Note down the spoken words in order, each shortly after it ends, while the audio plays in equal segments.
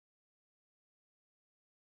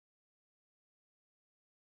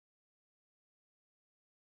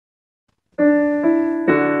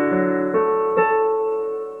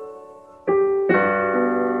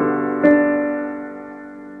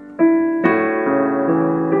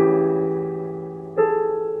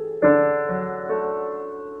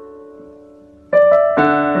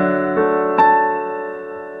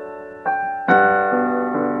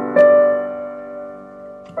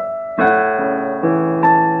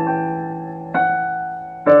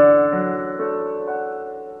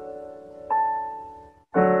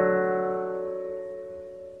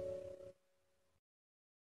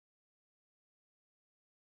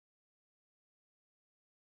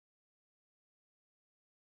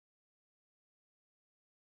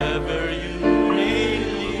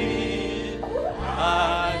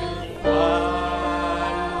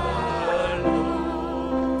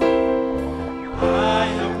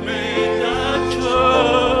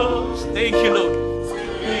Thank you, Lord.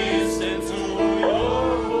 Listen to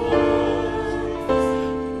your voice.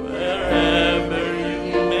 Wherever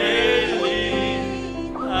you may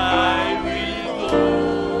lead, I will go.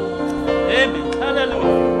 Amen.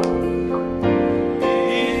 Hallelujah.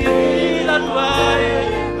 In that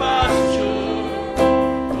quiet pasture,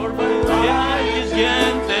 or by his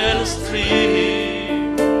gentle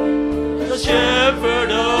stream, the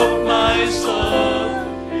shepherd of my soul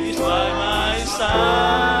is by my side.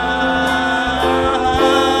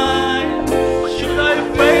 Should I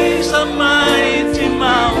face a mighty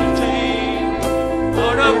mountain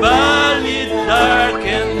or a valley dark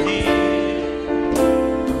and deep,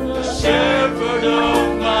 the shepherd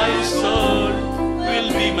of my soul will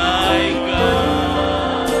be my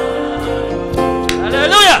God.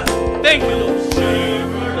 Hallelujah! Thank you, Lord.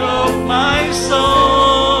 Shepherd of my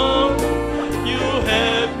soul, you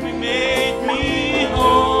have made me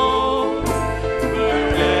whole.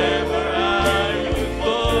 Wherever I will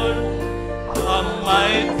fall, on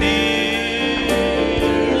my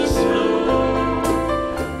tears flow.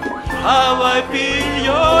 How I feel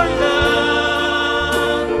your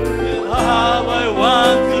love, how I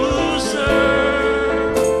want to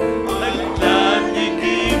serve. I gladly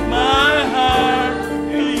give my heart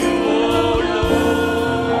to you, oh Lord.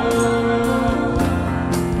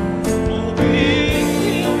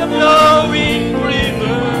 In the flowing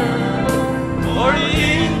river, or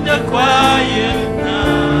in the quiet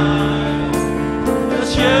night, the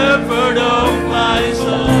shepherd of my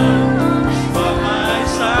soul is by my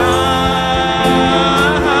side.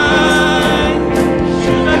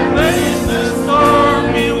 Should I face the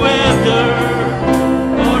stormy weather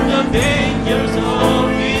or the dangers of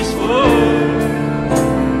this world,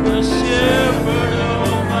 the shepherd of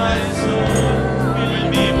my soul will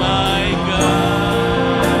be my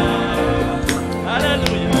God.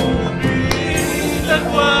 Hallelujah. In the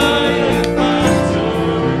quiet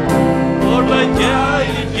pasture, or by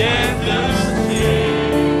giant gentle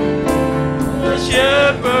stream, the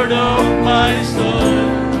shepherd of my soul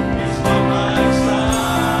is by my side.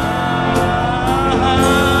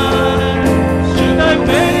 Should I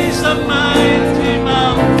face a mighty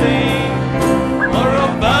mountain or a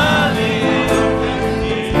valley of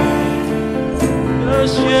deep, the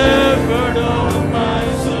shepherd of my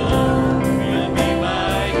soul will be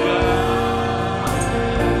my God.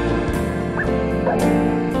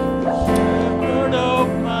 Shepherd of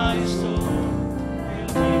my soul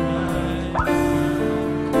will be my God.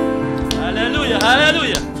 Hallelujah,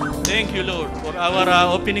 hallelujah. Thank you, Lord. For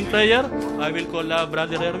our opening prayer, I will call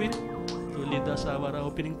Brother Erwin to lead us our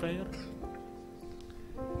opening prayer.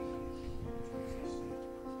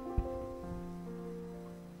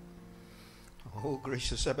 Oh,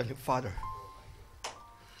 gracious Heavenly Father.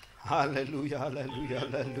 Hallelujah, hallelujah,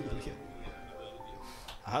 hallelujah.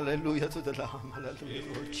 Hallelujah to the Lamb. Hallelujah,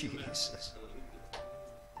 Lord Jesus.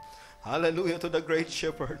 Hallelujah to the great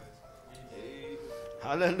shepherd.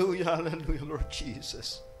 Hallelujah, hallelujah, Lord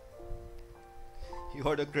Jesus. You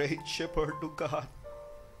are the great shepherd, O God.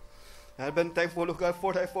 I've been thankful, O God,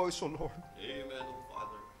 for thy voice, O Lord. Amen, O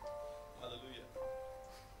Father. Hallelujah.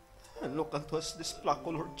 And look unto us this flock,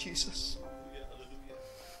 O Lord Jesus. Hallelujah, hallelujah.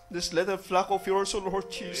 This little flock of yours, O Lord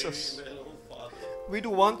Jesus. Amen, O Father. We do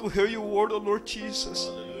want to hear your word, O Lord Jesus.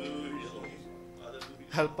 Hallelujah, Lord. Hallelujah.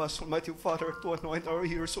 Help us, Almighty Father, to anoint our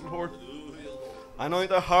ears, O Lord. Hallelujah, Lord.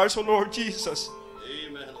 Anoint our hearts, O Lord Jesus.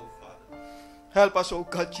 Amen, O Father. Help us, O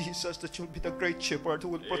God Jesus, that you'll be the great shepherd who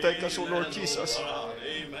will protect us, O Amen, Lord Jesus,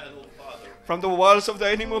 Amen, O Father. from the walls of the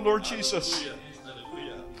enemy, O Lord Jesus, Hallelujah,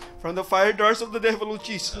 hallelujah. from the fire darts of the devil, O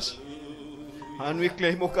Jesus. And we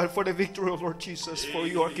claim, O God, for the victory, O Lord Jesus, for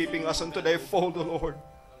you are keeping us unto thy fold, O Lord.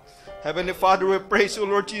 Heavenly Father, we praise you,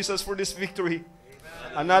 Lord Jesus, for this victory.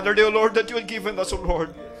 Another day, O Lord, that you have given us, O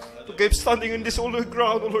Lord, to keep standing in this holy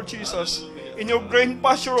ground, O Lord Jesus, in your green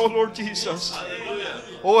pasture, O Lord Jesus.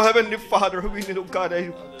 O Heavenly Father, we need, O God,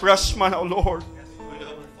 a fresh man, O Lord,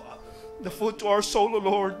 the food to our soul, O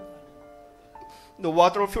Lord, the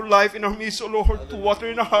water of your life in our midst, O Lord, to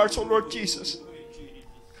water in our hearts, O Lord Jesus.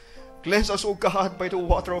 Cleanse us, O God, by the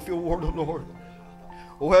water of your word, O Lord.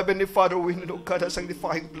 O Heavenly Father, we need, O God, a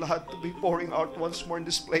sanctifying blood to be pouring out once more in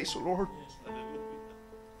this place, O Lord.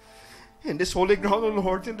 In this holy ground, O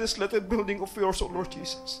Lord, in this little building of yours, O Lord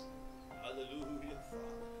Jesus. Hallelujah,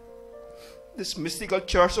 Father. This mystical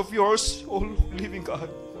church of yours, O living God.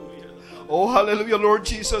 Oh, hallelujah, Lord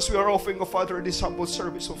Jesus, we are offering, O Father, this humble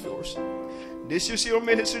service of yours. This is your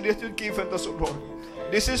ministry that you've given us, O Lord.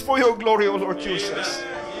 This is for your glory, O Lord Jesus.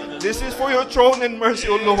 This is for your throne and mercy,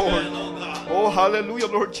 O Lord. Oh, hallelujah,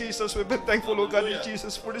 Lord Jesus. We've been thankful, O God, in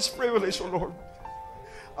Jesus, for this privilege, O Lord.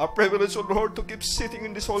 a privilege, O Lord, to keep sitting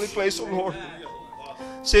in this holy place, O Lord.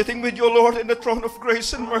 Sitting with you, Lord, in the throne of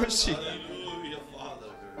grace and mercy. Hallelujah, Father.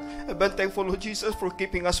 I've been thankful, Lord Jesus, for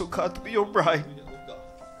keeping us, O God, to be your bride.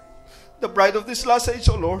 The bride of this last age,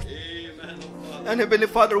 O Lord. Amen, oh Father. And Heavenly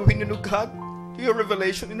Father, we need, O God, your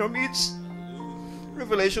revelation in our midst.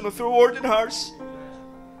 Revelation of your word in hearts.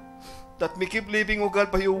 That we keep living, O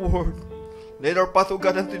God, by your word. Let our path, O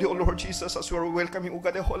God, unto thee, O Lord Jesus, as we are welcoming, O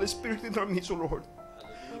God, the Holy Spirit in our midst, O Lord.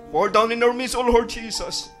 Pour down in our midst, O Lord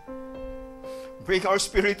Jesus. Bring our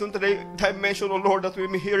spirit into the dimension, O Lord, that we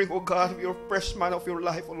may hearing, O God, your fresh man of your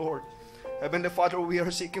life, O Lord. Heavenly Father, we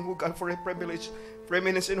are seeking, O God, for a privilege,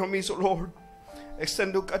 preeminence in our midst, O Lord.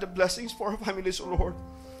 Extend, O God, the blessings for our families, O Lord.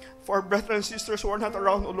 For our brethren and sisters who are not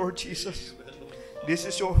around, O Lord Jesus. This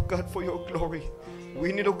is, O God, for your glory.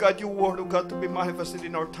 We need, O God, your word, O God, to be manifested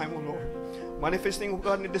in our time, O Lord. Manifesting, O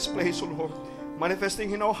God, in this place, O Lord.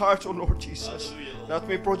 Manifesting in our hearts, O Lord Jesus. That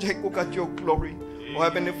we project, O God, your glory. O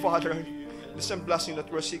Heavenly Father, this is a blessing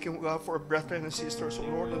that we're seeking, O God, for our brethren and sisters, O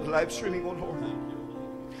Lord, on the live streaming, O Lord.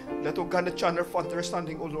 Let, O God, the channel of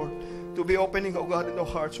understanding, O Lord, to be opening, O God, in our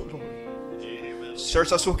hearts, O Lord.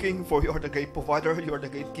 Search us, O King, for you are the great provider, you are the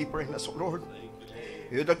gatekeeper in us, O Lord.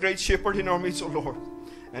 You are the great shepherd in our midst, O Lord.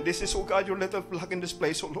 And this is, O God, your little plug in this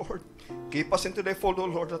place, O Lord. Keep us into thy fold, O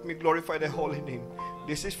Lord, that we glorify thy holy name.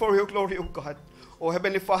 This is for your glory, O God. O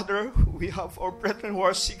Heavenly Father, we have our brethren who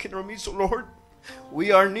are sick in our midst, O Lord.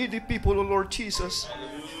 We are needy people, O Lord Jesus.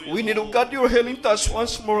 We need, O God, your healing touch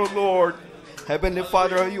once more, O Lord. Heavenly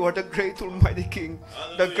Father, you are the great Almighty King,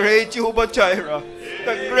 the great Jehovah Jireh,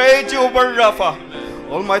 the great Jehovah Rapha.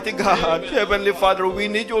 Almighty God, Heavenly Father, we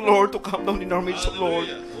need you, Lord, to come down in our midst, O Lord.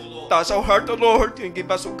 Touch our heart, O Lord, and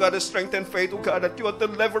give us, O God, the strength and faith, O God, that you have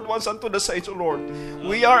delivered once unto the saints, O Lord.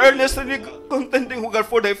 We are earnestly contending, O God,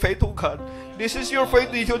 for thy faith, O God. This is your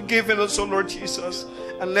faith that you have given us, O Lord Jesus.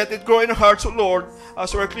 And let it grow in our hearts, O Lord,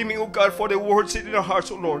 as we are claiming, O God, for the words in our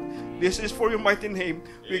hearts, O Lord. This is for your mighty name.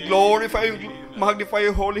 We glorify and magnify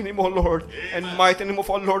your holy name, O Lord. And mighty name of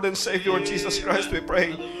our Lord and Savior, Jesus Christ, we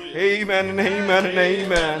pray. Amen and amen and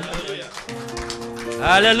amen.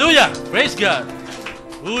 Hallelujah. Praise God.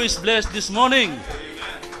 Who is blessed this morning?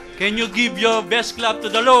 Can you give your best clap to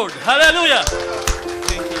the Lord? Hallelujah.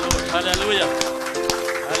 Thank you, Lord. Hallelujah.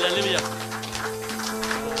 Hallelujah.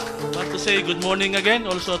 I want to say good morning again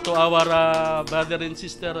also to our brother and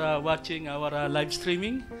sister watching our live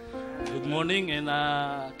streaming. Good morning, and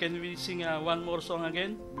can we sing one more song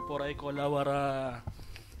again before I call our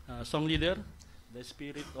song leader? The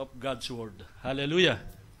Spirit of God's Word. Hallelujah.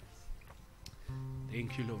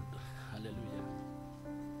 Thank you, Lord. Hallelujah.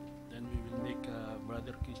 Then we will make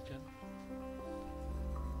Brother Christian.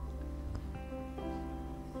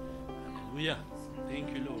 Hallelujah. Thank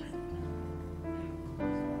you, Lord.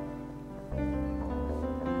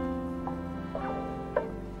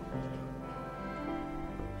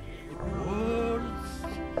 Words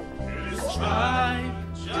try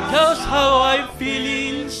just how I feel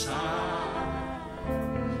inside.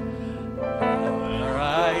 I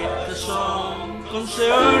write the song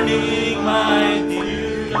concerning my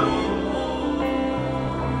dear Lord.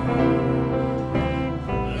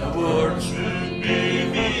 The words should be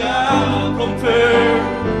beyond compare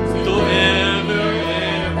to every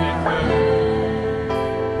word.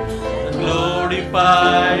 And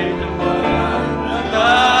glorify the one that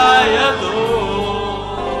I adore.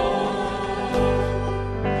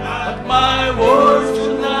 But my words do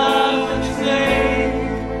not explain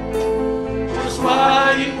just why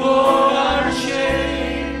you are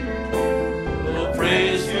ashamed. Oh,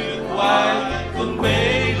 praise you why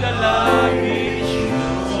convey the life is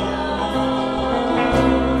yours.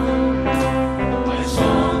 My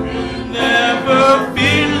song will never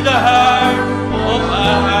fill the heart of a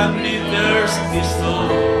hungry, thirsty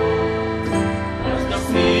soul. As the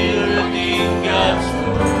field in God's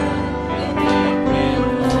word will make me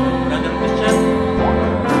whole. Brother Christian.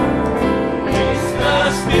 It's the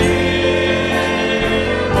Spirit,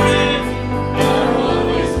 the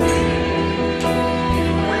Holy Spirit.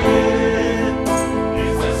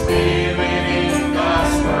 It's the Spirit in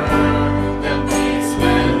God's word that makes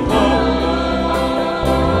men whole.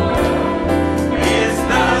 It's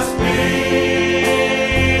the Spirit,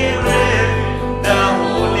 the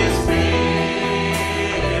Holy Spirit.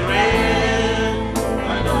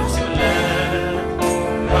 Why don't you let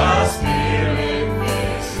the Spirit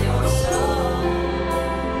fix your soul?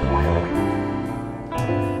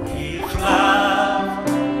 If love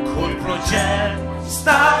could project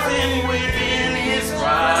starting within his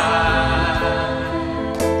pride,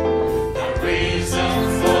 the reason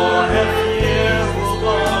for her fear will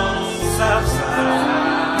all subside.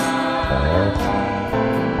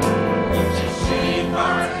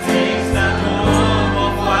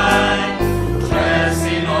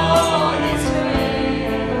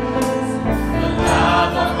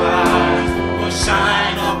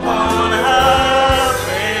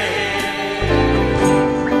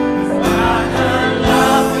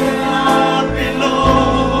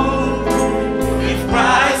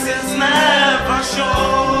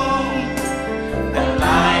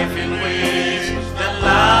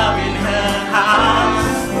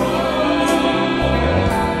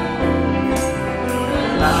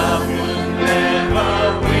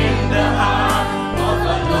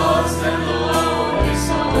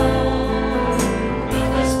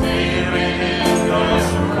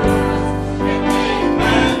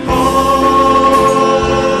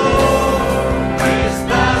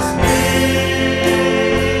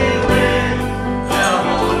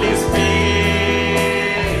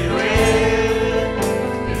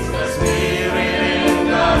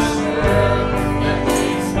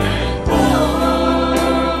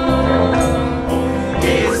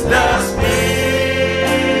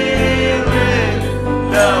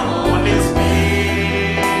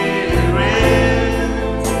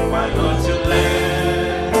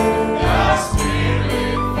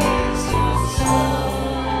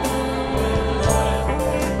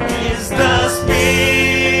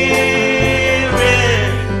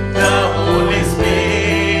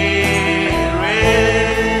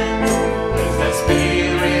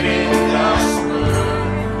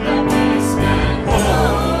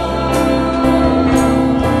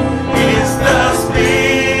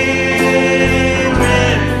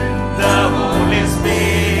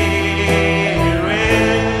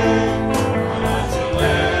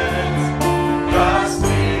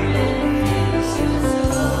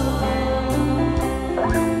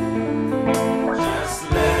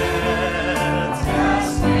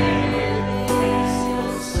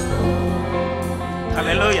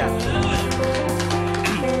 Hallelujah.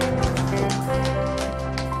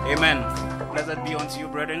 Amen. Blessed be unto you,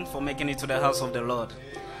 brethren, for making it to the house of the Lord.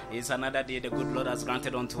 It's another day the good Lord has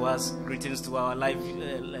granted unto us. Greetings to our live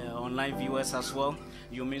online viewers as well.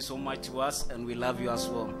 You mean so much to us, and we love you as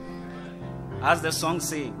well. As the song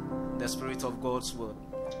say, the Spirit of God's word.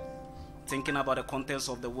 Thinking about the contents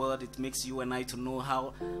of the word, it makes you and I to know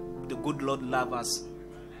how the good Lord loves us.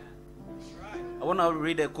 I want to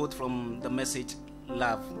read a quote from the message,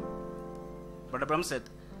 Love. Brother Bram said,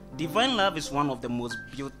 divine love is one of the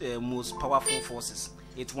most powerful forces.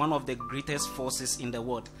 It's one of the greatest forces in the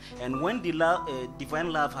world. And when the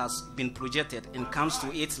divine love has been projected and comes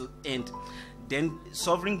to its end, then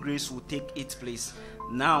sovereign grace will take its place.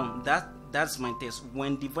 Now, that's my test.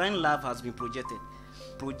 When divine love has been project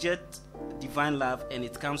divine love and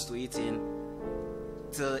it comes to its end,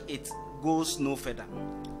 till it goes no further.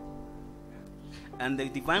 And the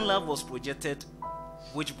divine love was projected,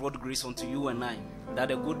 which brought grace unto you and I, that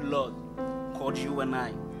the good Lord called you and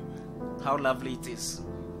I. How lovely it is.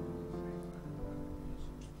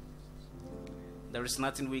 There is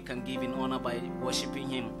nothing we can give in honor by worshiping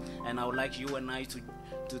Him. And I would like you and I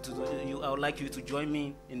I would like you to join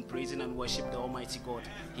me in praising and worship the Almighty God.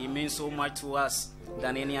 He means so much to us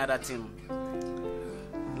than any other thing.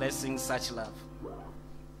 Let's sing such love.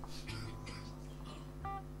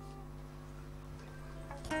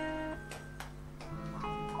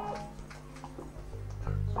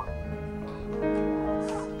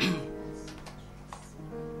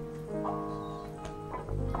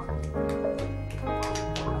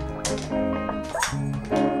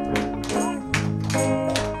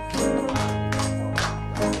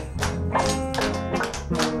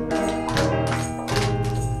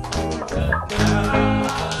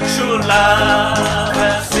 Love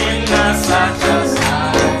has seen us such a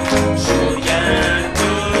sight, should yearn to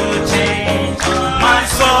change my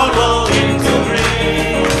sorrow into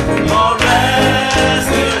rain. More rest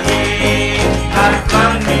till He had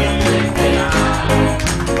planned me within.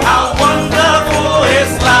 How wonderful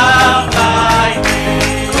is love like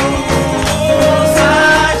this!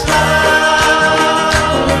 Such love,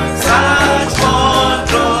 such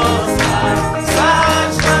wondrous love,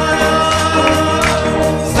 such love.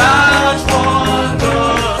 Such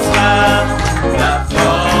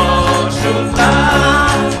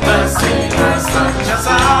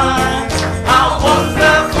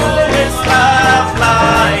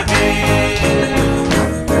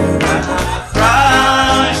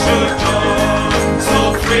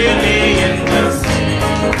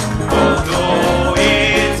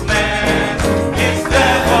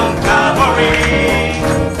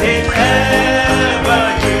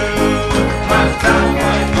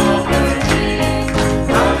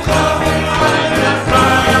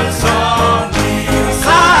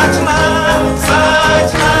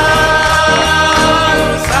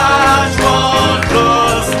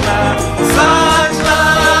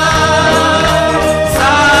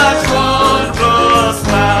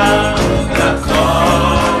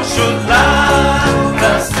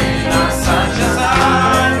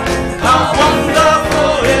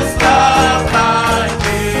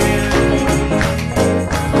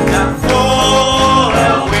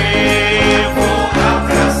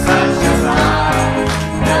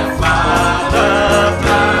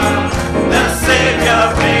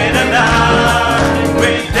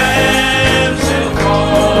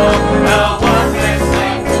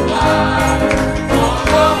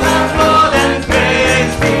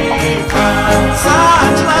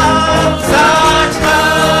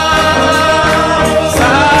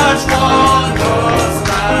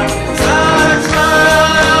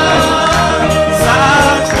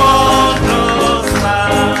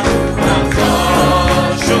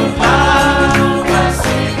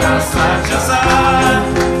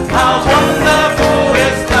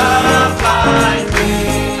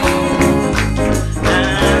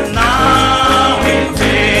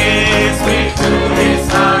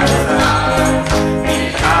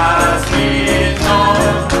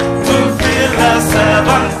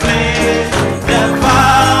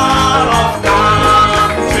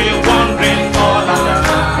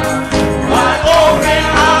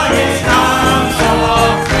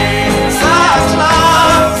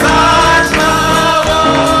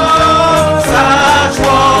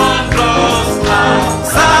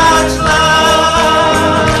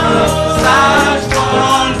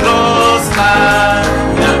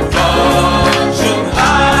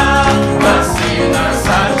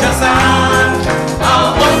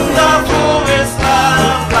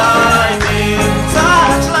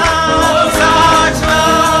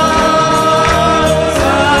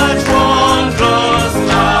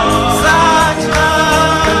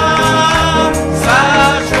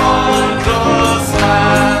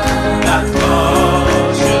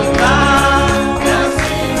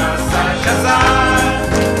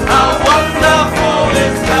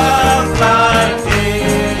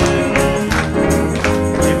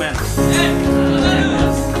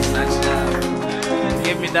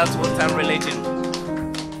old-time religion.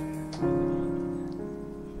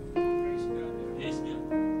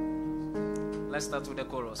 Let's start with the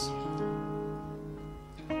chorus.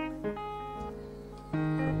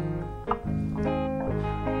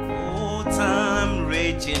 Old-time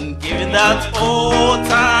raging, give it that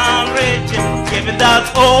old-time raging, give it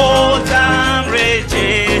that old-time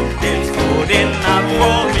raging. It's good enough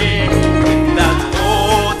for me. Give that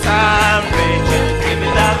old-time raging, give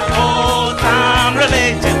it that old-time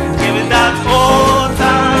religion, give it that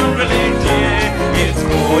old-time religion. It's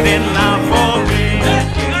good enough for me.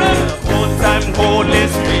 Old-time Holy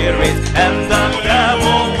Spirit and the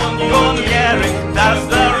devil won't go near it. That's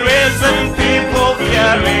the reason people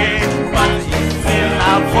fear it. But it's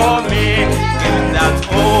enough for me. Give me that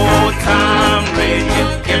old-time religion,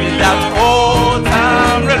 give me that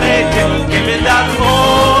old-time religion, give me that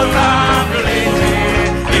old-time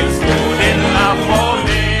religion. It's good enough for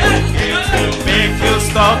me. It will make you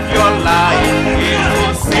stop your lying. It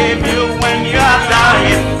will save you when you are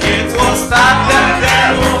dying. It will start the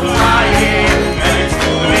devil flying. And it's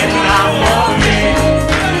good enough for me.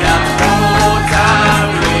 Give me that old-time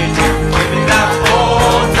religion, give me that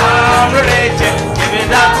old-time religion, give me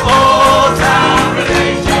that old-time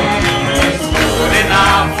religion. It's good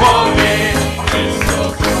enough for me. It's so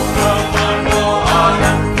good from no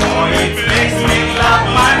other. For it makes me love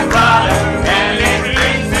my brother, and it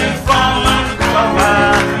brings me from uncover.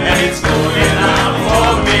 And it's good enough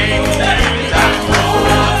for me. Give me that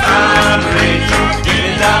old-time religion, give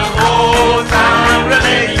me that old-time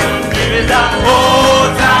religion, give me that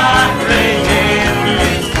old-time religion.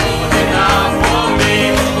 It's good enough for me.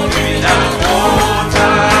 Give me that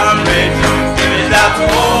old-time religion, give me that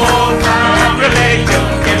old-time religion,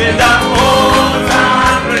 give me that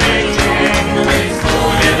old-time religion. It's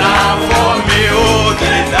good enough for me. Oh,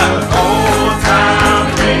 give me that old-time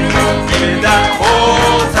religion, give me that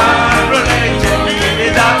old-time religion, give me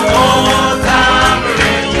that old-time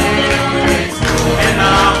religion. It's good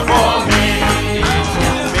enough for me. It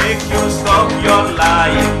will make you stop your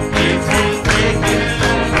lying. It will make you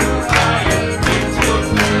stop your lying. It will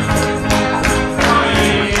make you stop your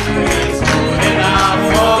lying. It's good enough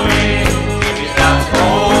for me. Give me that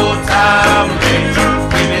old-time religion,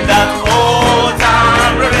 give me that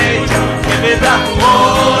old-time religion, give me that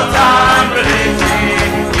old-time religion.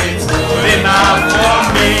 It's good enough for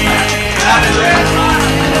me. Hallelujah.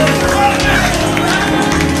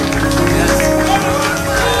 Yes.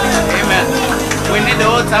 Amen. We need the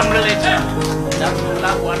old-time religion that will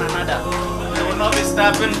love one another. We will not be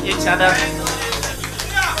stabbing each other. Yes.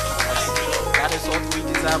 That is what we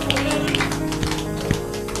deserve.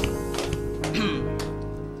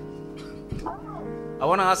 I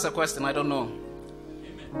want to ask a question. I don't know.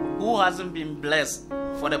 Who hasn't been blessed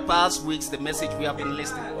for the past weeks, the message we have been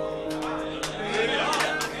listening?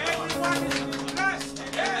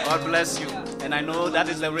 God bless you. And I know that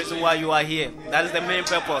is the reason why you are here. That is the main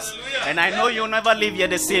purpose. And I know you'll never leave here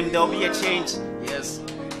the same. There will be a change. Yes.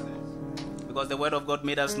 Because the word of God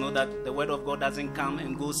made us know that the word of God doesn't come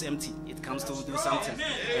and goes empty. It comes to do something.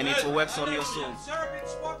 And it works on your soul.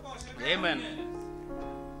 Amen.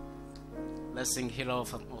 Let's sing Hero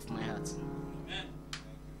of My Heart.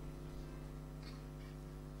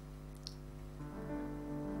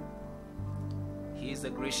 He is the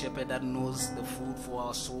great shepherd that knows the food for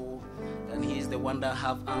our soul, and he is the one that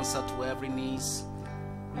have answer to every needs.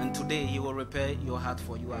 And today he will repair your heart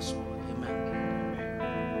for you as well. Amen.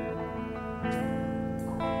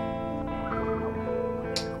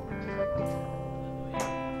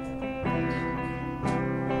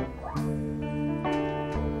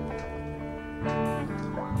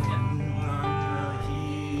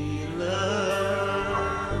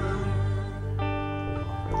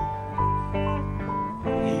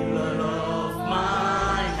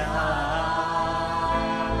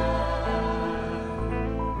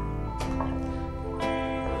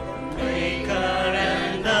 Make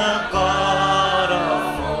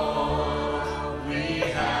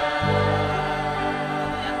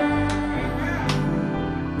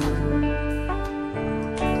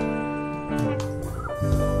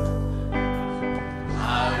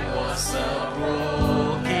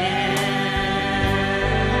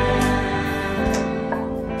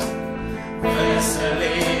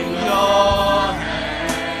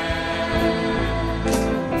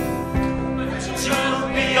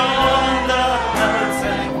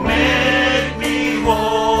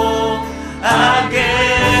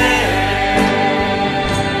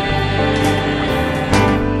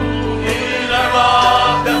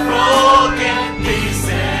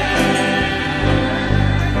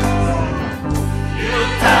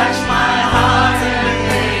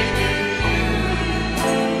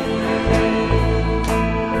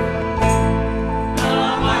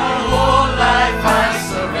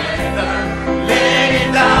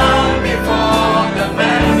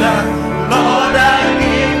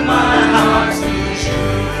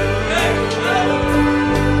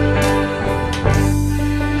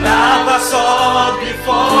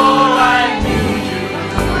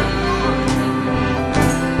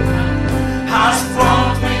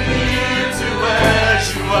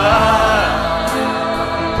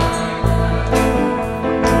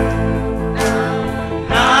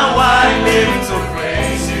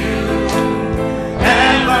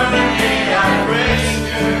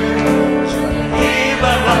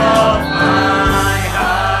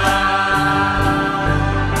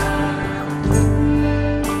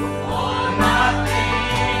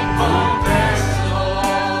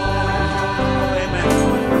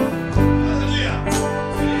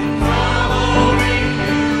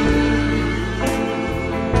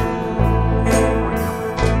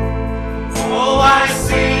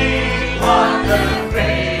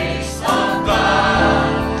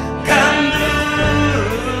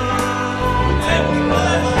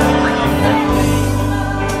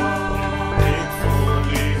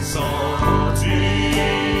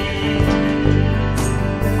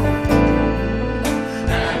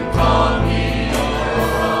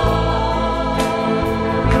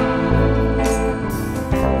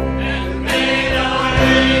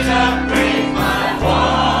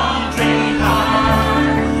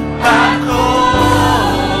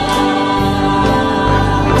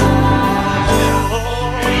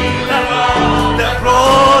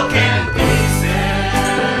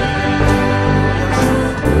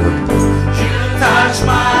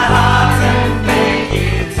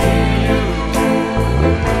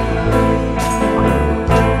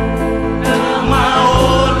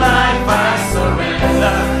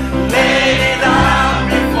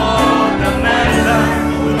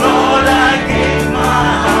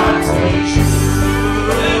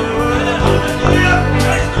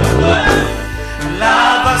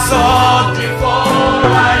Never saw before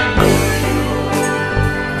I knew you.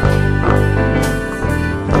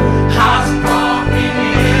 Has brought me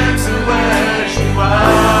near to where you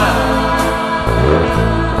are.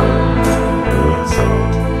 So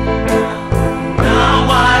now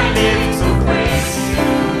I live to praise you.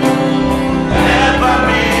 Ever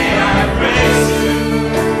may I praise you,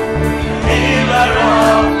 giver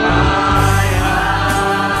of my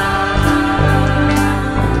heart.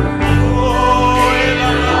 Oh,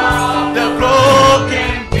 giver of the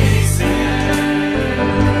broken pieces.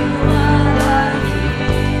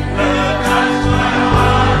 Look at my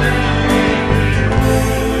heart and make me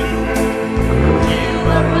new.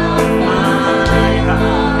 Giver of my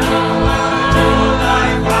heart. All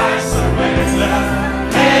life I surrender.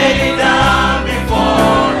 Lay it down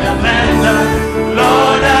before the mender.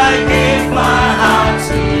 Lord, I give my heart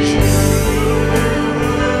to you.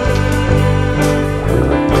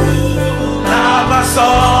 Never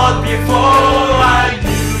saw before I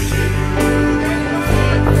knew you.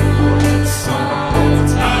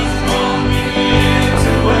 Transform me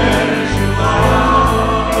into where you are.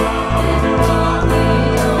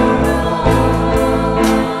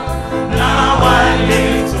 Now I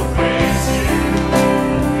live to praise you.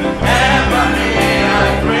 Ever may I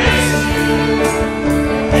praise you,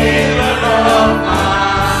 giver of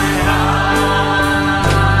my heart.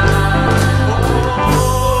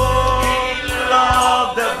 Oh, love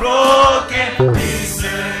the broken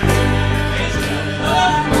pieces.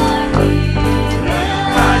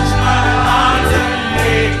 Touch my heart and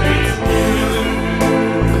make me new.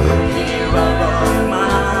 Giver of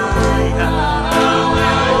my heart.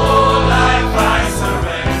 All life I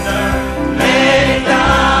surrender. Lay it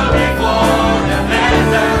down before the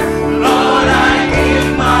mender. Lord, I give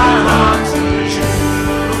my heart to you.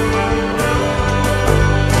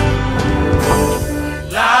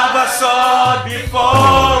 Love I saw before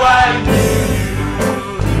I knew you.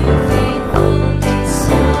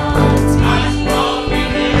 Has brought me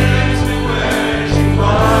near to where you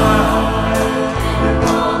are.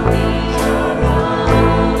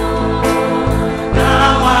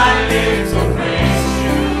 Now I live to praise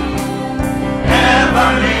you. Ever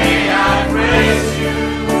may I praise you,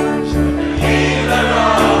 giver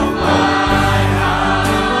of my heart.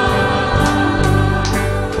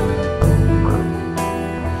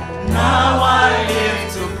 Now I live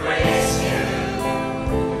to praise you.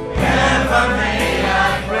 Ever may I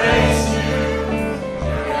praise you,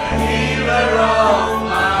 giver of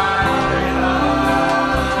my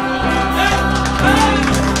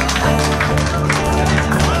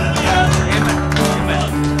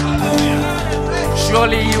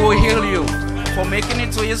Surely he will heal you. For making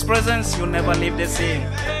it to his presence, you'll never leave the same.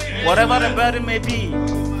 Whatever the burden may be,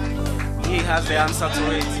 he has the answer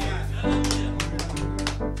to it.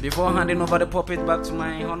 Before handing over the pulpit back to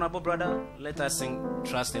my honorable brother, let us sing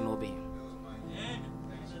Trust and Obey.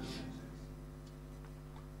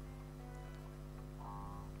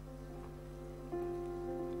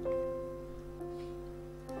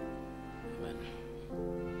 Amen.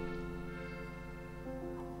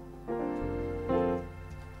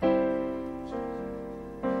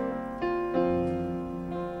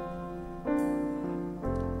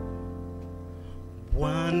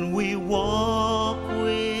 When we walk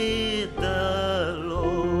with the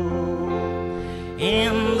Lord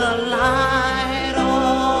in the light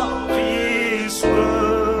of His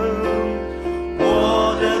word,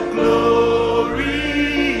 what a glory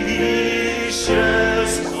He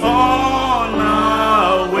shares on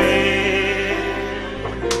our way.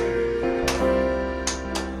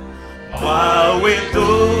 While we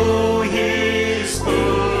do His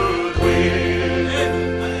good will,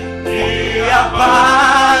 He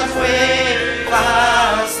abides with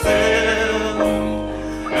us still,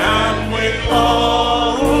 and with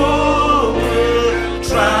all who will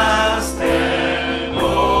trust and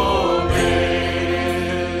obey.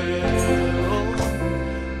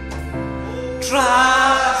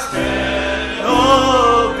 Trust and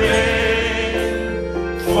obey,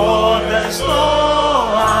 for there's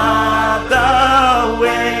no other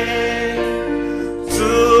way to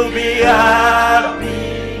be happy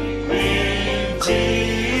in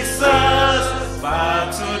Jesus,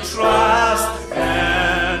 but to trust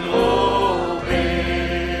and obey.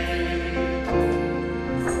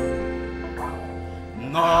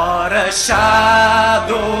 Not a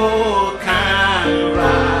shadow can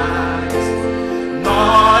rise,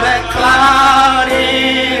 not a cloud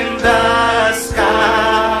in the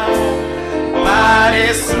sky, but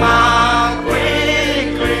a smile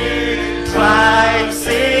quickly drives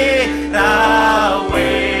it away.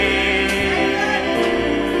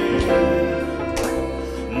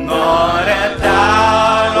 Not a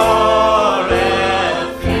doubt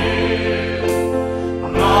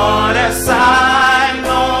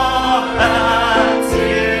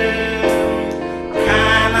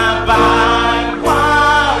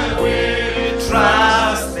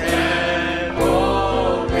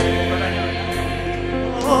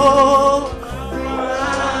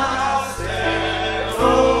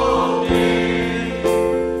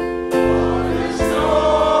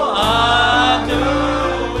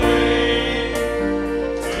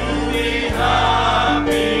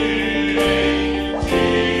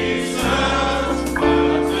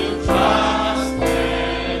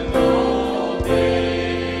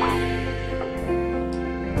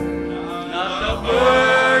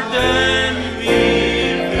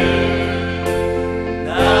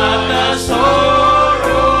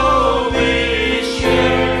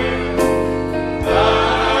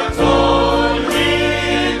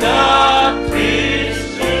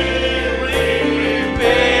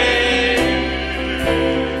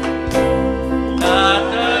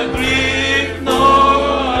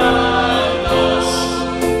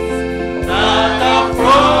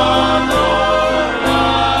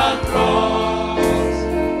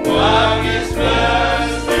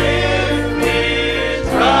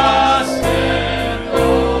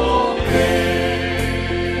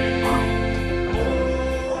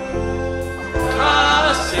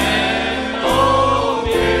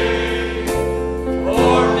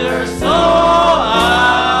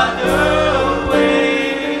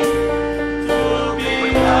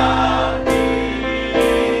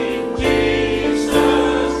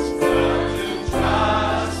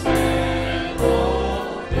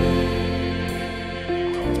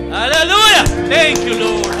Hallelujah. Thank you,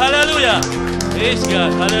 Lord. Hallelujah. Praise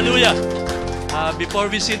God. Hallelujah. Before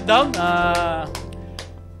we sit down,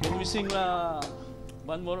 can we sing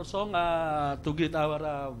one more song to greet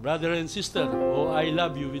our brother and sister? Oh, I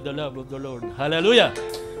love you with the love of the Lord. Hallelujah.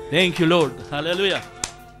 Thank you, Lord. Hallelujah.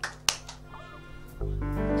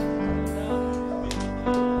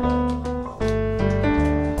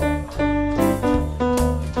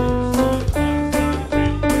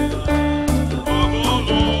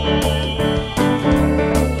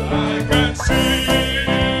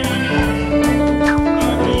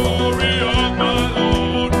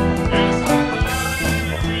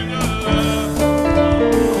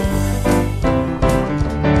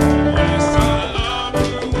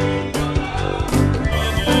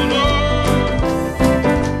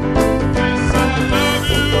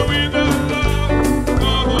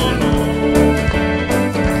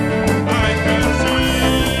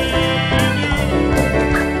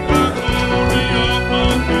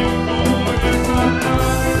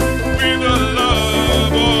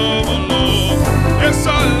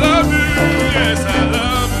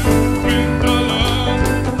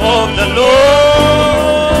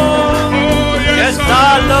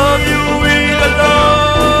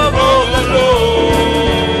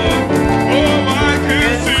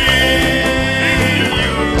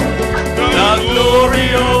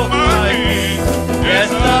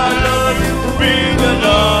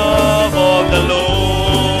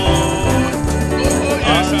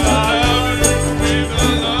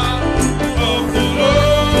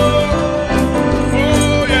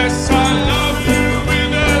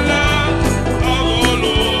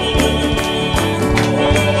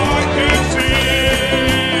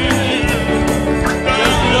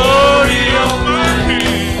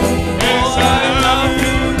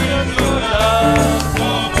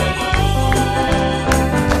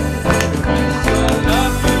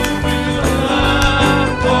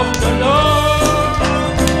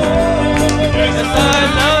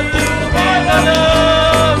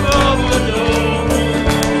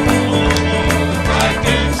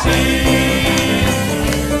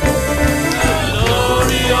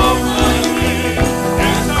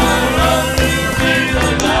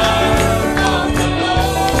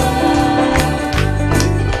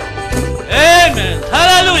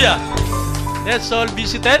 Let's all be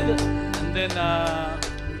seated, and then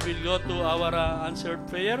we will go to our answered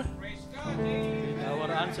prayer.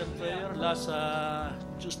 Our answered prayer last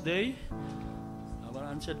Tuesday. Our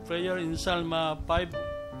answered prayer in Psalm 5,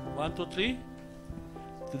 1-3.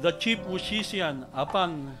 To the chief musician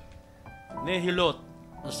upon Nehilot,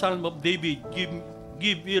 a psalm of David,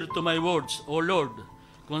 give ear to my words, O Lord.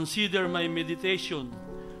 Consider my meditation.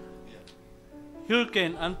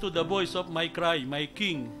 Hearken unto the voice of my cry, my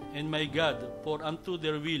King and my God, for unto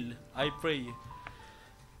their will I pray.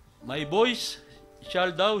 My voice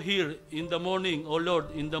shall thou hear in the morning, O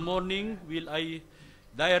Lord. In the morning will I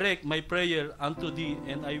direct my prayer unto thee,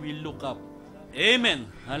 and I will look up.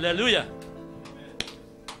 Amen. Hallelujah.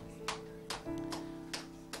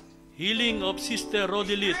 Healing of Sister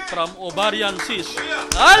Rodilit from ovarian cyst.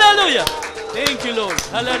 Hallelujah. Thank you, Lord.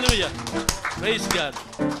 Hallelujah. Praise God.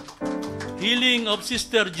 Healing of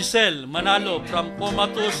Sister Giselle Manalo from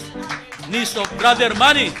comatose niece of Brother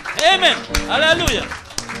Manny. Amen. Hallelujah.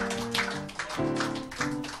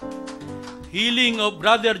 Healing of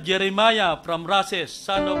Brother Jeremiah from Rases,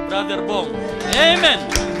 son of Brother Bong. Amen.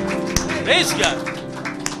 Praise God.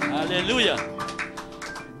 Hallelujah.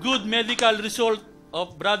 Good medical result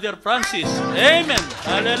of Brother Francis. Amen.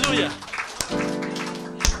 Hallelujah.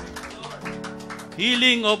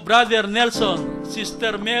 Healing of Brother Nelson,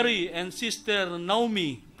 Sister Mary, and Sister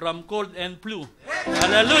Naomi from cold and flu.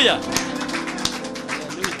 Hallelujah.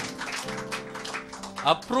 Hallelujah.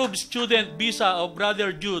 Approved student visa of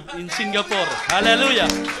Brother Jude in Singapore. Hallelujah.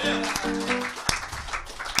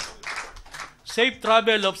 Safe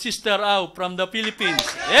travel of Sister Au from the Philippines.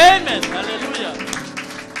 Amen. Hallelujah.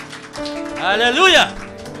 Hallelujah.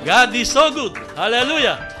 God is so good.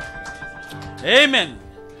 Hallelujah. Amen.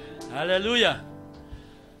 Hallelujah.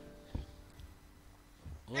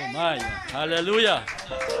 Oh my. Hallelujah.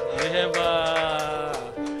 We have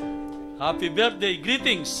happy birthday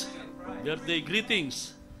greetings. Birthday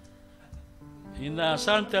greetings. In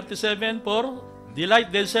Psalm 37, for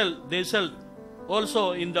delight thyself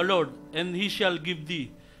also in the Lord, and he shall give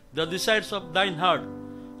thee the desires of thine heart.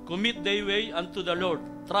 Commit thy way unto the Lord.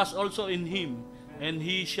 Trust also in him, and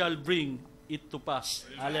he shall bring it to pass.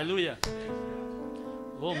 Hallelujah.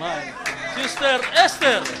 Oh my. Sister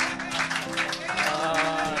Esther.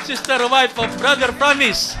 Sister wife of Brother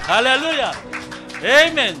Promise. Hallelujah.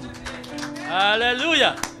 Amen.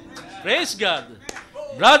 Hallelujah. Praise God.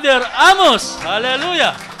 Brother Amos.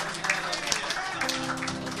 Hallelujah.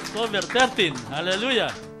 October 13.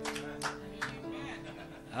 Hallelujah.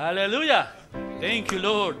 Hallelujah. Thank you,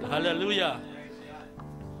 Lord. Hallelujah.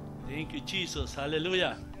 Thank you, Jesus.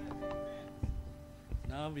 Hallelujah.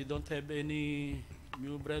 Now we don't have any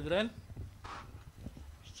new brethren.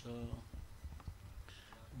 So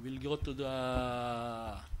we'll go to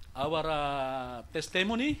our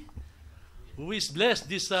testimony. Who is blessed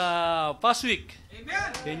this past week?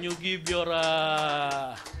 Amen. Can you give your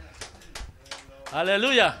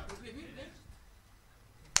hallelujah?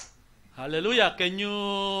 Hallelujah. Can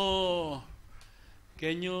you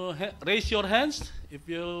raise your hands if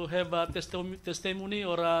you have a testimony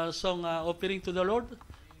or a song offering to the Lord?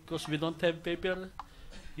 Because we don't have paper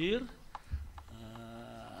here.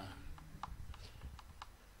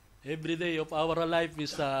 Every day of our life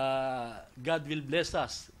is God will bless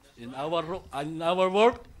us in our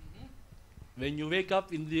work. When you wake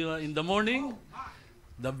up in the morning,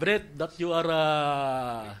 the breath that you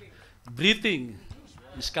are breathing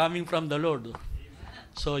is coming from the Lord.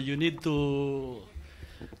 So you need to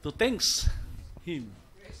thanks Him.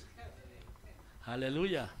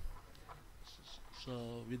 Hallelujah.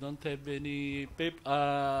 So we don't have any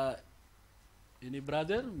any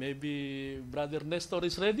brother. Maybe Brother Nestor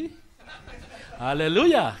is ready.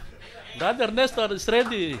 Hallelujah. Brother Nestor is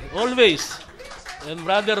ready always. And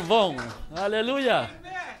Brother Vong. Hallelujah.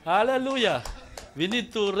 Hallelujah. We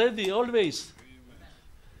need to ready always.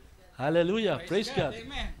 Hallelujah. Praise God.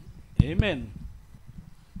 Amen. Amen.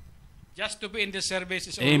 Just to be in the service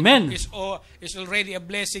is, Amen. is already a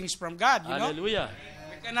blessings from God. You know? Hallelujah.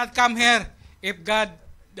 We cannot come here if God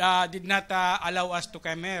did not allow us to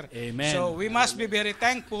come here. Amen. So we must be very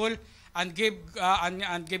thankful and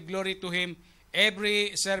give glory to Him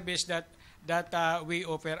every service that we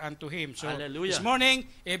offer unto Him. So Hallelujah. this morning,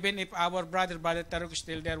 even if our brother Taruk is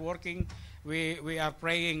still there working, we are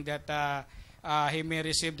praying that he may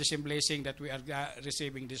receive the same blessing that we are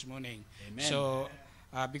receiving this morning. Amen. So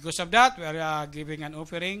because of that, we are giving an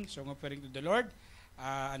offering, song offering to the Lord,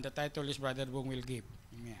 and the title is Brother Bong will give.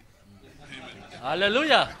 Amen.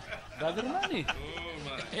 Hallelujah. Brother Manny.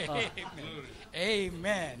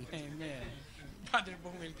 Amen. Amen. Brother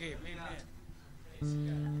Bong will give. Amen.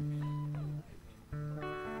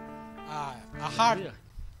 A heart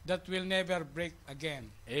that will never break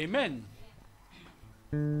again. Amen.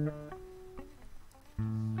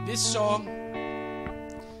 This song,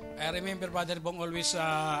 I remember Brother Bong always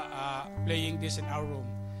playing this in our room.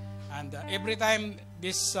 And every time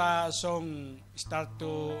this song start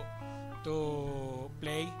to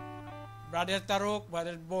play, Brother Taruk,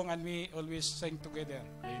 Brother Bong, and me always sing together.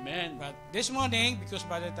 Amen. But this morning, because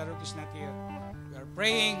Brother Taruk is not here, we are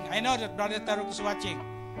praying. I know that Brother Taruk is watching,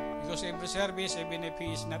 because every service, even if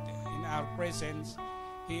he is not in our presence,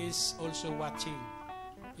 he is also watching.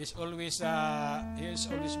 He's always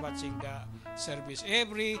watching the service.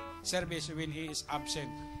 Every service when he is absent,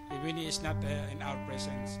 when he is not in our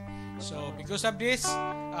presence. So because of this,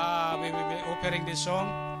 we will be offering this song,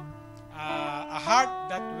 A Heart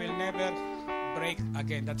That Will Never Break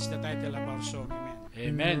Again. That's the title of our song.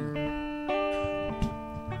 Amen. Amen.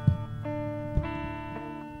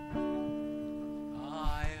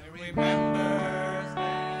 Remember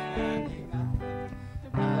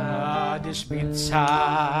this bedside,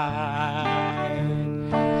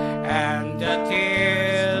 and the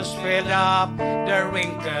tears filled up the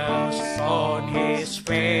wrinkles on his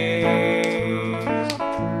face.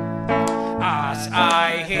 As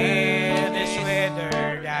I hear this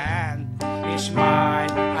withered hand, he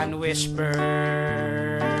smiled and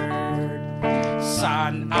whispered,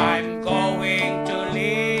 "Son, I'm going to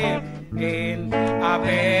live in a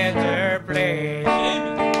better place."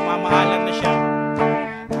 Mamahalan na siya.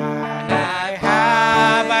 And I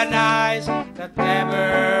have an eyes that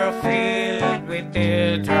never filled with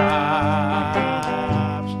teardrops.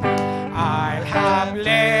 I'll have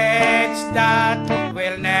legs that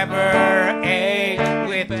will never ache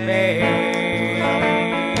with pain.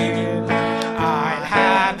 I'll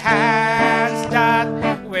have hands that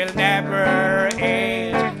will never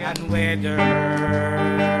ache and wither.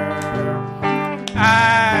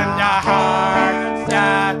 And a heart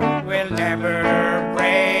that will never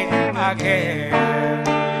break again.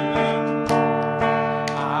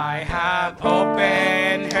 I have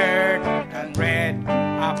often heard and read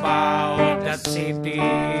about that city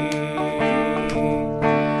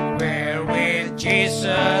where with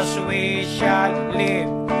Jesus we shall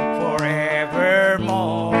live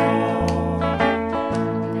forevermore.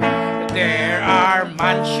 There are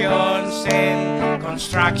mansions in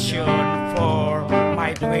construction for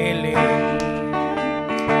my dwelling,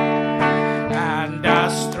 and the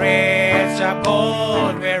streets of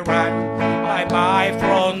gold will run by my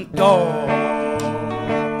front door.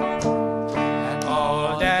 And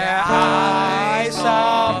all the eyes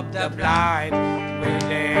of the blind will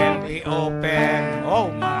then be open. Oh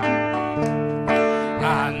my.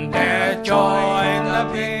 And the joy in the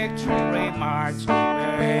victory march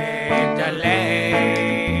with the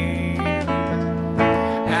lame.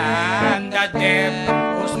 And the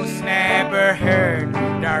deaf who's never heard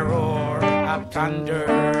the roar of thunder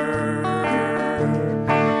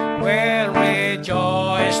will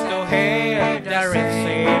rejoice to hear the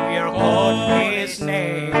Savior call His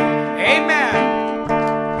name. Amen.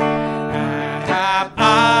 I have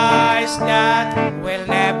eyes that will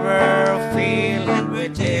never fill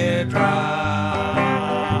with teardrops.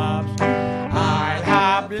 I'll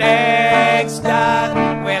have legs that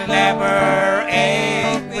will never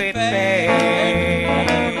ache with pain.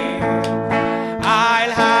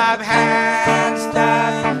 I'll have hands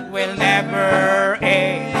that will never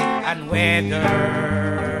ache and wither,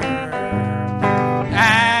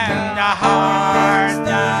 and a heart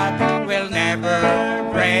that will never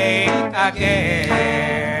break again.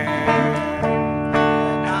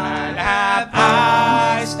 I'll have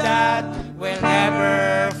eyes that will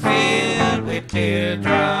never fill with teardrops.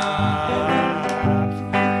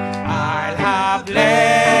 I'll have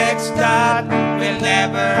legs that will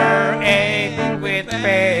never ache with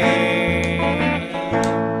pain.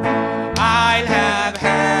 I'll have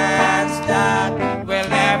hands that will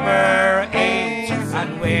never ache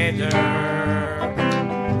and wither,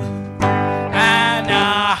 and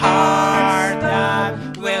a heart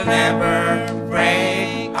that will never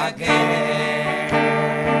break again.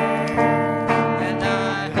 And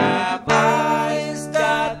I'll have eyes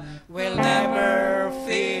that will never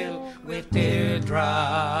fill with teardrops.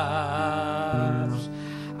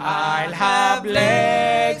 I'll have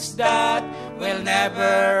legs that will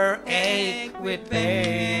never ache with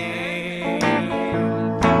pain.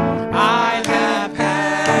 I'll have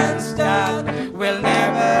hands that will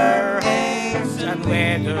never ache and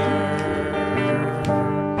wither,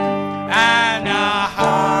 and a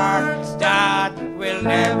heart that will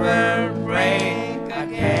never break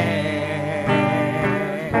again.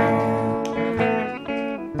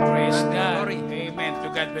 Praise God. Amen. To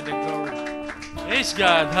God be the glory. Praise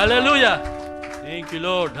God. Hallelujah. Thank you,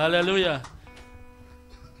 Lord. Hallelujah.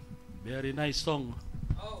 Very nice song.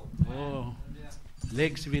 Oh.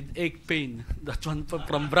 Legs with ache pain. That one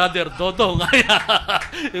from Brother Dodo.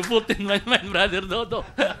 You put in my mind, Brother Dodo.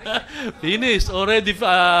 Finished. Already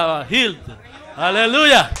healed.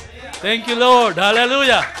 Hallelujah. Thank you, Lord.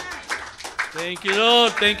 Hallelujah. Thank you,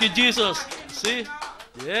 Lord. Thank you, Jesus. See?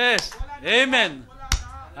 Yes. Amen.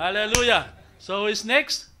 Hallelujah. So is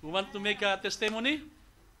next? Who want to make a testimony?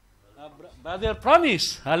 Brother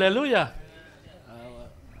Promise. Hallelujah.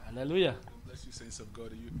 Hallelujah. Bless you, saints of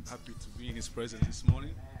God. Are you happy to be in His presence this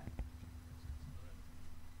morning?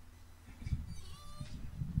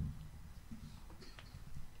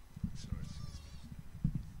 Sorry, excuse me.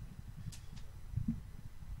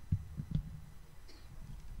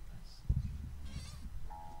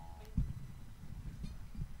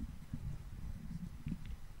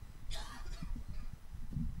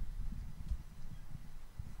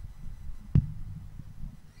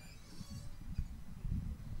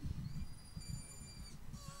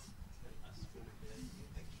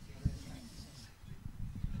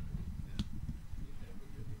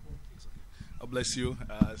 God bless you.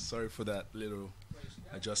 Sorry for that little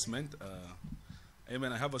adjustment.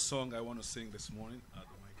 Amen. I have a song I want to sing this morning. The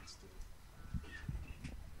mic is still.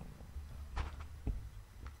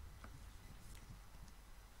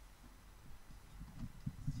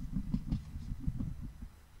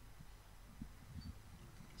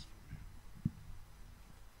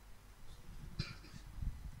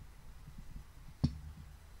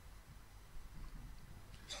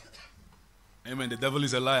 Amen. The devil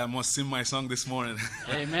is a lie. I must sing my song this morning.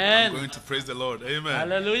 Amen. I'm going to praise the Lord. Amen.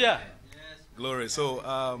 Hallelujah. Glory. So,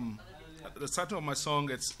 at the start of my song,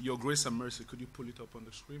 it's Your Grace and Mercy. Could you pull it up on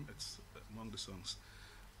the screen? It's among the songs.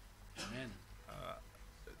 Amen.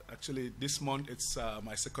 Actually, this month it's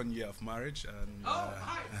my second year of marriage, and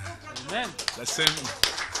Amen.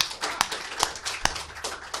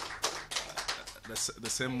 the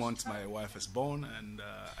same month my wife is born, and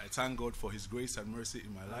I thank God for His grace and mercy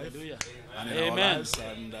in my life Hallelujah. and in Amen. our lives.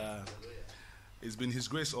 And it's been His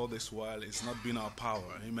grace all this while. It's not been our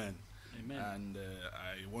power. Amen. Amen. And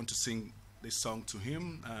I want to sing this song to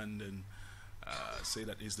Him and then say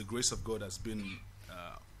that it's the grace of God that's been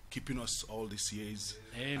keeping us all these years.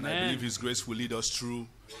 Amen. And I believe His grace will lead us through.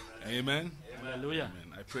 Amen. Hallelujah.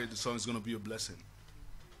 Amen. I pray the song is going to be a blessing.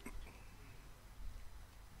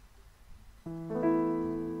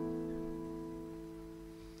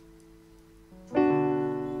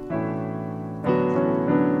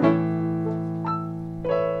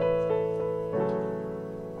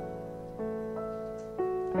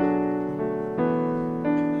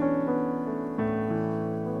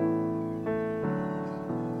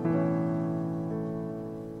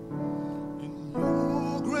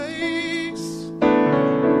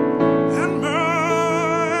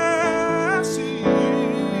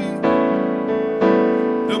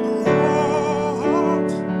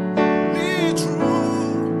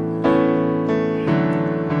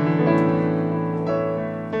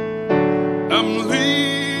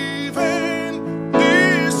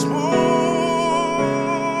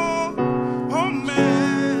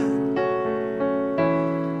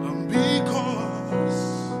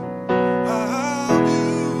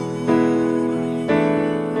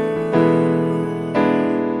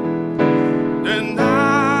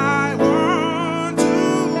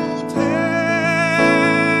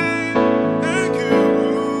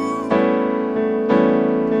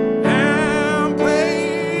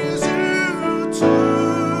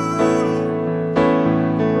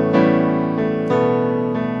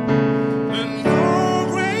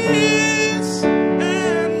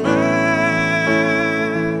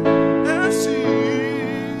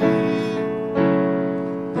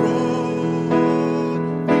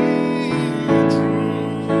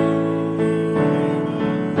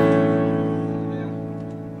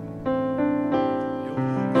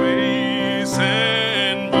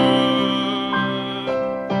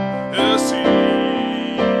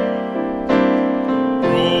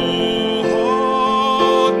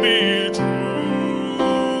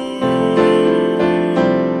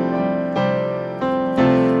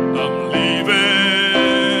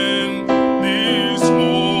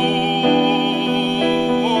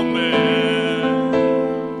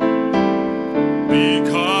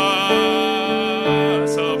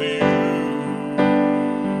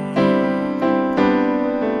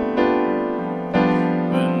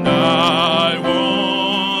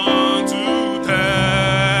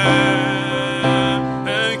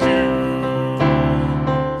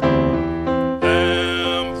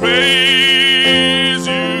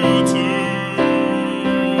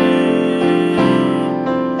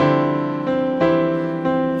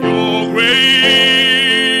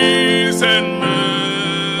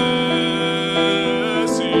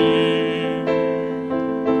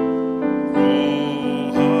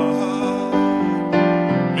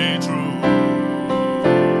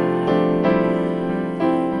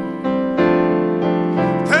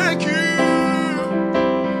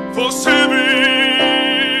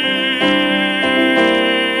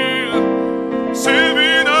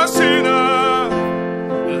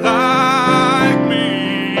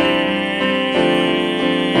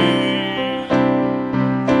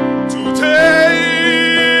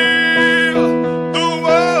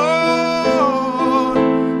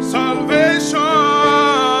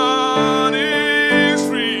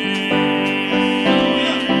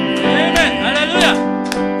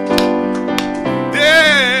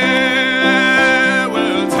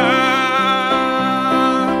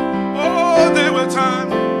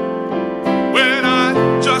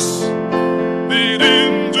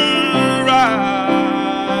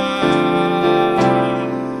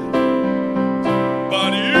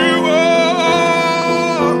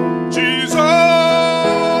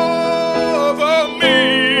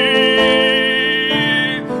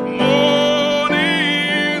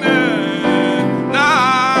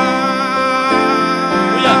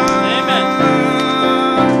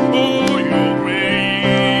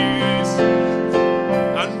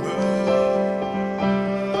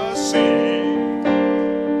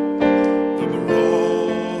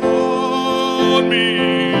 brought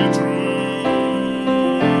me through.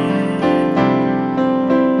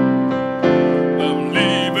 I'm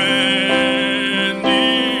living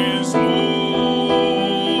this moment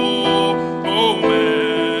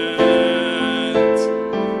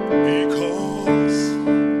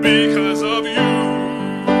because of you.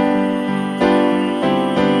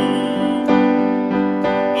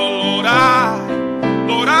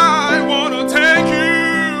 Lord, I want to thank you.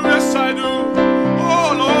 Yes, I do.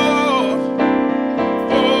 Oh, Lord.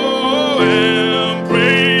 Oh, and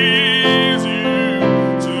praise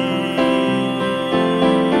you too.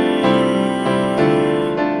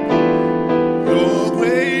 Your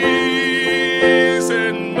grace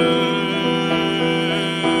and mercy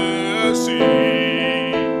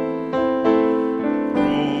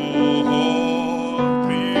brought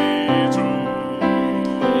me through.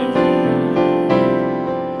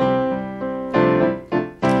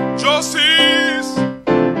 Justice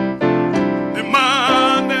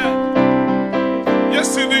demanded,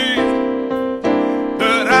 yes it did,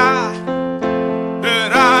 that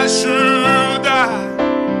I should die.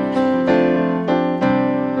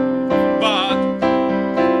 But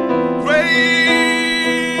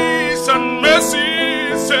grace and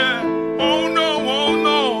mercy said, oh no,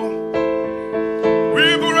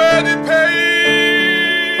 we've already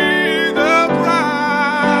paid the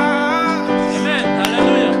price. Amen.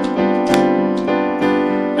 Hallelujah.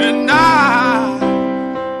 And I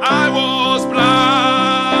was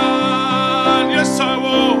blind, yes I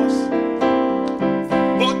was,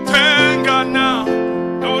 but thank God now,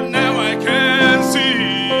 oh now I can see.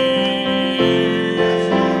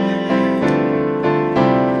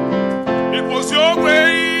 It was your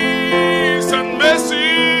grace and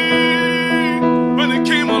mercy when it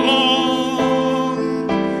came along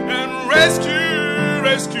and rescued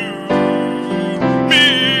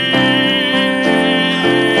me.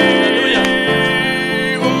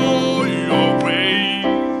 Oh, your grace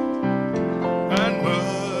and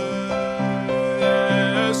mercy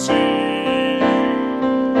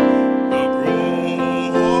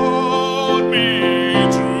brought me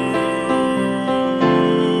through.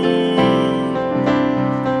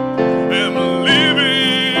 I'm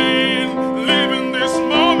living this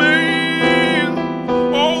moment.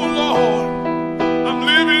 Oh Lord, I'm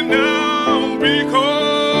living now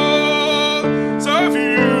because of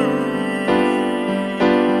you.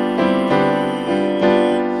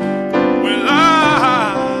 Well,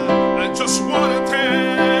 I just want to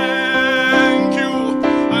thank you.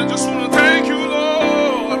 I just want to thank you,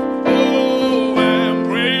 Lord. Oh, and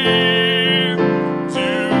praise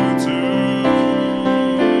you too.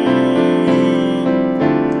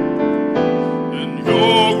 And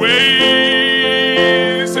your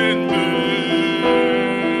grace and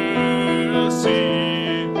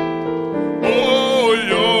mercy. Oh,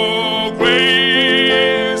 your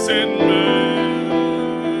grace and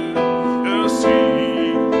mercy.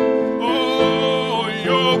 Oh,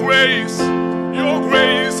 your grace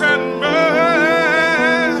and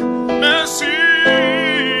mercy.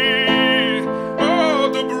 Oh,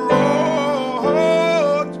 the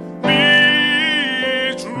brought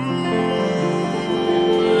me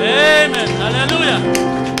through. Amen. Hallelujah.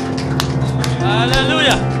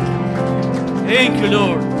 Hallelujah. Thank you,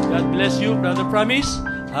 Lord. God bless you, Brother Promise.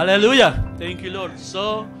 Hallelujah. Thank you, Lord.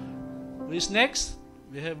 So, who is next?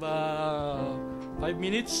 We have 5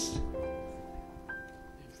 minutes.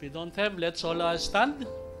 If we don't have, let's all stand.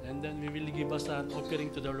 And then we will give us an offering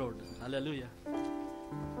to the Lord. Hallelujah.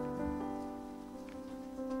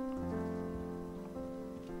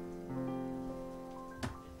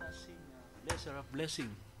 Let us sing Blesser of Blessing.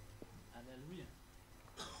 Hallelujah.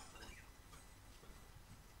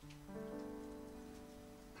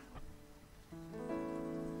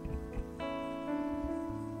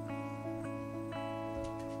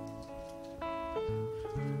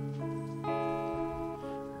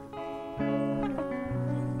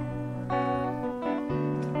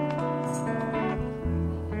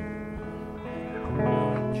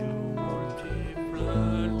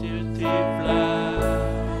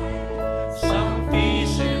 Some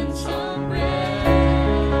pieces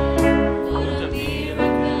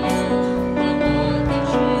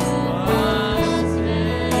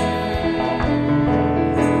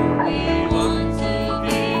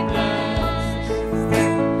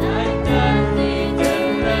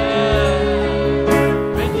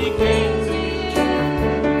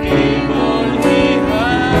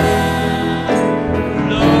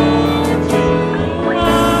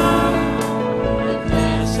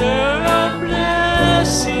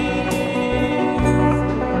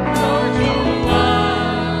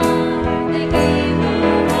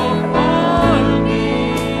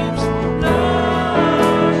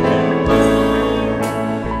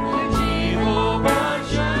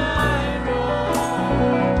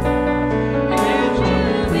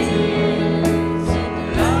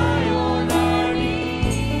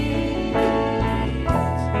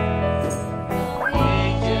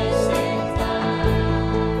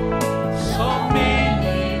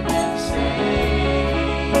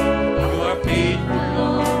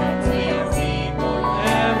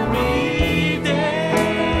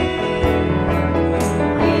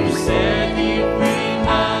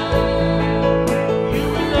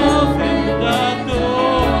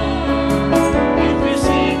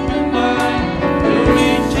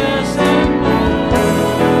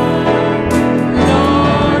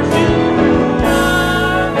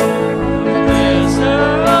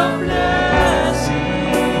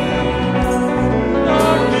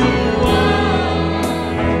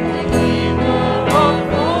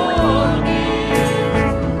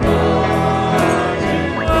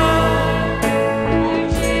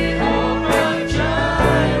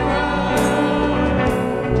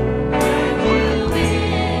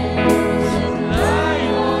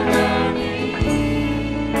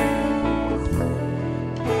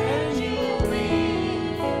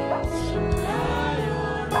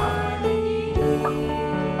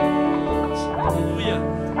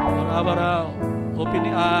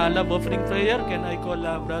love offering prayer, can I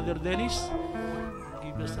call Brother Dennis?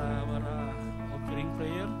 Give us our offering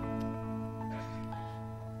prayer.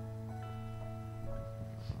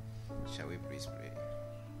 Shall we please pray?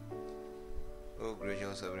 Oh,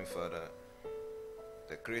 gracious Heavenly Father,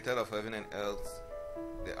 the creator of heaven and earth,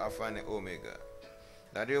 the Alpha and the Omega.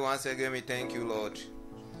 That day once again we thank you, Lord.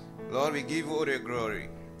 Lord, we give you all the glory.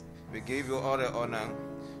 We give you all the honor.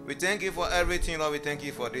 We thank you for everything, Lord. We thank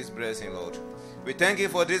you for this blessing, Lord. We thank you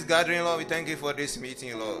for this gathering, Lord. We thank you for this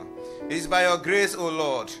meeting, Lord. It's by your grace, O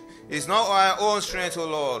Lord. It's not our own strength, O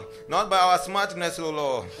Lord. Not by our smartness, O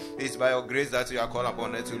Lord. It's by your grace that we are called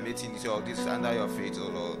upon us to meet in this under your faith, O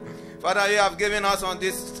Lord. Father, you have given us on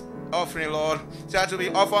this offering, Lord, shall to be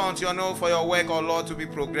offered unto your name for your work, O Lord, to be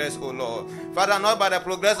progressed, O Lord. Father, not by the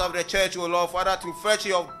progress of the church, O Lord, Father, to fetch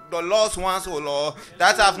the lost ones, O Lord,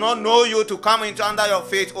 that have not known you to come into under your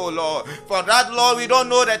faith, O Lord. For that, Lord, we don't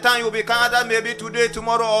know the time you will be coming, that maybe today,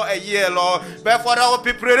 tomorrow, or a year, Lord. But for our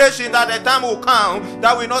preparation that the time will come,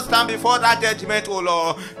 that we not stand before that judgment, O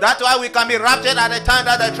Lord. That's why we can be raptured at the time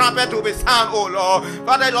that the trumpet will be sound, O Lord.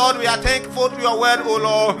 Father, Lord, we are thankful to your word, O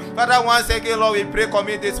Lord. Father, once again, Lord, we pray,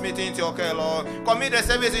 commit this meeting into your care, Lord. Commit the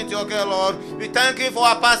service into your care, Lord. We thank you for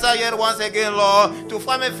our pastor here once again, Lord, to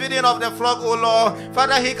form a feeding of the flock, O Lord.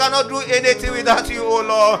 Father, he cannot do anything without you, O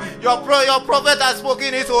Lord. Your prophet has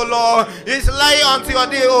spoken it, O Lord. He's lying unto your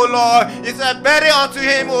day, O Lord. It's a bury unto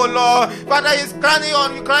him, O Lord. Father, he's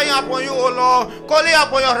crying upon you, O Lord. Calling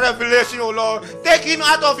upon your revelation, O Lord. Take him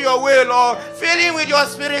out of your way, Lord. Fill him with your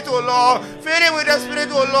spirit, O Lord. Fill him with the spirit,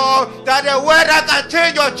 O Lord. That the word that can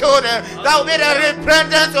change your children, that will be the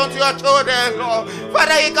repentance unto your children, Lord.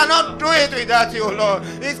 Father, he cannot do it without you, Lord.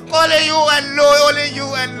 He's calling you and low, only you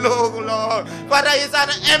and low, Lord. Father, he's an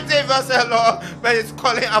empty vessel, Lord, but he's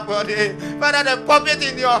calling upon it. Father, the puppet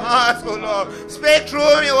in your hands, O Lord. Speak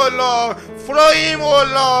through me, O Lord. Through him, O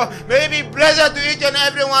Lord. May he be blessed to each and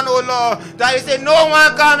every one, O Lord. That you say no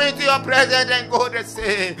one come into your presence and go the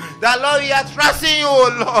same. That, Lord, we are trusting you, O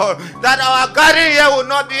Lord. That our gathering here will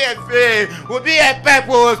not be a faith, will be a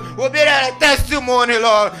purpose, will be a testimony,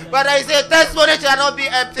 Lord. But I say testimony shall not be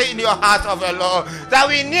empty in your heart of the Lord. That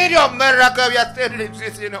we need your miracle. We are still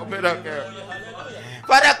resisting your miracle.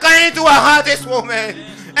 Father, come into our heart this moment.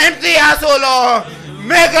 Empty us, O Lord.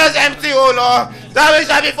 Make us empty, O Lord. That we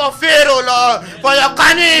shall be fulfilled, O Lord. For your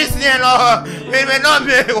coming is near, Lord. We may not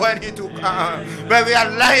be ready to come, but we are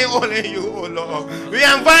relying only you, O Lord. We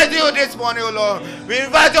invite you this morning, O Lord. We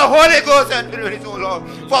invite your Holy Ghost and Spirit, O Lord.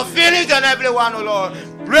 Fulfill each and every one, O Lord.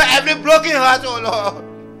 Every broken heart, O Lord,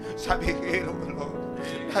 shall be healed, O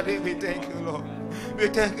Lord. Daddy, we thank you, Lord. We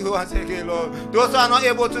thank you once again, Lord. Those who are not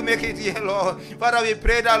able to make it here, Lord. Father, we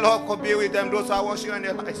pray that, Lord, could be with them. Those who are watching on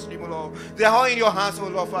the live stream, Lord. They are all in your hands, O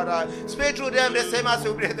Lord, Father. Speak through them the same as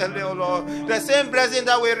you pray them, O Lord. The same blessing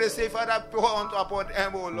that we receive, Father, pour upon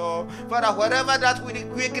them, O Lord. Father, whatever that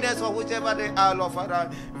weakness or whichever they are, Lord, Father,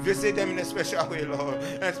 visit them in a special way, Lord.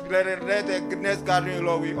 And let the next gathering,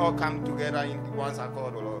 Lord, we all come together in one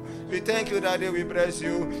accord, O Lord. We thank you, Daddy. We bless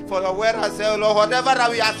you for the word has said, Lord. Whatever that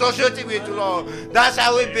we associate with, Lord, that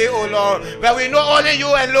shall we be, O Lord. But we know only you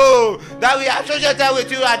alone that we are associated with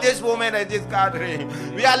you at this moment and this gathering.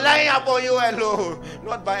 We are lying upon you alone,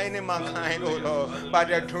 not by any mankind, O Lord, by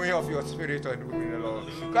the doing of your spirit, O Lord.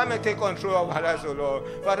 Come and take control of our lives, O Lord.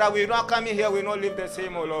 Father, we not come in here, we not live the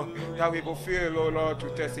same, O Lord. That we will feel, O Lord, to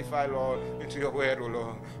testify, Lord, into your word, O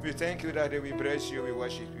Lord. We thank you, Daddy. We bless you, we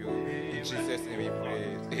worship you. In Jesus' name we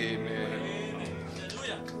pray. Amen.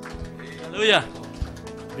 Hallelujah.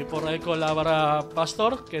 Before I call our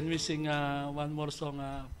pastor, can we sing one more song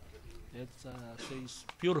that says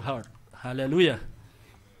Pure Heart? Hallelujah.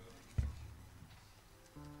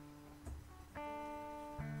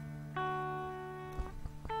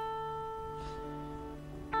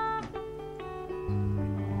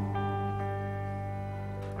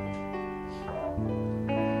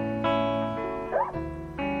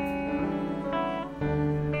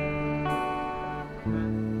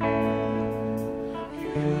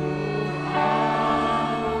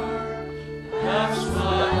 That's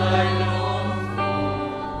what I long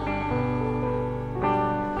for.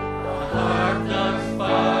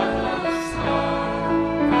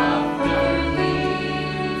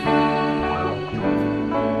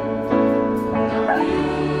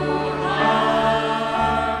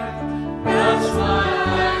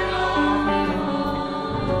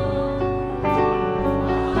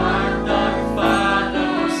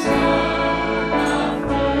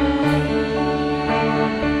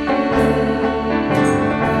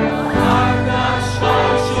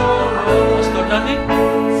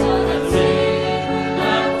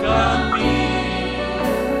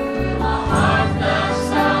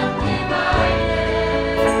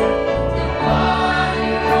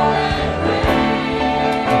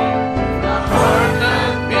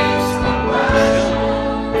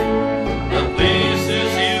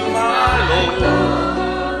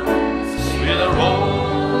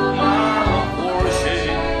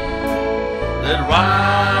 that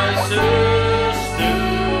rises to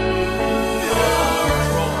your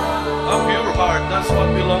throne. A pure heart, that's what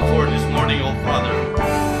we long for this morning, oh Father.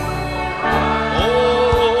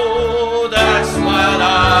 Oh, that's what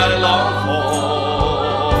I long for.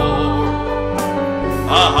 A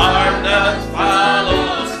heart that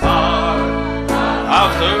follows hard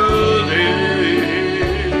after thee.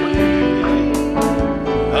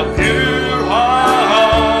 A pure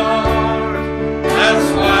heart, that's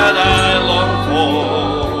what I long for.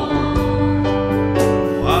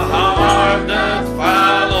 A heart that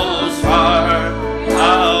follows hard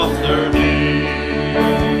after thee.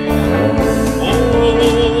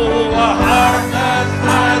 Oh, a heart that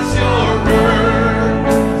has your word,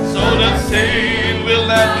 so that sin will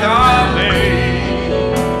not come in.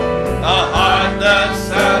 A heart that's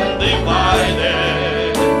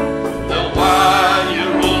undivided, the one you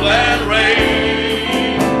rule and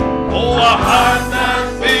reign. Oh, a heart that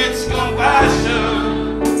feeds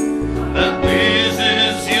compassion, that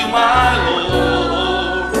pleases you, my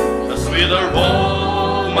Lord, a sweet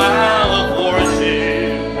aroma of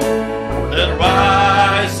worship that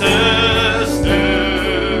rises to.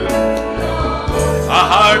 A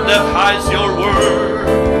heart that hides your word.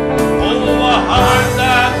 Oh, a heart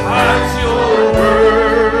that hides your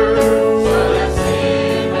word.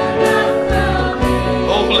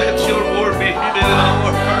 Oh, let your word be hidden in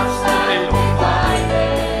our hearts today, oh Father.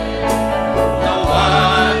 The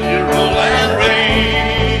one you rule and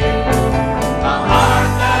reign. A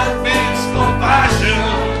heart that beats compassion,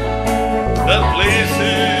 that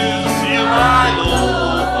pleases you, my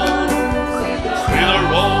Lord. Sweet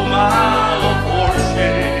aroma of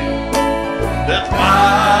worship that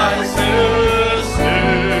rises to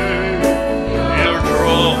your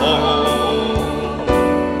throne.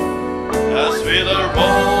 A sweet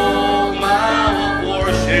aroma of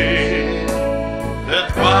worship that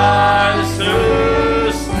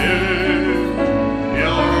rises to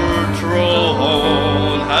your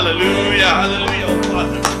throne. Hallelujah, hallelujah, oh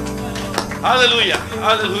Father. Hallelujah,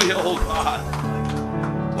 hallelujah, oh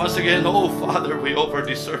God. Once again, oh Father, we offer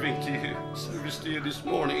this service to you this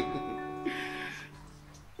morning.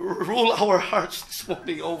 Rule our hearts this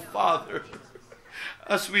morning, oh Father,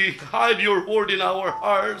 as we hide your word in our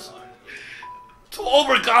hearts to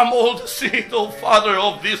overcome all the sin, oh Father,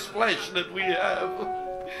 of this flesh that we have.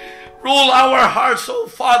 Rule our hearts, oh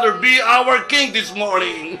Father. Be our King this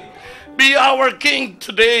morning. Be our King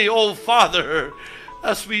today, oh Father,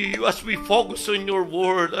 as we focus on your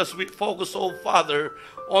word, as we focus, oh Father,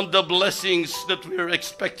 on the blessings that we are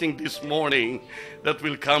expecting this morning that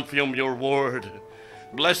will come from your word.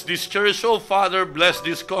 Bless this church, oh Father. Bless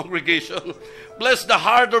this congregation. Bless the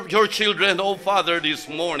heart of your children, oh Father, this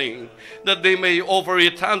morning, that they may offer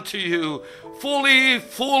it unto you fully,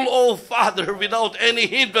 full, oh Father, without any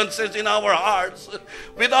hindrances in our hearts,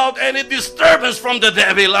 without any disturbance from the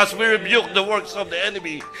devil, as we rebuke the works of the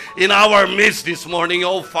enemy in our midst this morning,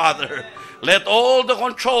 oh Father. Let all the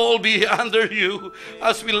control be under you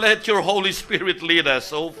as we let your Holy Spirit lead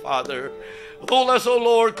us, oh Father. Rule us, O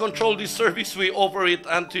Lord, control this service. We offer it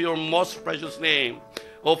unto your most precious name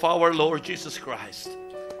of our Lord Jesus Christ.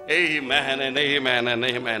 Amen and amen and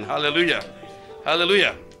amen. Hallelujah.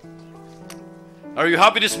 Hallelujah. Are you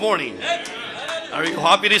happy this morning? Are you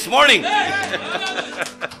happy this morning?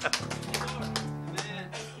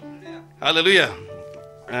 Hallelujah.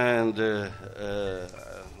 And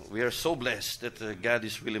we are so blessed that God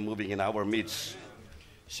is really moving in our midst.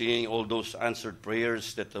 Seeing all those answered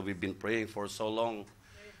prayers that we've been praying for so long,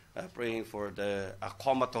 praying for the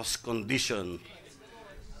comatose condition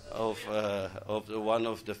of one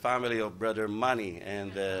of the family of Brother Manny,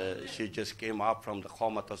 and she just came up from the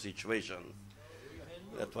comatose situation.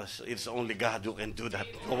 It's only God who can do that,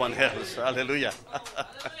 no one else. Hallelujah.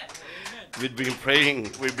 We've been praying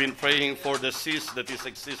for the cyst that is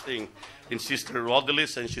existing in Sister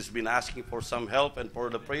Rodelis, and she's been asking for some help and for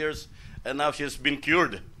the prayers. And now she has been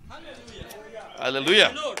cured. Hallelujah.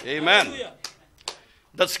 Hallelujah. Amen. Hallelujah.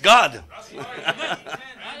 That's God.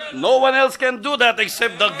 No one else can do that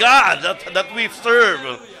except the God that we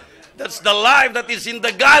serve. That's the life that is in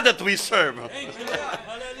the God that we serve.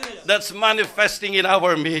 That's manifesting in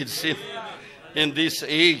our midst in this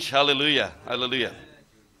age. Hallelujah. Hallelujah.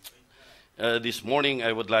 This morning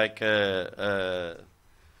I would like to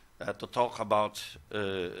talk about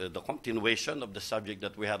the continuation of the subject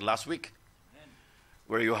that we had last week.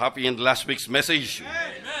 Were you happy in last week's message?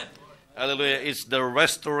 Amen. Hallelujah. It's the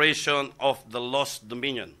restoration of the lost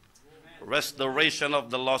dominion. Amen. Restoration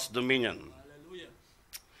of the lost dominion. Hallelujah.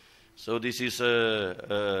 So this is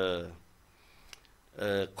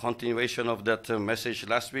continuation of that message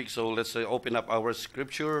last week. So let's open up our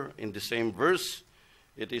scripture in the same verse.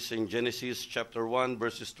 It is in Genesis chapter 1,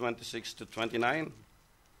 verses 26 to 29.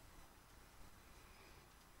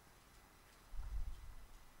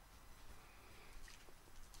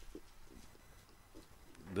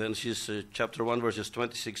 Genesis chapter 1, verses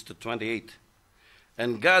 26 to 28.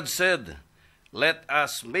 And God said, let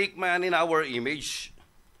us make man in our image,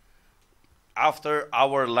 after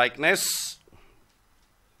our likeness,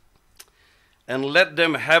 and let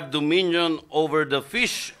them have dominion over the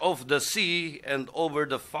fish of the sea, and over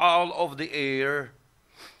the fowl of the air,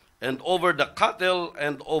 and over the cattle,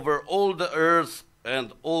 and over all the earth,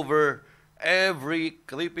 and over every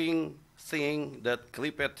creeping thing that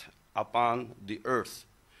creepeth upon the earth.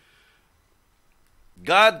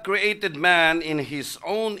 God created man in his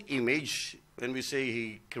own image. When we say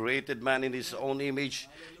he created man in his own image,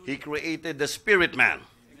 he created the spirit man.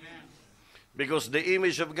 Because the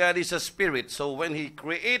image of God is a spirit. So when he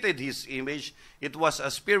created his image, it was a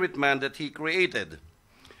spirit man that he created.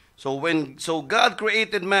 So God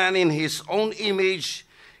created man in his own image.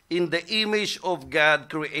 In the image of God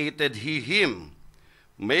created he him.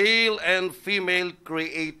 Male and female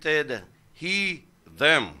created he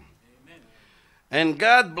them. And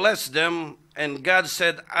God blessed them, and God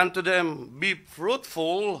said unto them, be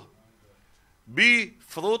fruitful,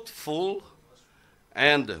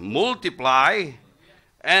 and multiply,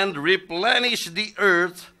 and replenish the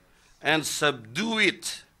earth, and subdue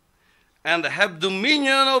it, and have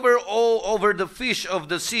dominion over the fish of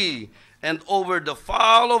the sea, and over the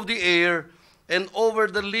fowl of the air, and over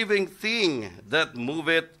the living thing that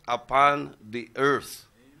moveth upon the earth.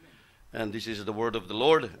 And this is the word of the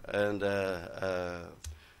Lord, and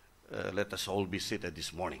let us all be seated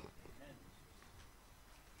this morning.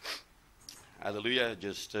 Hallelujah.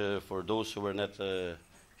 Just for those who were not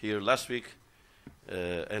here last week,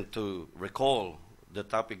 and to recall the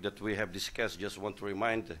topic that we have discussed, just want to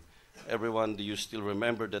remind everyone, do you still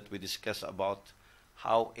remember that we discussed about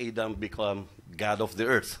how Adam became God of the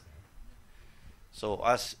earth? So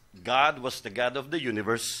as God was the God of the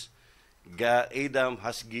universe, Adam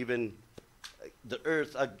has given the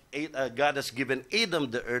earth, God has given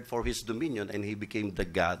Adam the earth for his dominion, and he became the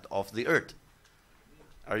God of the earth.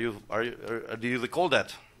 Do you recall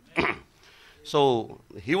that? So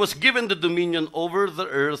he was given the dominion over the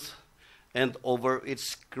earth and over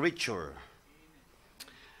its creature.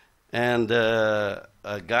 And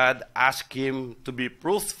God asked him to be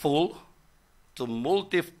fruitful, to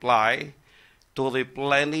multiply, to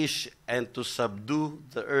replenish, and to subdue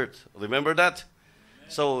the earth. Remember that?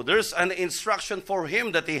 So there's an instruction for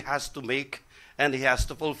him that he has to make and he has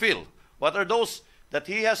to fulfill. What are those? That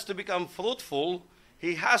he has to become fruitful,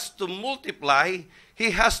 he has to multiply,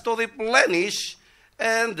 he has to replenish,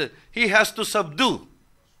 and he has to subdue.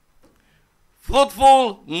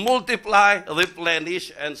 Fruitful, multiply,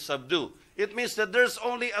 replenish, and subdue. It means that there's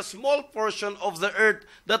only a small portion of the earth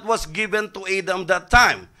that was given to Adam that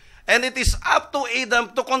time. And it is up to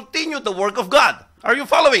Adam to continue the work of God. Are you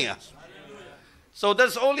following us? So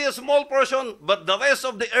there's only a small portion, but the rest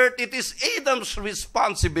of the earth, it is Adam's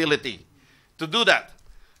responsibility to do that.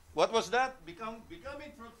 What was that? Becoming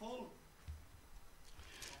fruitful.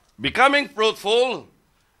 Becoming fruitful,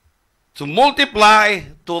 to multiply,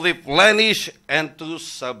 to replenish, and to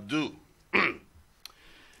subdue.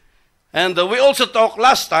 And we also talked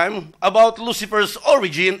last time about Lucifer's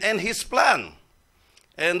origin and his plan.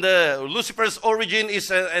 And Lucifer's origin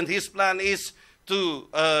is and his plan is to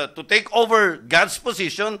take over God's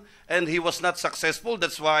position, and he was not successful.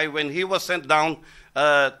 That's why when he was sent down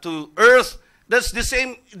to earth, that's the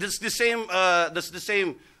same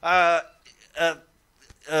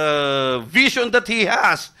vision that he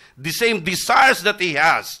has, the same desires that he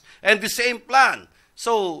has, and the same plan.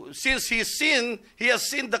 So since he has seen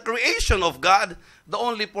the creation of God. The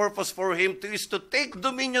only purpose for him is to take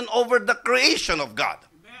dominion over the creation of God.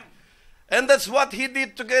 And that's what he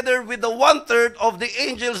did together with the 1/3 of the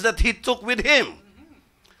angels that he took with him.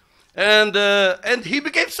 And he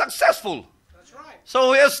became successful. That's right.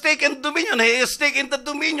 So he has taken dominion. He has taken the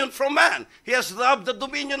dominion from man. He has robbed the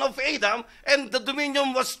dominion of Adam, and the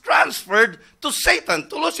dominion was transferred to Satan,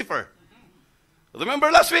 to Lucifer. Remember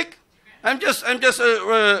last week? I'm just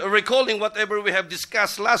recalling whatever we have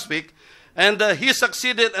discussed last week. And he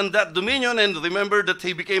succeeded in that dominion. And remember that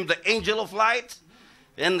he became the angel of light.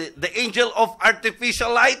 And the angel of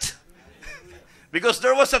artificial light, because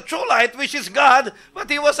there was a true light, which is God, but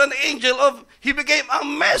he was an angel he became a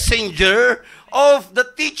messenger of the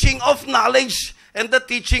teaching of knowledge and the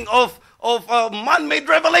teaching of man-made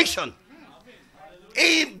revelation.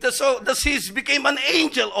 the seed became an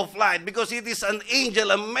angel of light because it is an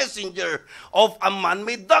angel, a messenger of a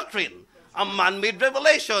man-made doctrine, a man-made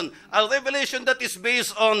revelation, a revelation that is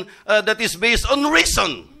based on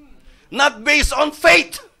reason, not based on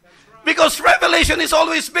faith, because revelation is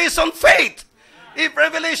always based on faith. If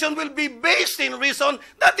revelation will be based in reason,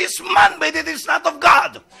 that is man-made, it is not of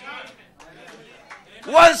God.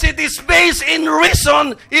 Once it is based in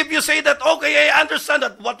reason, if you say that, okay, I understand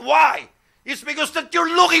that, but why? It's because that you're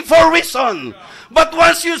looking for reason. But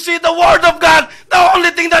once you see the Word of God, the only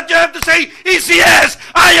thing that you have to say is yes,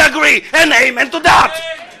 I agree, and amen to that.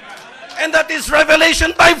 And that is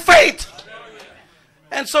revelation by faith.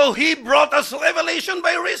 And so he brought us revelation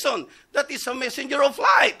by reason. That is a messenger of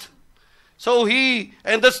light. So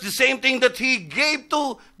and that's the same thing that he gave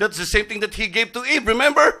to Eve,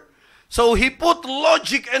 remember? So he put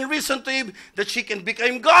logic and reason to Eve that she can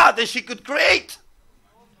become God and she could create.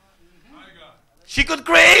 She could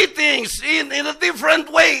create things in a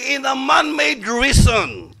different way, in a man-made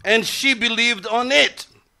reason. And she believed on it.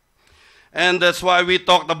 And that's why we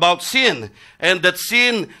talked about sin. And that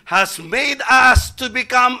sin has made us to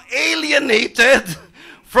become alienated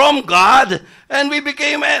from God, and we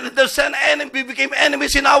became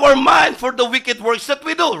enemies in our mind for the wicked works that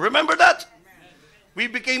we do. Remember that? We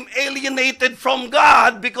became alienated from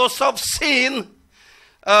God because of sin,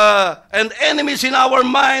 and enemies in our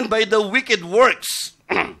mind by the wicked works.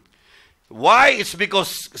 Why? It's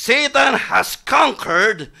because Satan has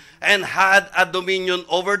conquered and had a dominion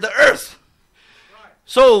over the earth.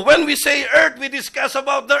 So when we say earth, we discuss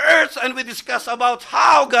about the earth, and we discuss about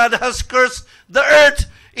how God has cursed the earth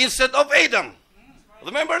instead of Adam.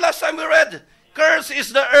 Remember last time we read, curse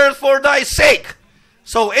is the earth for thy sake.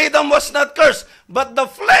 So Adam was not cursed, but the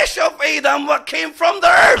flesh of Adam came from the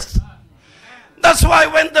earth. That's why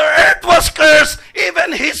when the earth was cursed,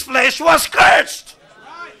 even his flesh was cursed.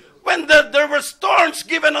 When there were thorns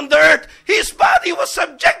given on the earth, his body was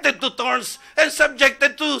subjected to thorns and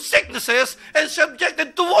subjected to sicknesses and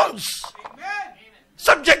subjected to wounds.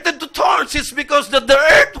 Subjected to thorns is because the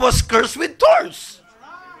earth was cursed with thorns.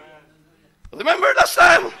 Remember last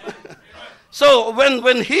time? So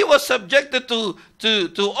when he was subjected to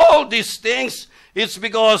all these things, it's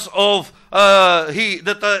because of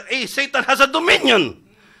Satan has a dominion.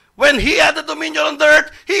 When he had a dominion on the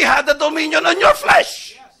earth, he had a dominion on your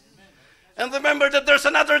flesh. And remember that there's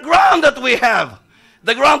another ground that we have.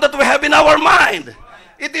 The ground that we have in our mind.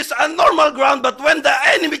 It is a normal ground, but when the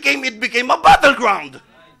enemy came, it became a battleground.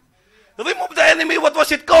 Remove the enemy, what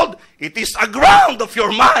was it called? It is a ground of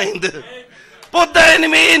your mind. Put the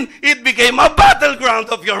enemy in, it became a battleground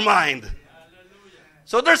of your mind.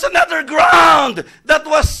 So there's another ground that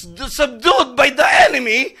was subdued by the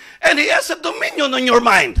enemy, and he has a dominion on your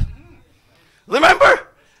mind. Remember?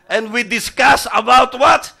 And we discuss about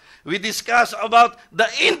what? We discuss about the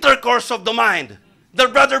intercourse of the mind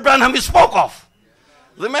that Brother Branham spoke of.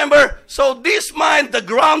 Remember? So this mind, the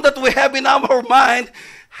ground that we have in our mind,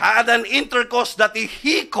 had an intercourse that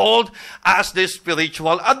he called as the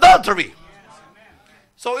spiritual adultery.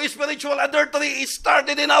 So spiritual adultery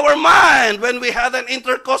started in our mind when we had an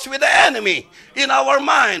intercourse with the enemy in our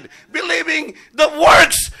mind, believing the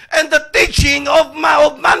works and the teaching of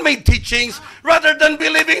man-made teachings rather than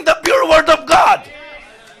believing the pure word of God.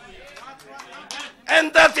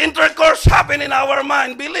 And that intercourse happened in our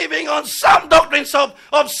mind, believing on some doctrines of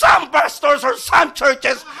some pastors or some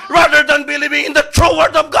churches rather than believing in the true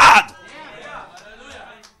word of God.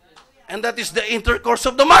 And that is the intercourse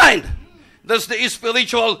of the mind. That's the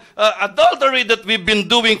spiritual adultery that we've been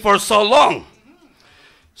doing for so long.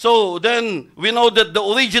 So then we know that the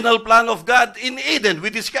original plan of God in Eden, we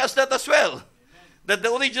discussed that as well. That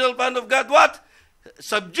the original plan of God, what?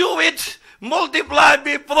 Subdue it, multiply,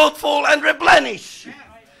 be fruitful, and replenish.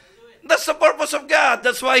 That's the purpose of God.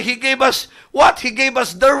 That's why He gave us what? He gave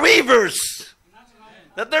us the rivers.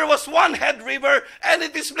 That there was one head river and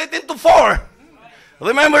it is split into 4.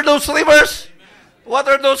 Remember those rivers? What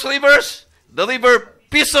are those rivers? The river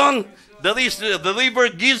Pison, the river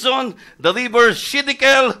Gizon, the river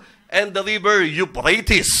Shiddekel, and the river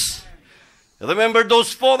Euphrates. Remember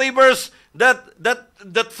those 4 rivers that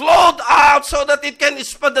flowed out so that it can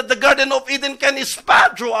expand, that the Garden of Eden can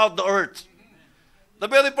expand throughout the earth. The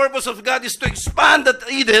very purpose of God is to expand that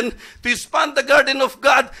Eden, to expand the garden of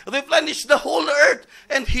God, replenish the whole earth,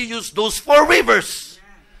 and He used those 4 rivers.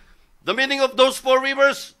 The meaning of those 4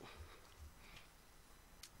 rivers,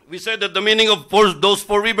 we said that the meaning of those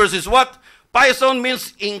 4 rivers is what? Pison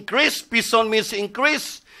means increase, Pison means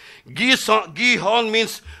increase, Gihon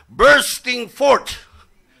means bursting forth.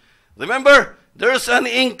 Remember, there's an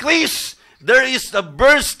increase, there is a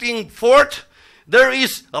bursting forth, There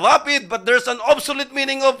is rapid, but there's an obsolete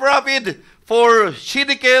meaning of rapid for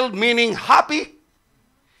Shidikel, meaning happy.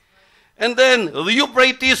 And then the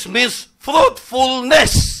Euphrates means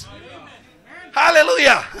fruitfulness.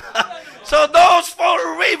 Hallelujah. So those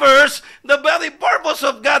 4 rivers, the very purpose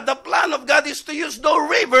of God, the plan of God is to use those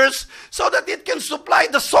rivers so that it can supply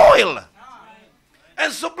the soil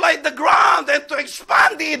and supply the ground and to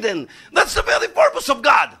expand Eden. That's the very purpose of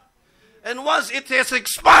God. And once it has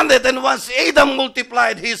expanded and once Adam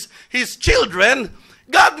multiplied his children,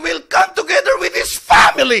 God will come together with his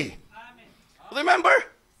family. Remember?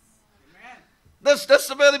 That's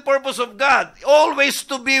the very purpose of God. Always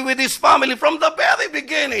to be with his family from the very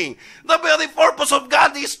beginning. The very purpose of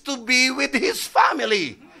God is to be with his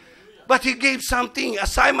family. But he gave something,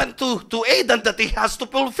 assignment to Adam that he has to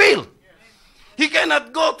fulfill. He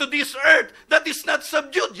cannot go to this earth that is not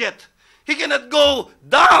subdued yet. He cannot go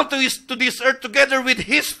down to this earth together with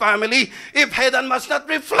his family if Adam must not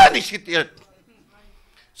replenish it yet.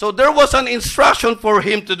 So there was an instruction for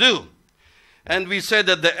him to do. And we said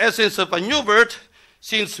that the essence of a new birth,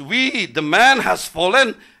 since the man has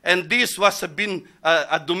fallen, and this was been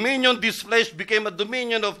a dominion, this flesh became a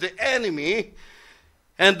dominion of the enemy.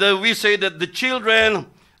 And we say that the children,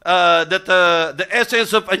 the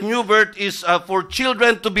essence of a new birth is for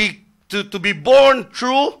children to be born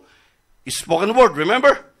through spoken word. Remember?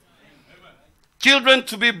 Amen. Children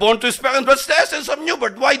to be born to spoken. What's the essence of new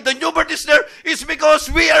birth? Why the new birth is there? It's because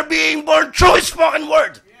we are being born through spoken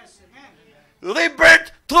word.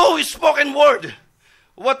 Rebirth through spoken word.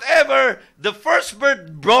 Whatever the first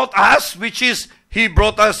birth brought us, which is he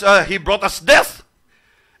brought us death,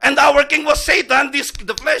 and our king was Satan.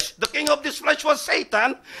 The king of this flesh was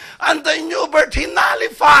Satan, and the new birth he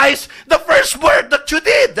nullifies the first birth that you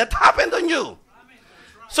did, that happened on you.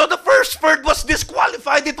 So the first birth was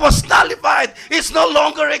disqualified. It was nullified. It's no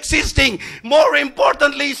longer existing. More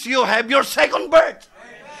importantly, is you have your second birth.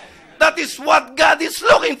 That is what God is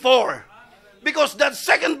looking for. Because that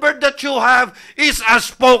second birth that you have is a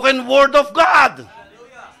spoken word of God.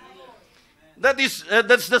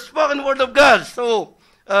 That's the spoken word of God. So,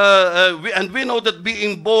 we know that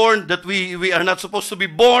being born, that we are not supposed to be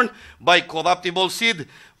born by corruptible seed,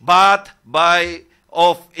 but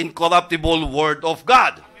of incorruptible word of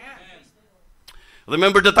God.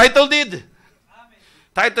 Remember the title deed?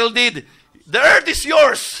 Title deed. The earth is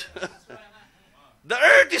yours. The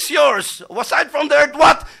earth is yours. Aside from the earth,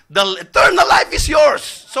 what? The eternal life is yours.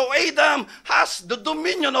 So Adam has the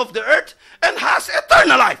dominion of the earth and has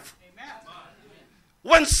eternal life.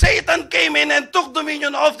 When Satan came in and took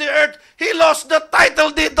dominion of the earth, he lost the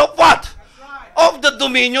title deed of what? Of the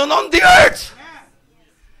dominion on the earth.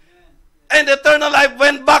 And eternal life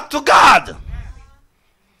went back to God.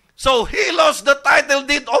 So he lost the title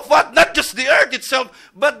deed of what? Not just the earth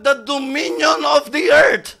itself, but the dominion of the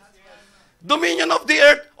earth. Dominion of the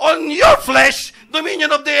earth on your flesh,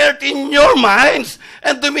 dominion of the earth in your minds,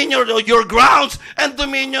 and dominion of your grounds, and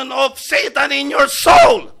dominion of Satan in your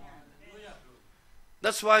soul.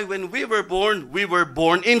 That's why when we were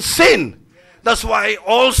born in sin. That's why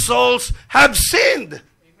all souls have sinned.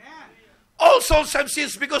 All souls have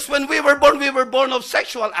sinned because when we were born of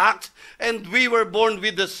sexual act, and we were born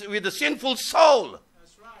with the sinful soul.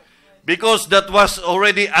 Because that was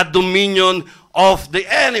already a dominion of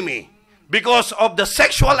the enemy. Because of the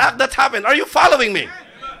sexual act that happened. Are you following me?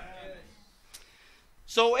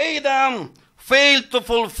 So Adam failed to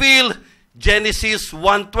fulfill Genesis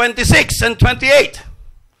 1:26 and 28.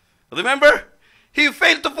 Remember? He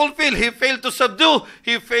failed to fulfill, he failed to subdue,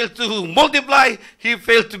 he failed to multiply, he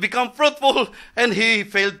failed to become fruitful, and he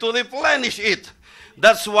failed to replenish it.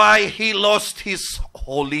 That's why he lost his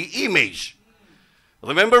holy image.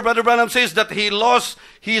 Remember, Brother Branham says that he lost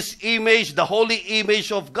his image, the holy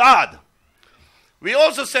image of God. We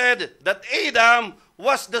also said that Adam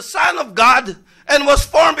was the son of God and was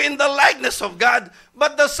formed in the likeness of God,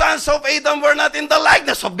 but the sons of Adam were not in the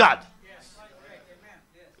likeness of God.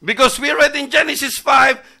 Because we read in Genesis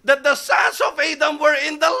 5 that the sons of Adam were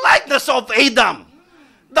in the likeness of Adam.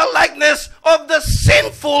 The likeness of the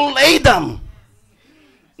sinful Adam.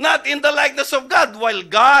 Not in the likeness of God,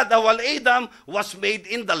 while Adam was made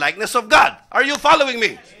in the likeness of God. Are you following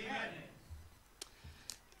me?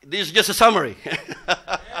 This is just a summary.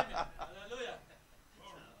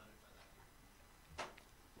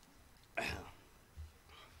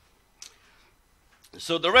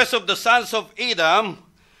 So the rest of the sons of Adam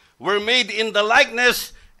were made in the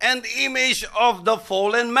likeness and image of the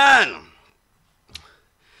fallen man.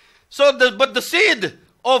 But the seed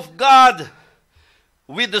of God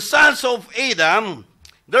with the sons of Adam,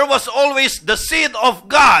 there was always the seed of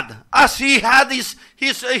God as he had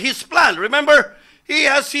his plan. Remember, He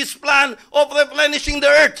has his plan of replenishing the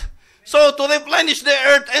earth. So to replenish the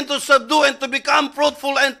earth and to subdue and to become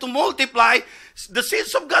fruitful and to multiply, the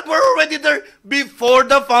seeds of God were already there before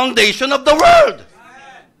the foundation of the world.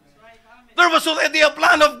 There was already a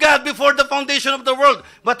plan of God before the foundation of the world.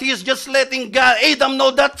 But he is just letting Adam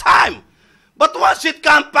know that time. But once it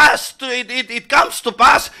comes to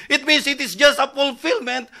pass, it means it is just a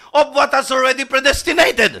fulfillment of what has already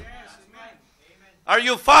predestinated. Are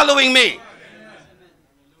you following me?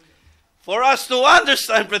 For us to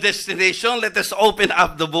understand predestination, let us open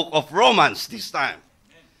up the book of Romans this time.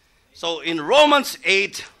 So in Romans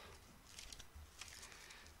 8,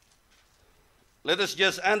 let us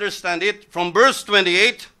just understand it from verse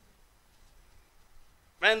 28.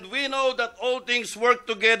 And we know that all things work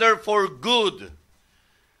together for good.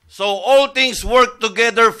 So all things work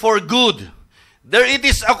together for good. There it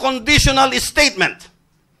is a conditional statement.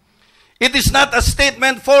 It is not a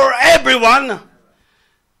statement for everyone.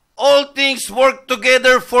 All things work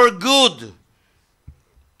together for good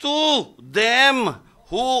to them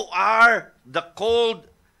who are the called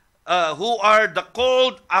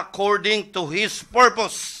according to his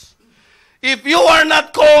purpose. If you are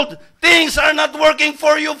not called, things are not working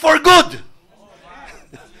for you for good.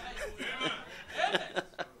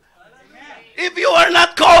 If you are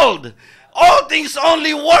not called, all things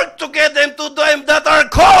only work together to them that are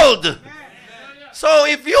called. So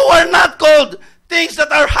if you are not called, things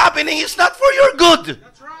that are happening is not for your good.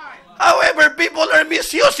 However, people are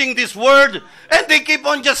misusing this word and they keep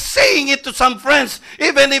on just saying it to some friends,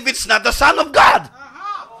 even if it's not the Son of God.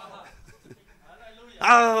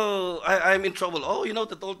 Oh, I'm in trouble. Oh, you know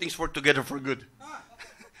that all things work together for good.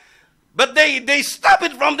 But they stop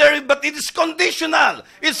it from there, but it is conditional.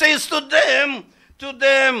 It says to them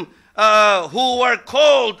who are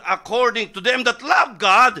called according to them that love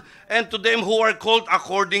God, and to them who are called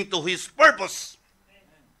according to his purpose.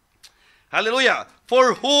 Hallelujah.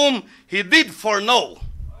 For whom he did foreknow.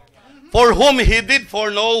 For whom he did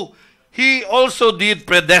foreknow, he also did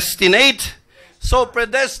predestinate. So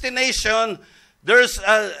predestination, there's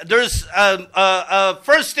a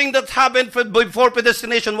first thing that happened before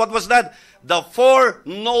predestination. What was that? The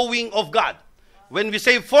foreknowing of God. When we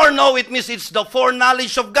say foreknow, it means it's the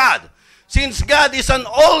foreknowledge of God. Since God is an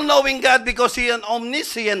all-knowing God because he is an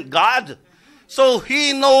omniscient God, so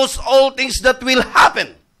he knows all things that will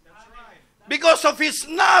happen. Because of his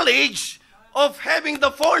knowledge of having the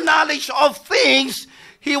foreknowledge of things,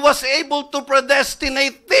 he was able to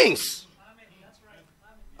predestinate things.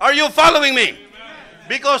 Are you following me?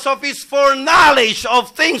 Because of his foreknowledge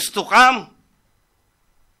of things to come.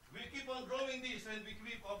 We keep on drawing this and we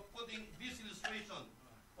keep on putting this illustration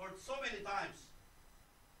for so many times.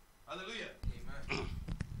 Hallelujah. Amen.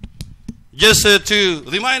 Just to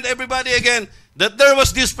remind everybody again that there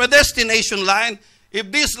was this predestination line. If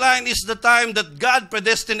this line is the time that God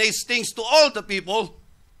predestinates things to all the people,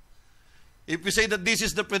 if we say that this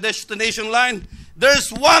is the predestination line, there's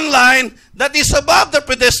one line that is above the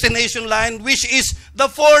predestination line, which is the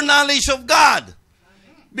foreknowledge of God.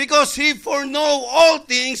 Because he foreknow all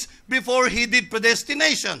things before he did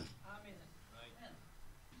predestination.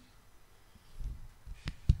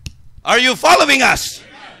 Are you following us?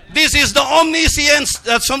 This is the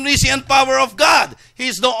omniscient power of God.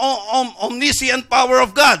 He's the omniscient power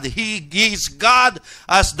of God. He is God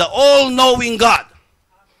as the all-knowing God.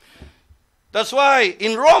 That's why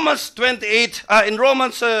in Romans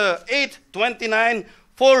 8:29,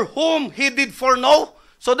 for whom he did foreknow.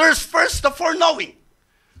 So there's first the foreknowing.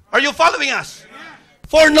 Are you following us?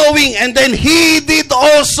 Foreknowing, and then he did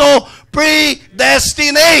also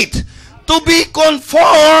predestinate to be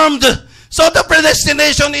conformed. So the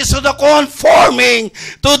predestination is the conforming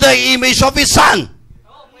to the image of his Son.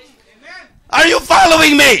 Are you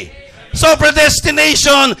following me? So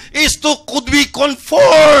predestination is could be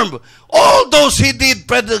conformed. All those he did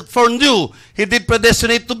foreknew, he did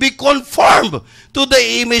predestinate to be conformed to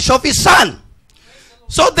the image of his Son.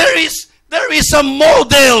 So there is a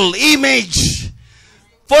model image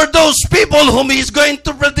for those people whom he's going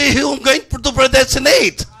to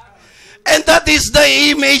predestinate. And that is the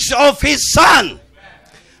image of his Son.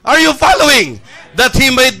 Are you following? That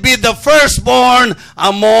he might be the firstborn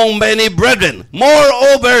among many brethren.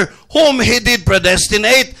 Moreover, whom he did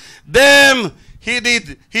predestinate, them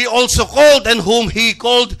he also called, and whom he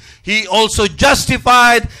called, he also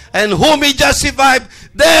justified, and whom he justified,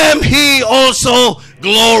 them he also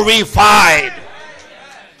glorified.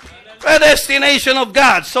 Predestination of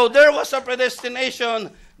God. So there was a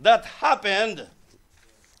predestination that happened.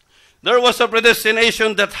 There was a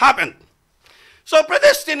predestination that happened. So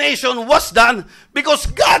predestination was done because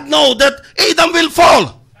God knew that Adam will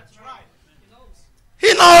fall. That's right.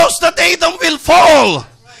 He knows that Adam will fall.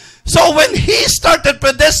 So when he started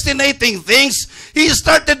predestinating things, he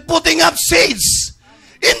started putting up seeds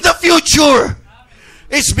in the future.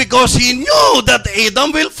 It's because he knew that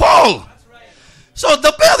Adam will fall. So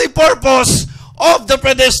the very purpose of the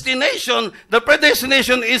predestination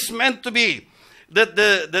is meant to be that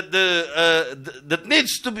the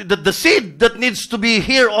seed that needs to be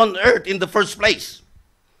here on earth in the first place.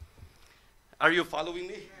 Are you following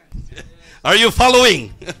me? Are you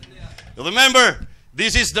following? Remember,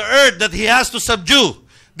 this is the earth that he has to subdue.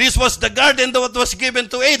 This was the garden that was given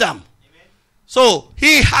to Adam. So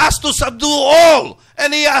he has to subdue all,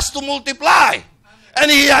 and he has to multiply,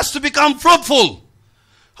 and he has to become fruitful.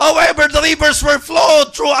 However, the rivers were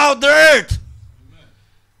flowed throughout the earth.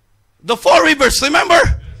 The 4 rivers, remember?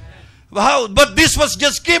 But this was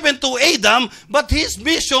just given to Adam, but his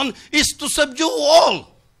mission is to subdue all.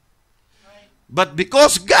 But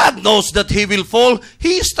because God knows that he will fall,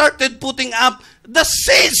 he started putting up the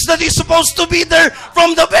seeds that is supposed to be there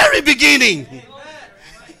from the very beginning.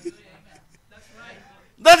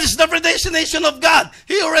 That is the predestination of God.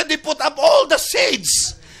 He already put up all the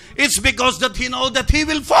seeds. It's because that he knows that he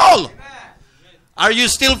will fall. Are you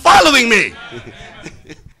still following me?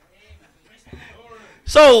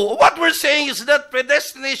 So what we're saying is that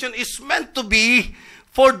predestination is meant to be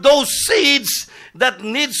for those seeds that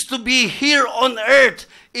needs to be here on earth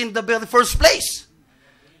in the very first place.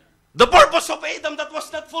 The purpose of Adam that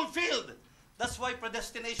was not fulfilled. That's why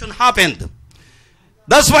predestination happened.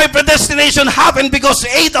 That's why predestination happened, because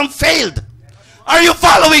Adam failed. Are you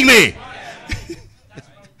following me?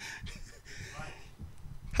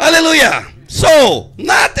 Hallelujah. So,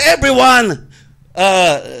 not everyone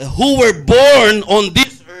who were born on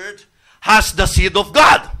this earth has the seed of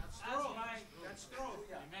God.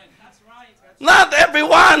 Not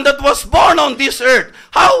everyone that was born on this earth.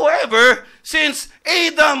 However, since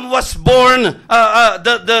Adam was born,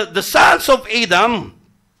 the sons of Adam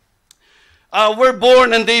were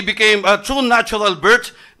born and they became through natural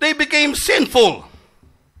birth, they became sinful.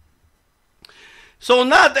 So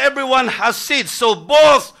not everyone has seeds. So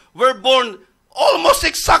both were born almost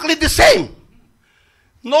exactly the same.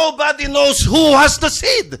 Nobody knows who has the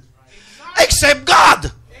seed except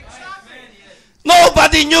God.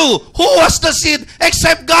 Nobody knew who was the seed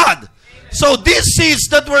except God. So these seeds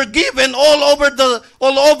that were given all over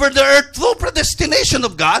the earth through predestination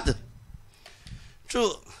of God.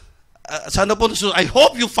 True. I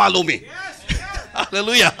hope you follow me.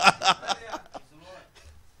 Hallelujah.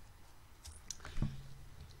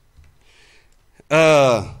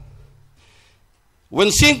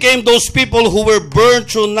 When sin came, those people who were born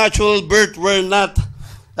through natural birth were not,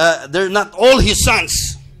 they're not all his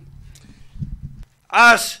sons.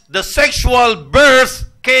 As the sexual birth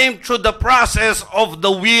came through the process of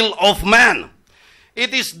the will of man.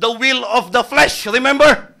 It is the will of the flesh,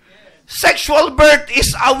 remember? Sexual birth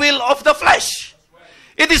is a will of the flesh.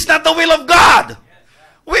 It is not the will of God.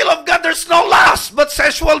 Will of God, there's no lust. But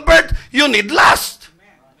sexual birth, you need lust.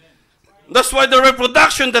 That's why the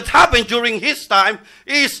reproduction that happened during his time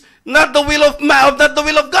is not the will of man, not the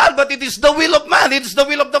will of God, but it is the will of man. It is the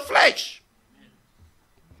will of the flesh.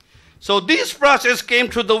 So this process came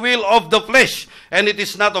through the will of the flesh, and it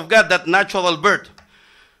is not of God, that natural birth.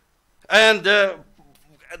 And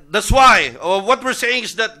that's why what we're saying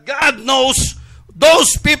is that God knows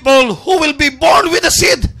those people who will be born with a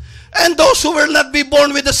seed and those who will not be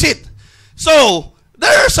born with a seed. So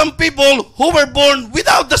there are some people who were born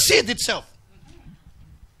without the seed itself.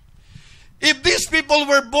 If these people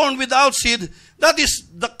were born without seed, that is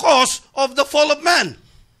the cause of the fall of man.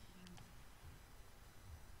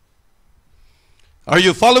 Are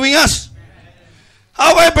you following us?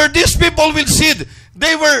 However, these people with seed,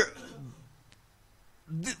 they were,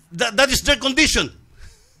 that is their condition.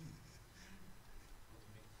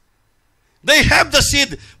 They have the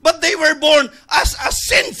seed, but they were born as a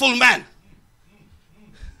sinful man.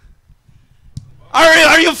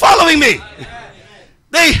 Are you following me?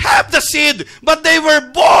 They have the seed, but they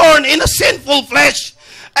were born in a sinful flesh.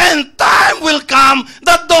 And time will come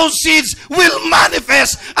that those seeds will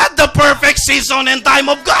manifest at the perfect season and time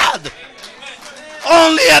of God.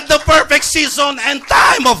 Only at the perfect season and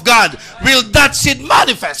time of God will that seed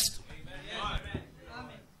manifest.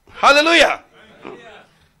 Hallelujah.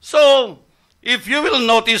 So, if you will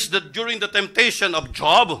notice that during the temptation of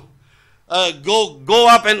Job, go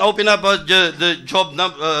up and open up the Job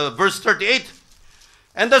verse 38.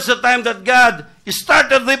 And that's the time that God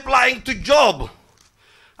started replying to Job.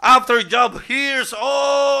 After Job hears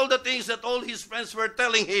all the things that all his friends were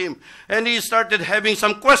telling him, and he started having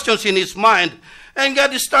some questions in his mind, and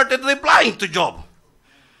God started replying to Job.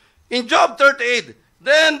 In Job 38,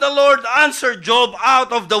 Then the Lord answered Job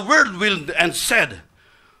out of the whirlwind and said,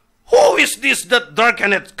 Who is this that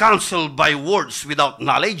darkeneth counsel by words without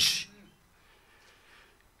knowledge?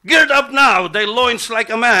 Gird up now thy loins like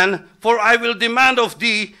a man, for I will demand of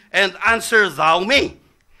thee, and answer thou me.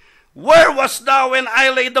 Where wast thou when I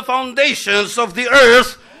laid the foundations of the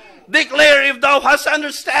earth? Declare if thou hast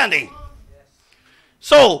understanding.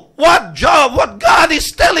 So, what God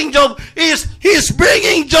is telling Job is He's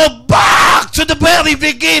bringing Job back to the very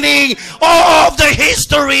beginning of the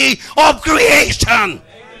history of creation.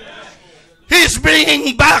 He's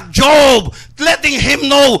bringing back Job, letting him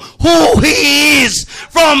know who he is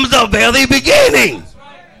from the very beginning.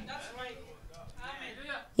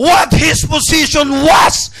 What his position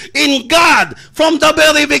was in God from the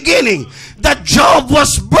very beginning. That Job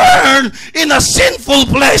was born in a sinful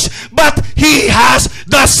flesh, but he has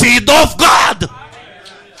the seed of God.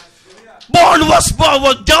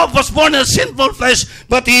 Job was born in a sinful flesh,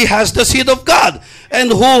 but he has the seed of God. And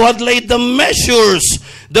who had laid the measures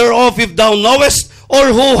thereof, if thou knowest, or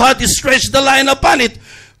who had stretched the line upon it?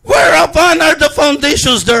 Whereupon are the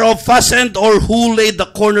foundations thereof fastened, or who laid the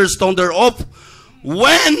cornerstone thereof?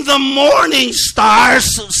 When the morning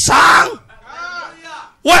stars sang,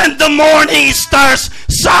 when the morning stars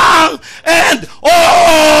sang, and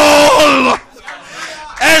all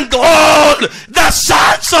the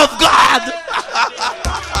sons of God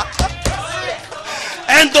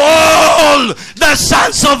and all the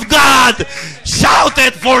sons of God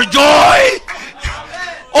shouted for joy.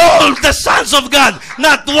 All the sons of God,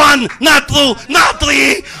 not one, not two, not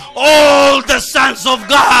three, all the sons of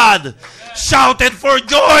God shouted for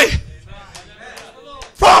joy.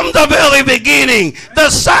 From the very beginning, the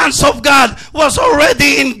sons of God was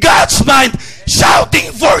already in God's mind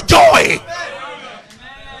shouting for joy.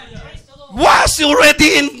 Was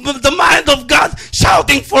already in the mind of God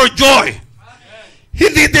shouting for joy. He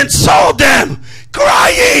didn't saw them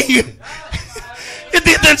crying. He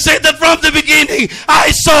didn't say that from the beginning.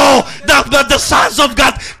 I saw the sons of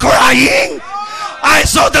God crying. I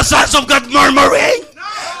saw the sons of God murmuring.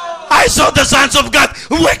 I saw the sons of God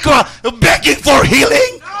begging for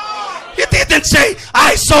healing. He didn't say,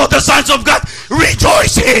 I saw the sons of God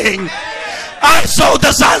rejoicing. I saw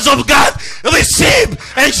the sons of God receive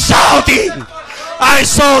and shouting. I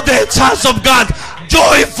saw the sons of God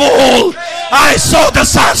joyful. I saw the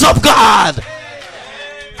sons of God.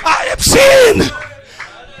 I have seen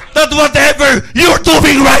that whatever you're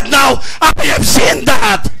doing right now, I have seen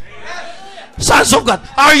that. Sons of God,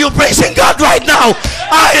 are you praising God right now?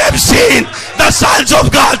 I have seen the sons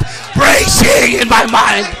of God praising in my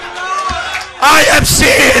mind. I have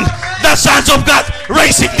seen the sons of God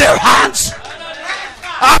raising their hands.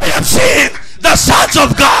 I have seen the sons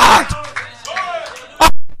of God.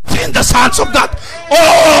 I have seen the sons of God.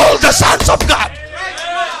 All the sons of God.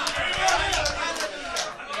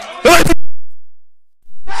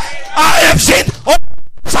 I have seen all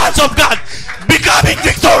the sons of God becoming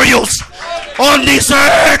victorious on this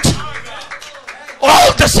earth.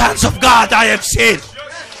 All the sons of God I have seen.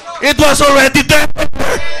 It was already there.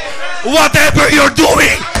 Whatever you're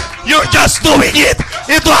doing, you're just doing it.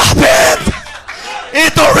 It happened.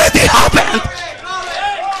 It already happened.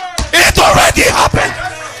 It already happened.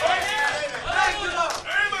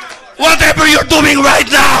 Whatever you're doing right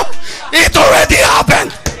now, it already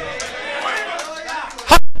happened.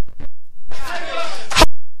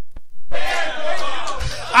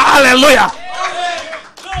 Hallelujah.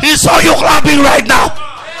 He saw you clapping right now.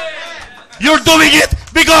 You're doing it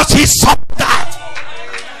because he saw that.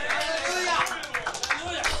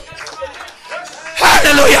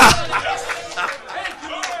 Hallelujah.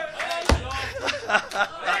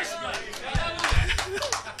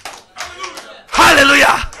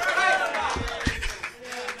 Hallelujah.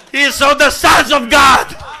 He saw the sons of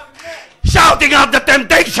God shouting out the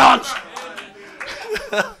temptations.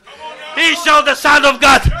 He saw the Son of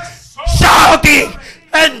God shouting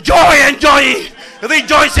and enjoying,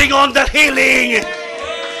 rejoicing on the healing.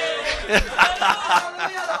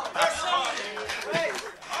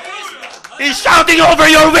 He's shouting over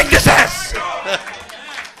your weaknesses,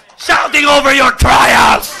 shouting over your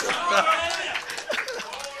trials,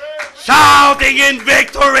 shouting in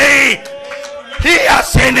victory. He has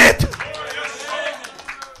seen it.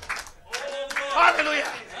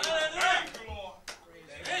 Hallelujah.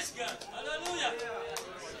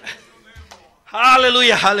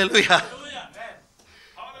 Hallelujah, hallelujah.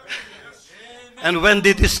 And when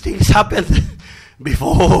did these things happen?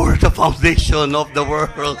 Before the foundation of the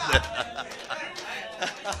world.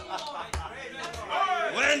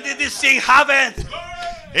 When did this thing happen?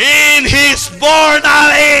 In his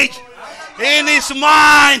foreknowledge, in his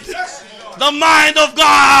mind, The mind of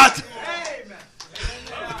God.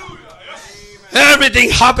 Everything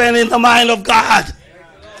happened in the mind of God.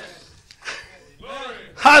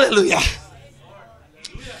 Hallelujah.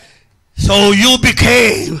 So you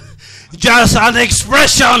became just an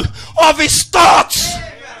expression of his thoughts.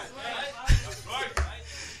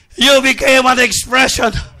 You became an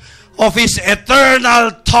expression of his eternal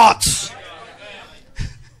thoughts.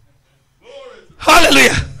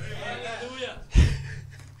 Hallelujah.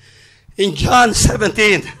 In John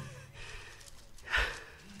 17.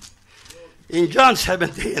 In John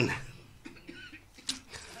 17.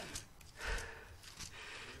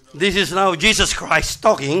 This is now Jesus Christ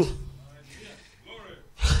talking.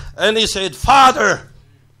 And he said, Father,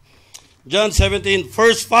 John 17,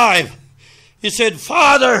 verse 5. He said,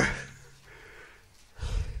 Father,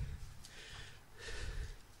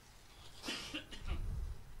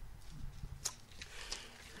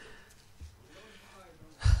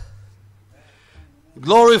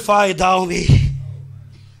 glorify thou me.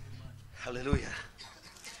 Hallelujah.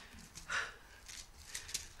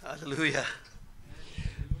 Hallelujah.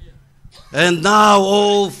 And now,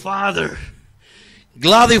 O Father,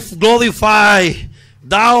 glorify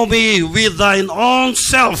thou me with thine own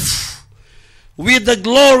self, with the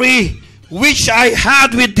glory which I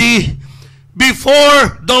had with thee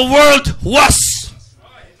before the world was.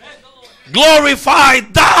 Glorify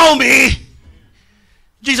thou me.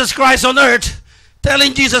 Jesus Christ on earth,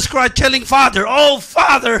 telling Jesus Christ, telling Father, oh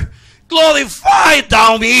Father, glorify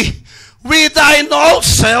thou me with thine own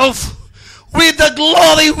self, with the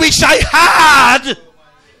glory which I had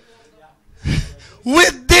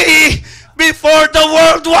with thee before the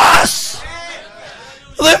world was.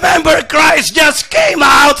 Remember, Christ just came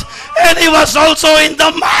out and he was also in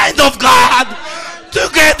the mind of God,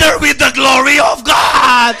 together with the glory of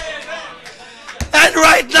God. And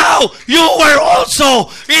right now, you were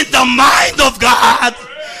also in the mind of God.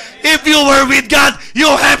 If you were with God, you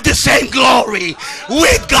have the same glory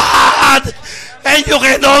with God. And you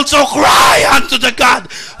can also cry unto the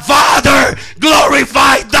God, Father,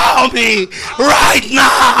 glorify thou me right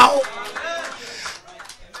now.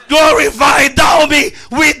 Glorify thou me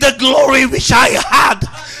with the glory which I had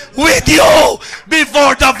with you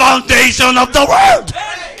before the foundation of the world.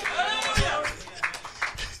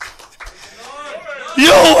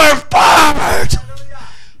 You were part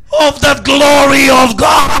of the glory of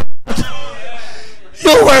God.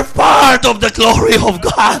 You were part of the glory of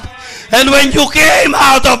God. And when you came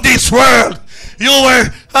out of this world, you were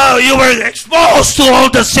exposed to all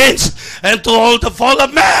the sins and to all the fall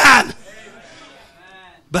of man.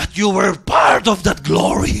 But you were part of that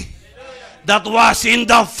glory that was in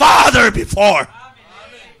the Father before.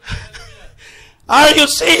 Are you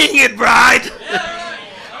seeing it, bride?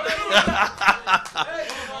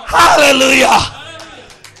 Hallelujah.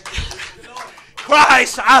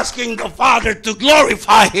 Christ asking the Father to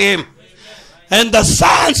glorify him. And the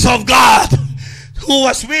sons of God, who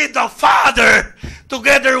was with the Father,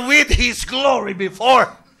 together with his glory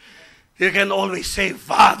before, you can always say,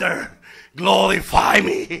 Father, glorify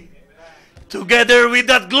me. Together with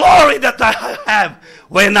that glory that I have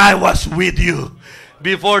when I was with you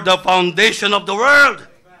before the foundation of the world.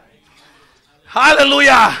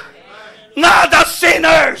 Hallelujah. Not the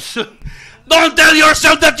sinners. Don't tell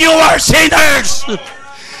yourself that you are sinners.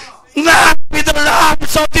 Not with the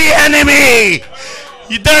lamps of the enemy.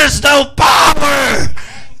 There's no power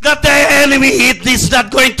that the enemy, it is not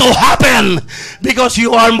going to happen because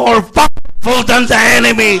you are more powerful than the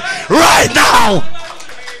enemy right now.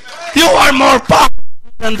 You are more powerful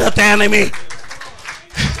than that enemy.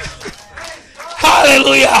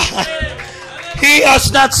 Hallelujah. He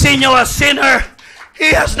has not seen you as a sinner.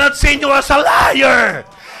 He has not seen you as a liar.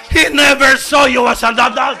 He never saw you as an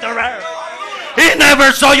adulterer. He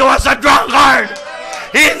never saw you as a drunkard.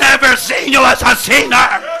 He never seen you as a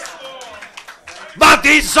sinner. But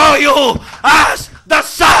he saw you as the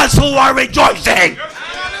sons who are rejoicing.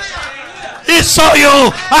 He saw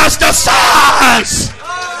you as the sons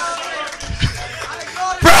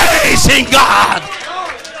praising God.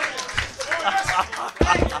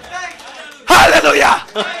 Hallelujah.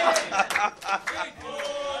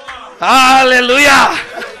 Hallelujah.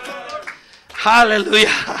 Hallelujah.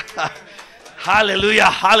 Hallelujah.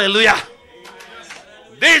 Hallelujah.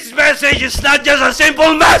 This message is not just a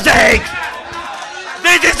simple message.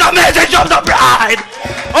 This is the message of the bride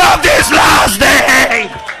of this last day.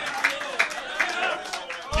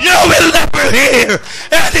 You will never hear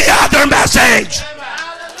any other message.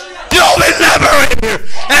 You will never hear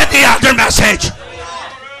any other message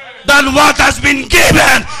than what has been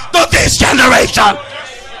given to this generation.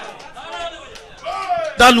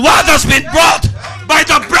 Than what has been brought by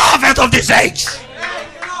the prophet of this age.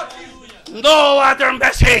 No other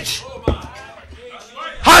message.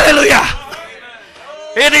 Hallelujah.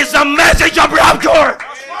 It is a message of rapture,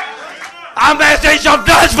 a message of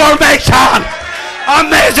transformation, a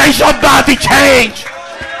message of body change,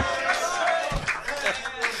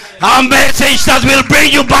 a message that will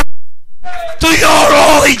bring you back to your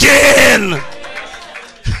origin,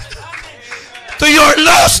 to your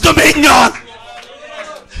lost dominion,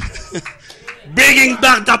 bringing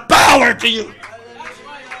back the power to you.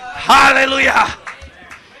 Hallelujah.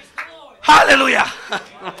 Hallelujah.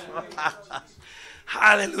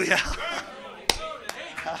 Hallelujah.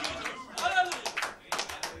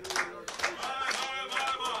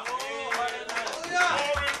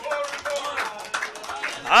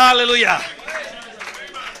 Hallelujah.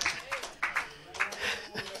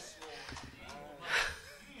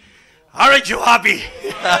 Aren't you happy?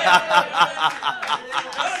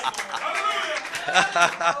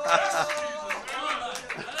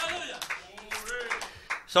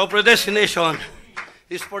 So predestination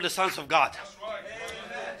is for the sons of God.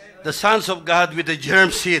 The sons of God with the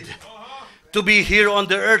germ seed to be here on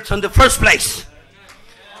the earth in the first place.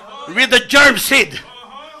 With the germ seed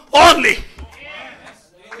only.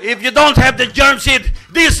 If you don't have the germ seed,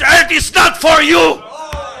 this earth is not for you.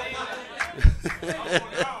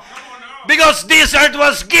 Because this earth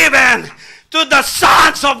was given to the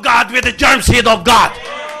sons of God with the germ seed of God.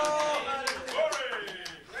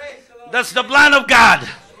 That's the plan of God,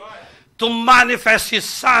 to manifest His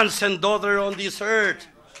sons and daughters on this earth.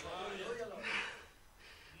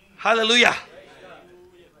 Hallelujah.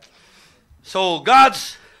 So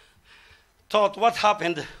God's thought, what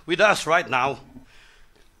happened with us right now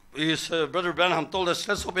is Brother Branham told us,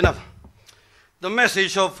 let's open up the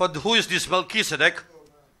message of who is this Melchizedek.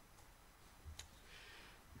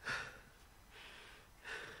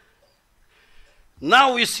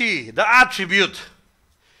 Now we see the attribute,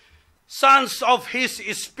 sons of His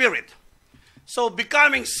Spirit. So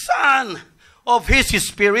becoming son of His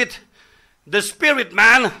Spirit, the Spirit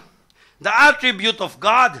man, the attribute of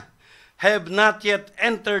God, have not yet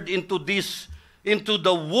entered into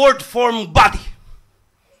the word form body.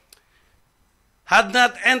 Had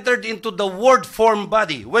not entered into the word form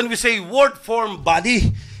body. When we say word form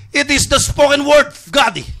body, it is the spoken word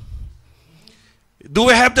body. Do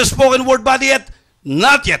we have the spoken word body yet?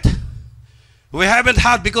 Not yet. We haven't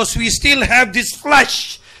had, because we still have this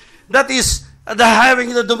flesh that is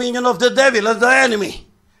having the dominion of the devil and the enemy.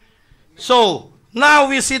 So now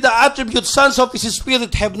we see the attribute, sons of His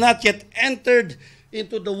Spirit have not yet entered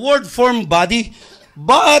into the word form body,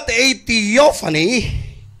 but a theophany,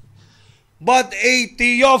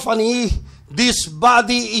 this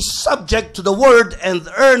body is subject to the word and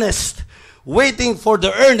earnest, waiting for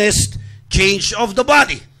the earnest change of the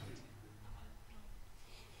body.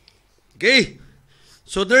 Okay?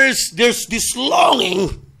 So there's this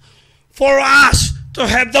longing for us to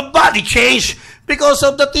have the body change because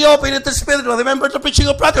of the theophany of the Spirit. Remember the preaching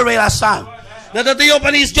of Brother Ray last time? That the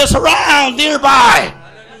theophany is just around, nearby.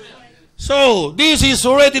 So this is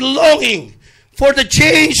already longing for the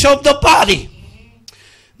change of the body.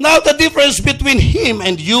 Now the difference between him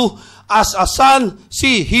and you as a son,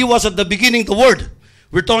 see, he was at the beginning the Word.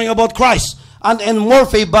 We're talking about Christ. An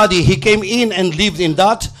amorphe body, he came in and lived in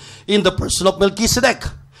that, in the person of Melchizedek.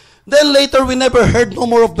 Then later we never heard no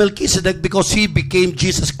more of Melchizedek because he became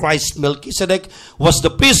Jesus Christ. Melchizedek was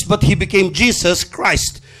the priest, but he became Jesus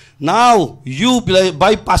Christ. Now you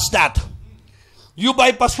bypass that. You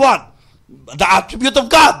bypass what? The attribute of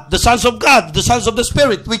God, the sons of God, the sons of the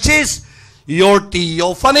Spirit, which is your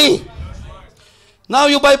theophany. Now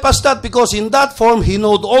you bypass that because in that form he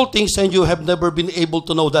knows all things and you have never been able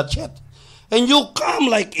to know that yet. And you come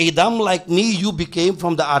like Adam, like me, you became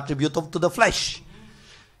from the attribute of to the flesh.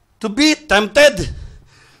 To be tempted.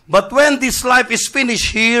 But when this life is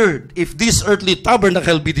finished here, if this earthly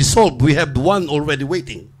tabernacle be dissolved, we have one already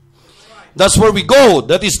waiting. That's where we go.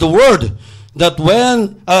 That is the word. That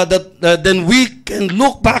when, then we can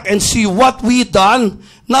look back and see what we done.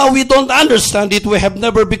 Now we don't understand it. We have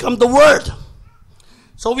never become the word.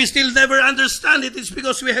 So we still never understand it. It's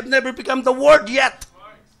because we have never become the word yet.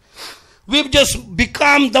 We've just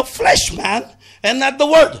become the flesh man and not the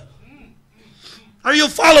word. Are you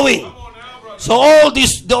following? So all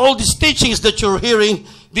these teachings that you're hearing,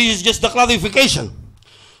 this is just the clarification.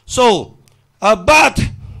 So,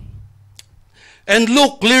 and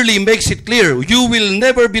Luke clearly makes it clear, you will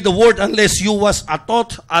never be the word unless you was a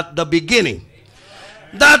thought at the beginning.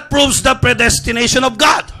 That proves the predestination of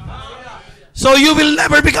God. So you will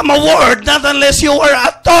never become a word, not unless you were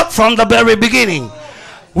a thought from the very beginning.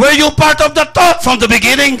 Were you part of the thought from the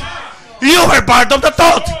beginning? You were part of the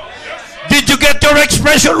thought. Did you get your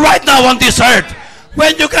expression right now on this earth?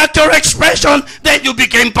 When you got your expression, then you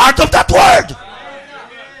became part of that word.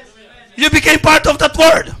 You became part of that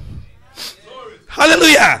word.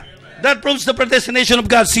 Hallelujah. That proves the predestination of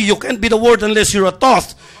God. See, you can't be the word unless you're a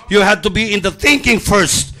thought. You had to be in the thinking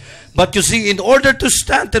first. But you see, in order to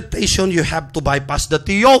stand temptation, you have to bypass the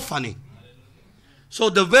theophany. So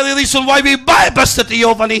the very reason why we bypass the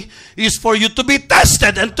theophany is for you to be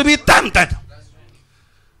tested and to be tempted.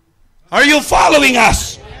 Are you following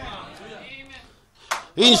us?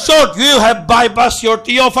 In short, you have bypassed your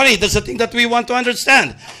theophany. That's the thing that we want to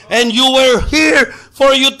understand. And you were here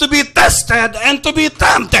for you to be tested and to be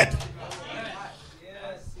tempted.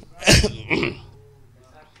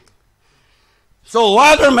 So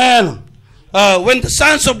other men, when the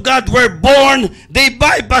sons of God were born, they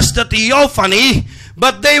bypassed the theophany,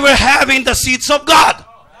 but they were having the seeds of God.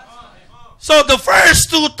 So the first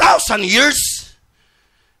 2,000 years,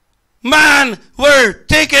 man were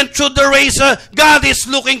taken through the race. God is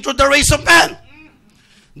looking through the race of man.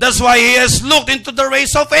 That's why he has looked into the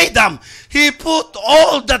race of Adam. He put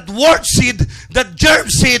all that word seed, that germ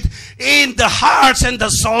seed, in the hearts and the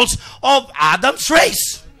souls of Adam's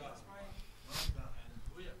race.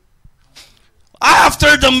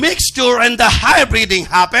 After the mixture and the hybriding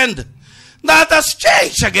happened, that has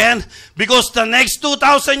changed again, because the next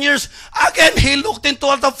 2,000 years, again, he looked into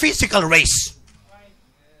the physical race.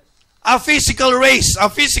 A physical race, a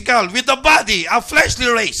physical with a body, a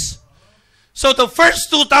fleshly race. So the first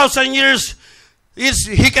 2,000 years,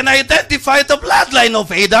 he can identify the bloodline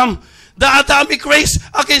of Adam, the Adamic race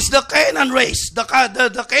against the Canaan race,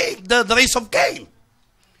 the race of Cain.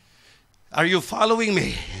 Are you following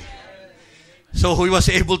me? So he was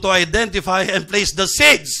able to identify and place the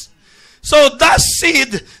seeds. So that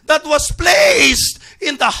seed that was placed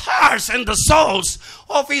in the hearts and the souls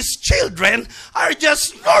of his children are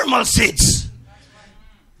just normal seeds.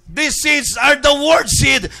 These seeds are the word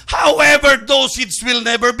seed. However, those seeds will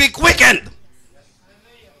never be quickened.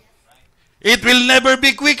 It will never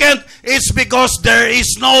be quickened. It's because there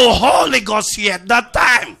is no Holy Ghost yet that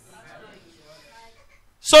time.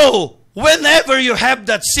 So, whenever you have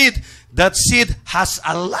that seed has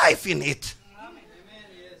a life in it.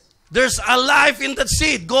 There's a life in that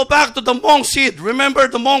seed. Go back to the monk seed. Remember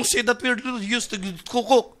the monk seed that we used to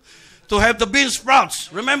cook, to have the bean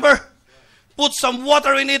sprouts. Remember? Put some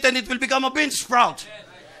water in it and it will become a bean sprout.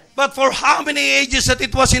 But for how many ages that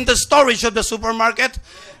it was in the storage of the supermarket,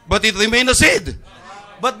 but it remained a seed.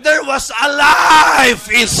 But there was a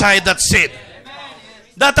life inside that seed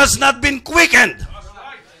that has not been quickened.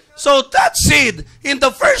 So that seed in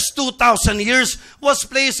the first 2,000 years was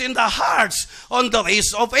placed in the hearts on the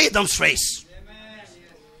race of Adam's race.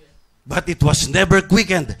 But it was never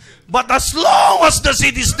quickened. But as long as the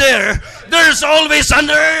seed is there, there's always an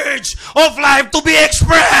urge of life to be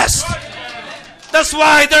expressed. That's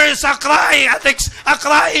why there is a cry, a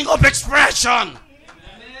crying of expression.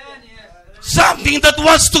 Something that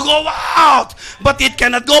wants to go out, but it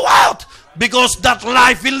cannot go out because that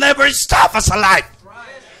life will never stop as a life.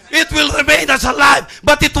 It will remain as a life,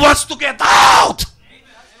 but it wants to get out.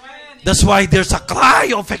 That's why there's a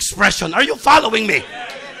cry of expression. Are you following me?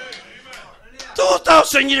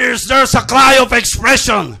 2,000 years, there's a cry of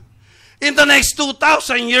expression. In the next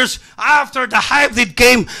 2,000 years, after the hybrid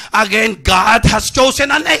came, again, God has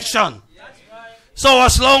chosen a nation. So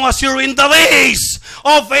as long as you're in the race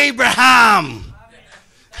of Abraham,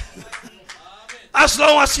 as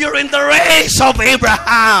long as you're in the race of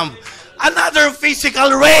Abraham, another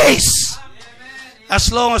physical race,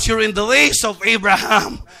 as long as you're in the race of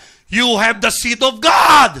Abraham, you have the seed of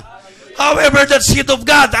God. However, that seed of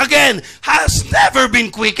God, again, has never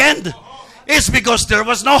been quickened. It's because there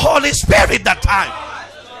was no Holy Spirit that time.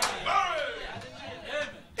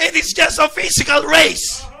 It is just a physical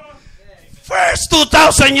race. First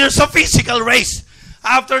 2,000 years of physical race.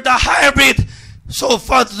 After the hybrid, so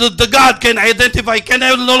far the God can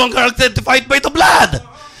no longer identify it by the blood.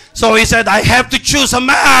 So he said, I have to choose a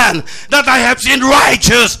man that I have seen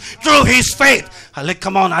righteous through his faith. I like,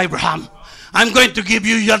 come on, Abraham. I'm going to give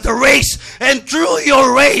you the race. And through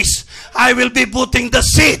your race, I will be putting the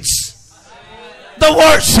seeds. The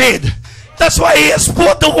word seed. That's why he has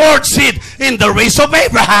put the word seed in the race of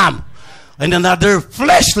Abraham. In another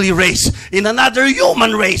fleshly race. In another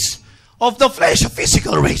human race. Of the flesh, a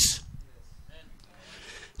physical race.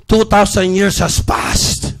 2,000 years has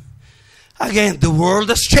passed. Again, the world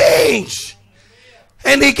has changed.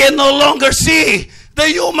 And he can no longer see the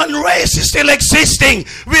human race is still existing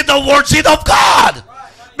with the word seed of God.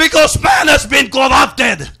 Because man has been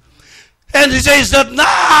corrupted. And he says that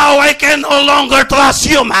now I can no longer trust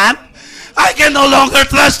you, man. I can no longer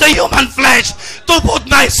trust the human flesh to put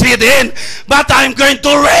my seed in, but I'm going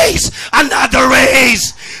to raise another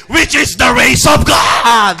race, which is the race of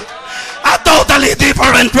God. A totally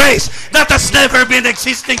different race that has never been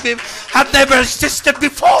existing, had never existed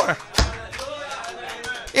before.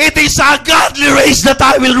 It is a godly race that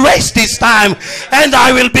I will raise this time, and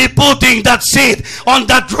I will be putting that seed on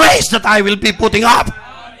that race that I will be putting up.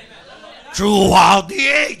 Throughout the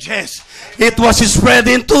ages, it was spread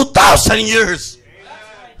in 2,000 years.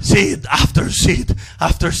 Seed after seed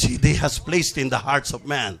after seed He has placed in the hearts of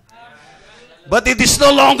man. But it is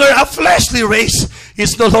no longer a fleshly race.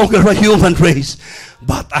 It's no longer a human race,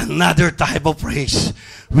 but another type of race,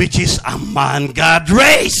 which is a man-God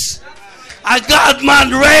race. A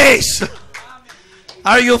God-man race.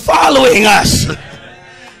 Are you following us?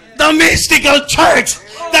 The mystical church,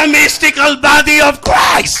 the mystical body of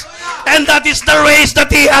Christ. And that is the race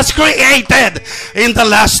that He has created in the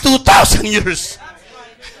last 2,000 years.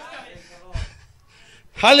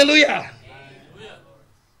 Hallelujah.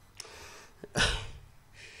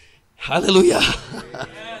 Hallelujah.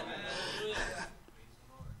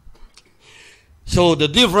 So the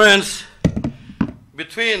difference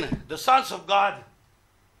between the sons of God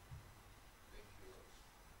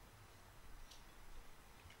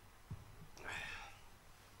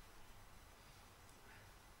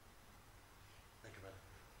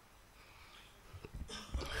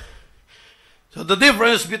So the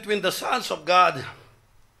difference between the sons of God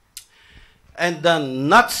and the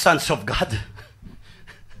not sons of God.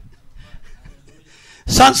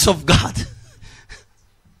 Sons of God.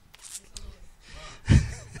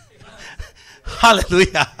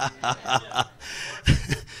 Hallelujah.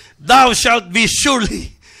 Thou shalt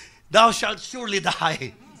surely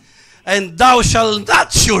die, and thou shalt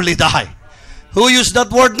not surely die. Who used that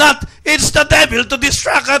word not? It's the devil to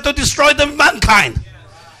destroy the mankind.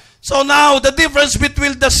 So now the difference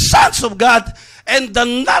between the sons of God and the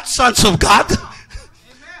not sons of God,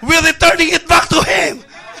 we're returning it back to Him.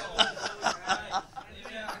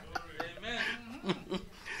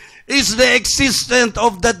 Is the existence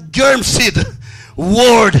of that germ seed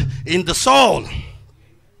word in the soul.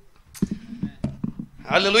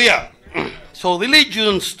 Hallelujah. So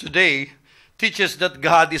religions today teaches that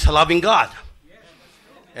God is a loving God.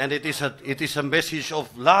 And it is a message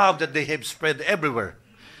of love that they have spread everywhere.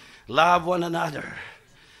 Love one another.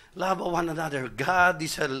 Love one another. God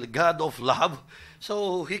is a God of love.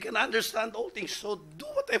 So He can understand all things. So do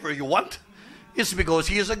whatever you want. It's because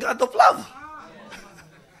He is a God of love.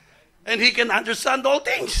 And He can understand all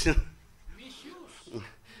things.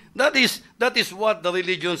 That is what the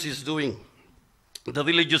religion is doing. The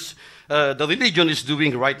religion is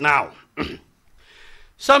doing right now.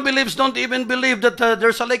 Some beliefs don't even believe that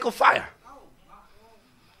there's a lake of fire.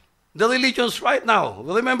 The religions right now.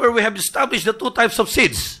 Remember, we have established the two types of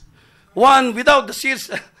seeds. One without the seeds,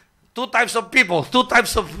 two types of people, two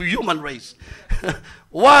types of human race.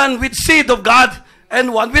 One with seed of God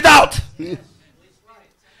and one without.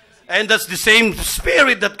 And that's the same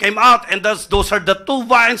spirit that came out, and those are the two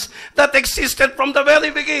vines that existed from the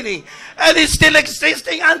very beginning. And it's still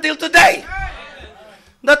existing until today.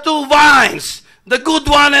 The two vines, the good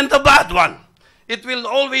one and the bad one. It will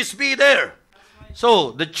always be there.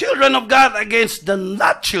 So, the children of God against the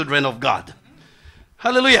not children of God.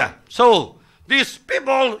 Hallelujah. So, these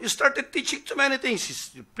people started teaching too many things.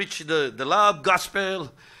 They preach the love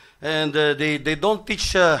gospel. And they don't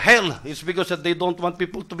teach hell. It's because they don't want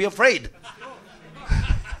people to be afraid.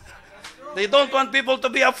 They don't want people to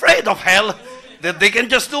be afraid of hell. That they can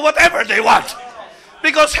just do whatever they want.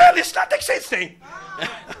 Because hell is not existing.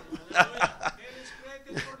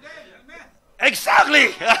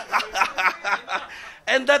 Exactly.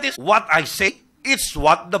 And that is what I say. It's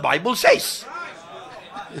what the Bible says.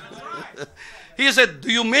 He said,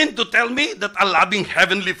 do you mean to tell me that a loving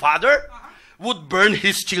heavenly Father would burn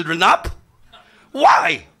His children up?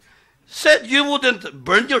 Why? Said you wouldn't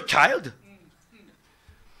burn your child?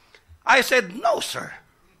 I said, no, sir.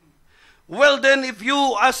 Well then, if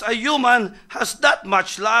you as a human has that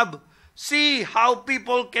much love, see how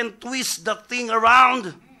people can twist the thing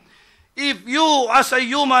around. If you as a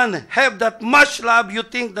human have that much love, you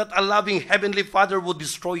think that a loving heavenly Father would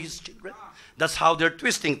destroy His children? That's how they're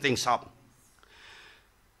twisting things up.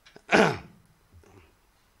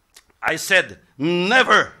 I said,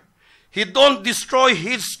 never. He don't destroy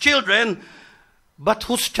His children, but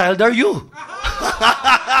whose child are you?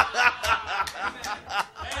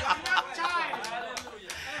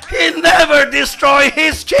 He never destroy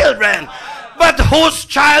His children, but whose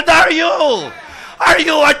child are you? Are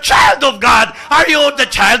you a child of God? Are you the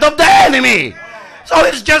child of the enemy? So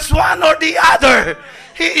it's just one or the other.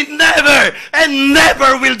 He never and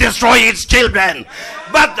never will destroy his children.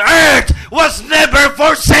 But earth was never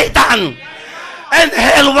for Satan. And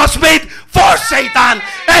hell was made for Satan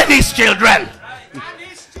and his children.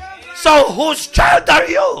 So whose child are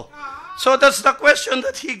you? So that's the question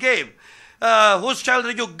that he gave. Whose child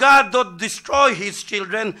are you? God don't destroy his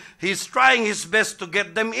children. He's trying his best to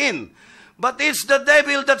get them in. But it's the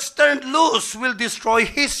devil that's turned loose will destroy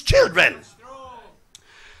his children.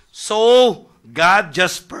 So God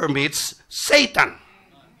just permits Satan.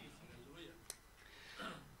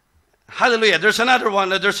 Hallelujah. There's another one.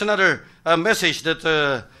 There's another message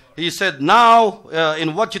that he said, now,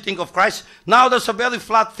 in what you think of Christ, now there's a very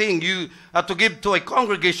flat thing you to give to a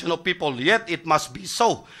congregation of people, yet it must be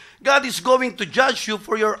so. God is going to judge you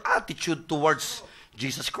for your attitude towards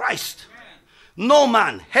Jesus Christ. No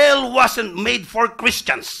man. Hell wasn't made for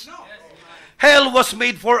Christians. Hell was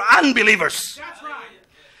made for unbelievers.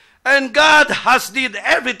 And God has did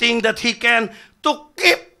everything that he can to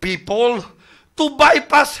keep people to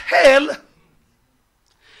bypass hell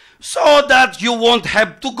so that you won't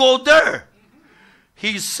have to go there.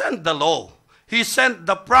 He sent the law. He sent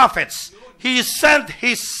the prophets. He sent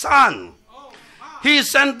his Son. He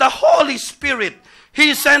sent the Holy Spirit.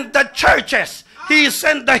 He sent the churches. He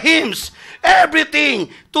sent the hymns. Everything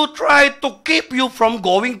to try to keep you from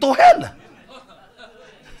going to hell.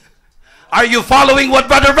 Are you following what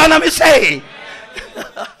Brother Branham is saying?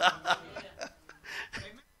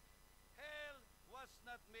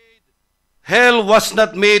 Hell was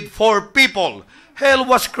not made for people. Hell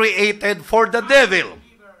was created for the devil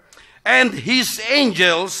and his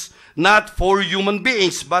angels, not for human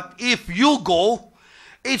beings. But if you go,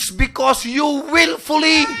 it's because you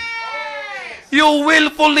willfully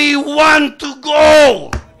want to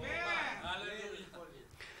go.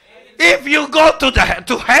 If you go to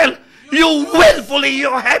hell, you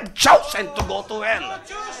have chosen to go to hell.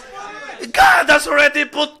 God has already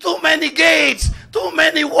put too many gates, too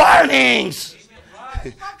many warnings.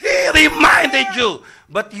 He reminded you,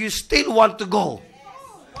 but you still want to go.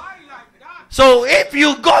 So if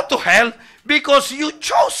you go to hell because you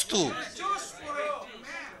chose to,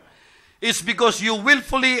 it's because you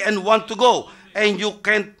willfully and want to go, and you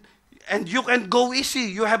can't go easy.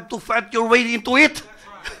 You have to fight your way into it.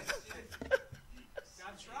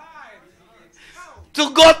 To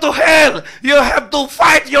go to hell, you have to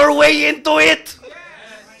fight your way into it.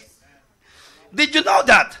 Did you know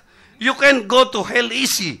that? You can go to hell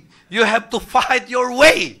easy. You have to fight your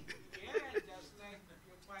way.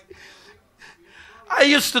 I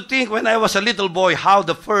used to think when I was a little boy how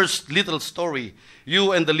the first little story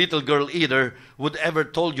you and the little girl either would ever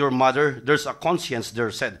told your mother, there's a conscience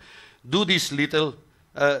there said, do this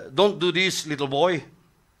don't do this little boy.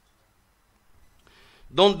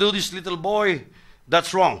 Don't do this little boy.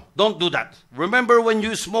 That's wrong. Don't do that. Remember when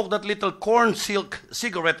you smoked that little corn silk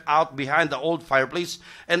cigarette out behind the old fireplace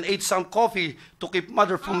and ate some coffee to keep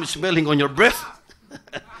mother from smelling on your breath?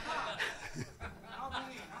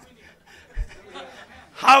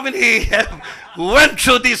 How many have went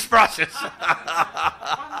through this process?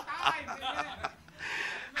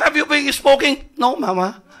 Have you been smoking? No,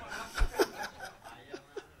 Mama.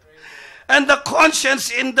 And the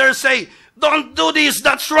conscience in there say, don't do this,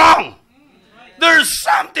 that's wrong. There's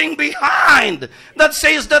something behind that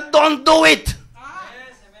says that don't do it.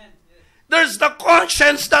 There's the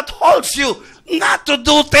conscience that holds you not to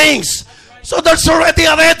do things. So there's already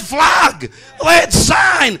a red flag, red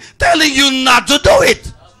sign telling you not to do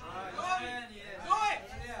it.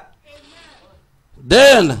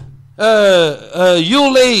 Then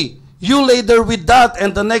you lay there with that,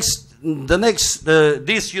 and the next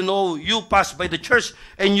this, you know, you pass by the church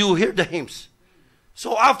and you hear the hymns.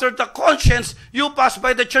 So after the conscience, you pass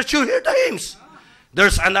by the church, you hear the hymns.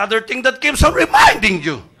 There's another thing that keeps on reminding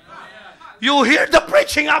you. You hear the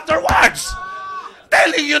preaching afterwards,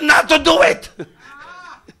 telling you not to do it.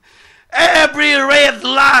 Every red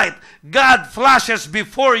light God flashes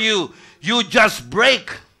before you, you just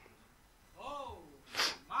break.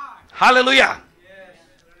 Hallelujah.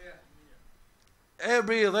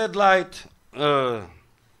 Every red light,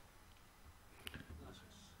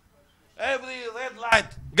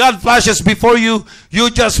 God flashes before you, you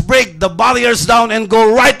just break the barriers down and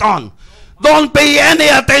go right on. Don't pay any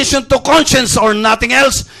attention to conscience or nothing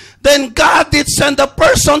else. Then God did send a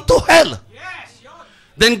person to hell.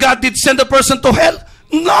 Then God did send a person to hell?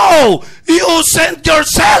 No, you sent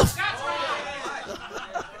yourself.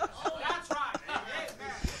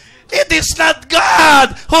 It is not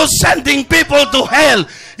God who's sending people to hell.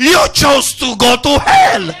 You chose to go to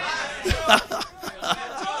hell.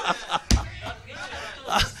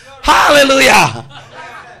 Hallelujah.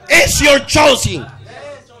 It's your choosing.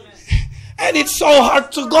 And it's so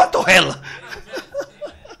hard to go to hell.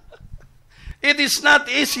 It is not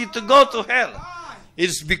easy to go to hell.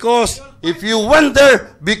 It's because if you went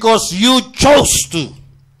there because you chose to.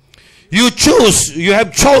 You choose, you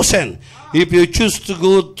have chosen. If you choose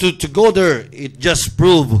to go there, it just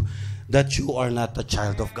proves that you are not a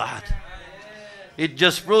child of God. It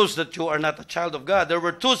just proves that you are not a child of God. There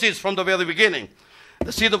were two seeds from the very beginning.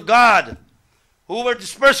 The seed of God, who were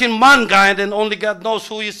dispersed in mankind, and only God knows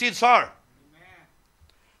who his seeds are.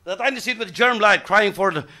 The tiny seed with germ light, crying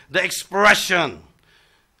for the expression.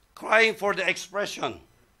 Crying for the expression.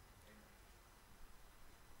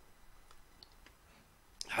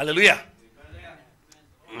 Hallelujah.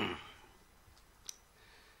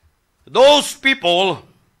 Those people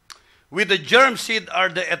with the germ seed are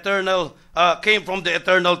the eternal, came from the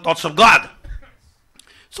eternal thoughts of God.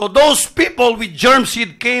 So those people with germ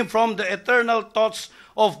seed came from the eternal thoughts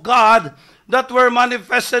of God that were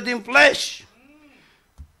manifested in flesh.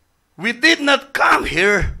 We did not come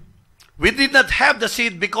here. We did not have the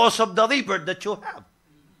seed because of the rebirth that you have.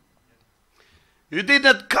 You did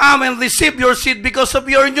not come and receive your seed because of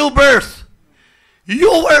your new birth.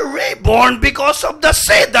 You were reborn because of the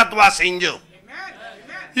seed that was in you.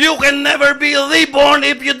 You can never be reborn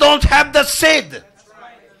if you don't have the seed.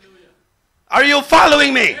 Are you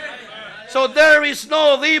following me? So there is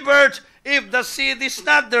no rebirth if the seed is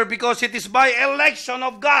not there, because it is by election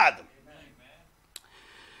of God.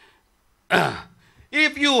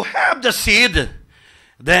 If you have the seed,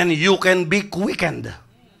 then you can be quickened.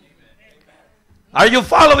 Are you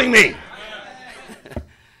following me?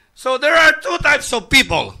 So there are two types of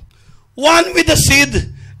people. One with the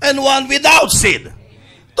seed and one without seed.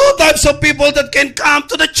 Two types of people that can come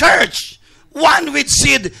to the church. One with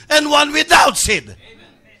seed and one without seed.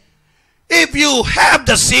 If you have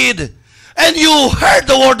the seed and you heard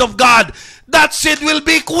the word of God, that seed will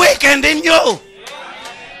be quickened in you.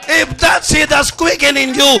 If that seed has quickened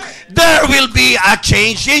in you, there will be a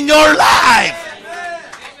change in your life.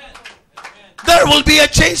 There will be a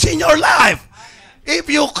change in your life. If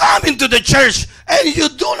you come into the church and you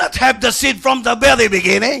do not have the seed from the very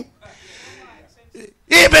beginning,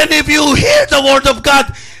 even if you hear the word of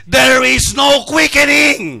God, there is no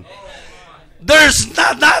quickening.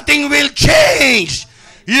 Nothing will change.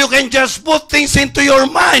 You can just put things into your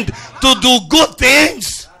mind to do good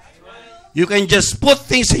things. You can just put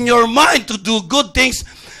things in your mind to do good things,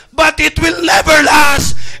 but it will never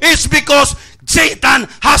last. It's because Satan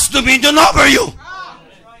has dominion over you.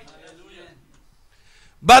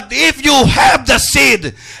 But if you have the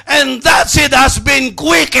seed, and that seed has been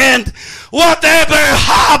quickened, whatever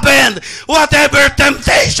happened, whatever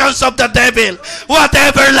temptations of the devil,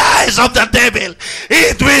 whatever lies of the devil,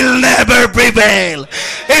 it will never prevail.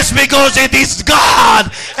 It's because it is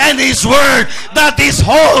God and His Word that is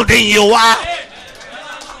holding you up.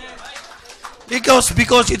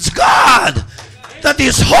 Because it's God that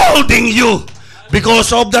is holding you,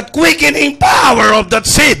 because of that quickening power of that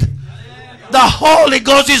seed. The Holy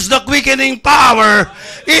Ghost is the quickening power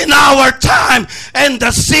in our time, and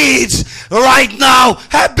the seeds right now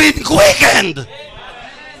have been quickened,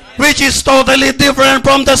 which is totally different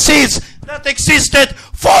from the seeds that existed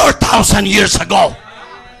 4,000 years ago.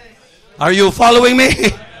 Are you following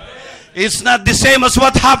me? It's not the same as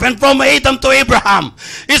what happened from Adam to Abraham.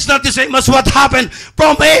 It's not the same as what happened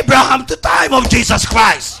from Abraham to the time of Jesus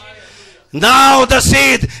Christ. Now the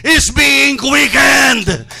seed is being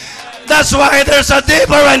quickened. That's why there's a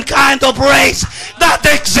different kind of race that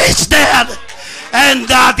existed. And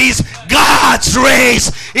that is God's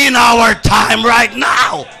race in our time right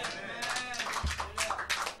now.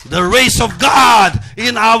 The race of God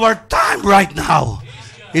in our time right now.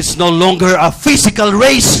 It's no longer a physical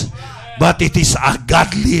race, but it is a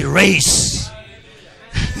godly race.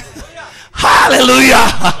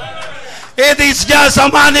 Hallelujah. It is just a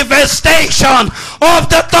manifestation of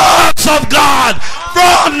the thoughts of God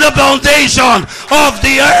from the foundation of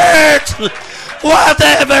the earth.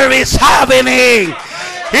 Whatever is happening,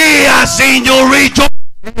 He has seen you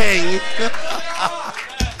rejoicing.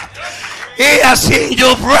 He has seen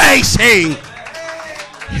you praising.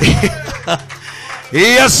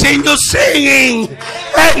 He has seen you singing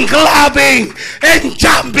and clapping and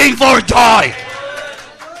jumping for joy.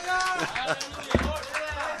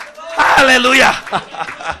 Hallelujah.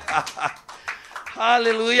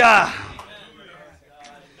 Hallelujah.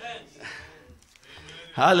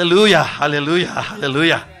 Hallelujah. Hallelujah.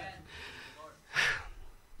 Hallelujah.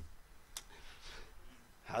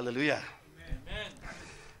 Hallelujah.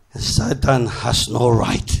 Satan has no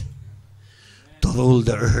right to rule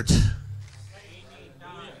the earth.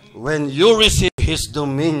 When you receive his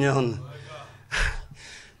dominion,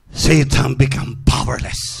 Satan become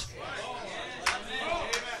powerless.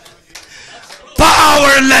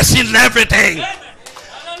 Powerless in everything.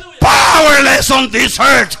 Powerless on this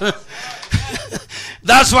earth.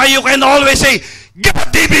 That's why you can always say,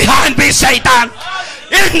 "Get thee behind me, Satan,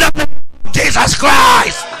 in the name of Jesus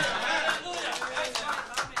Christ."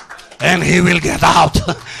 And he will get out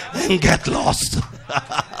and get lost.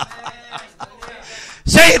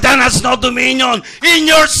 Satan has no dominion in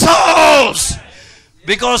your souls,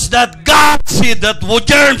 because that God seed, that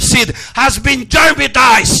germ seed, has been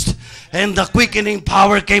germinized, and the quickening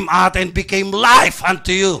power came out and became life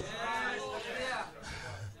unto you.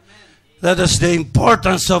 That is the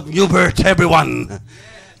importance of new birth, everyone.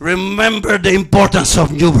 Remember the importance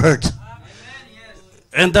of new birth.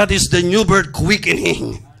 And that is the new birth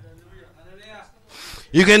quickening.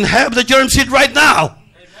 You can have the germ seed right now,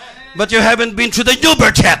 but you haven't been through the new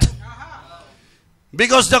birth yet,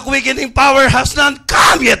 because the quickening power has not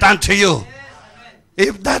come yet unto you.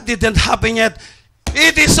 If that didn't happen yet,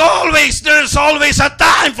 there's always a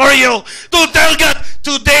time for you to tell God,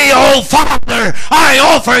 "Today, oh Father, I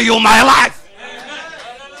offer you my life."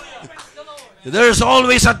 There's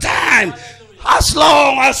always a time. As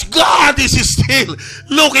long as God is still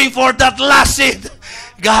looking for that last seed,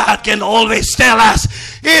 God can always tell us,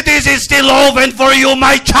 "It is still open for you,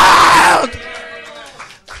 my child."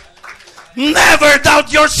 Never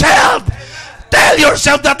doubt yourself. Tell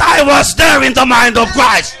yourself that I was there in the mind of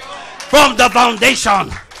Christ from the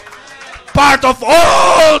foundation. Part of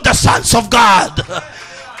all the sons of God.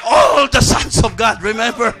 All the sons of God,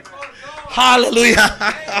 remember? Hallelujah.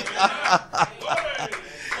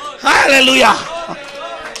 Hallelujah.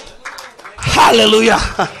 Hallelujah.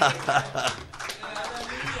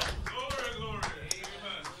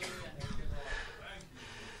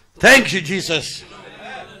 Thank you, Jesus.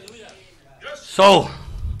 So,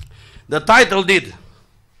 the title did.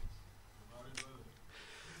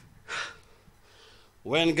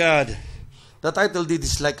 When God, the title deed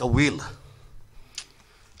is like a wheel.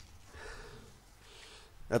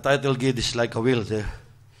 The title deed is like a wheel there.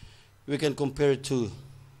 We can compare it to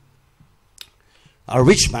a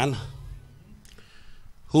rich man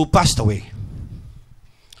who passed away.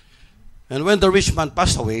 And when the rich man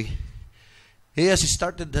passed away, he has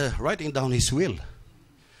started writing down his will,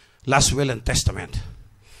 last will and testament.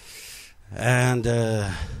 And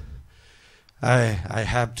I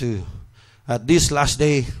have to, at this last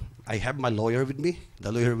day, I have my lawyer with me.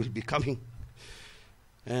 The lawyer will be coming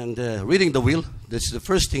and reading the will. That's the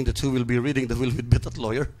first thing that you will be reading the will with that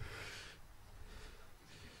lawyer.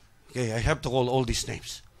 Okay, I have to call all these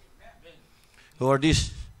names. Who are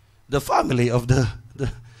these? The family of the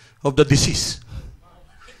deceased.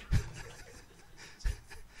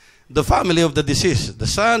 The family of the deceased, the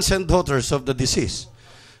sons and daughters of the deceased,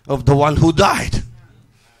 of the one who died.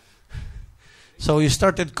 So he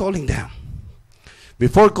started calling them.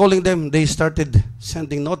 Before calling them, they started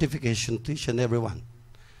sending notification to each and every one,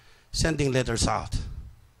 sending letters out.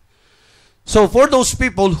 So for those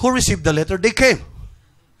people who received the letter, they came.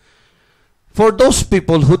 For those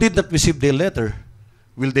people who did not receive the letter,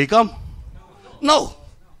 will they come? No.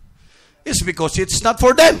 It's because it's not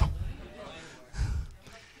for them.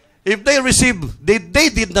 If they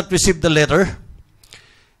did not receive the letter,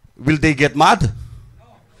 will they get mad?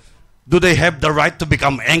 Do they have the right to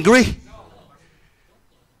become angry?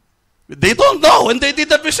 They don't know, and they did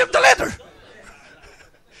not receive the letter.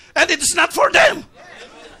 And it is not for them.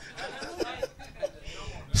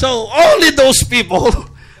 So only those people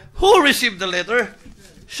who receive the letter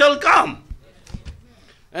shall come.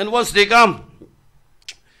 And once they come,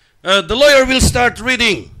 the lawyer will start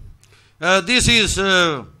reading. This is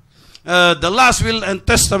the last will and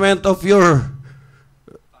testament of your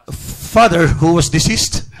father who was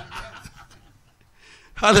deceased.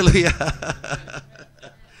 Hallelujah.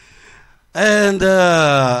 And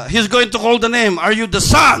he's going to call the name. Are you the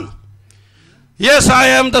son? Yes, I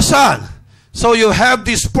am the son. So you have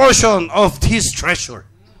this portion of his treasure.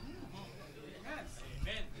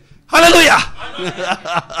 Hallelujah.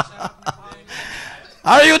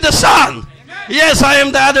 Are you the son? Yes, I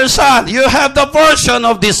am the other son. You have the portion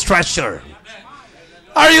of this treasure.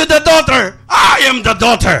 Are you the daughter? I am the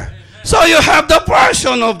daughter. So you have the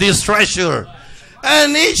portion of this treasure.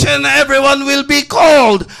 And each and everyone will be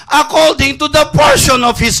called according to the portion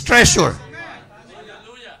of his treasure.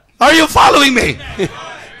 Are you following me?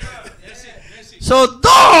 So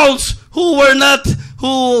those who were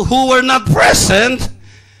not present,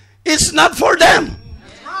 it's not for them.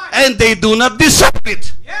 And they do not deserve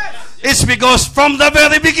it. It's because from the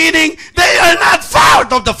very beginning, they are not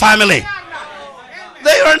part of the family.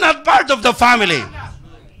 They are not part of the family.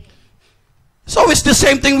 So it's the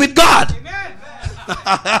same thing with God.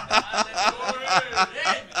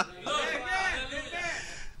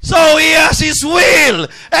 So he has his will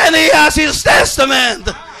and he has his testament.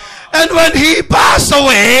 And when he passed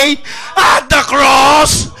away at the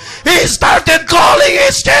cross, he started calling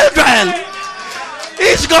his children.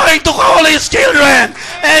 He's going to call his children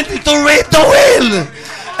and to read the will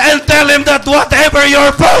and tell him that whatever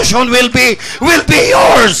your portion will be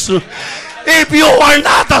yours. If you are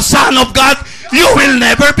not a son of God, you will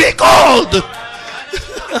never be called.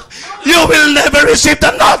 You will never receive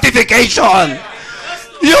the notification.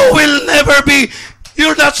 You will never be.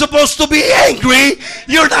 You're not supposed to be angry.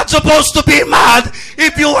 You're not supposed to be mad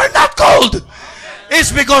if you are not called.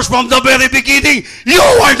 It's because from the very beginning, you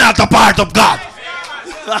are not a part of God.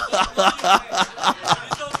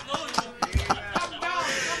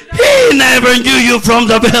 He never knew you from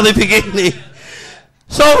the very beginning.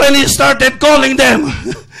 So when he started calling them,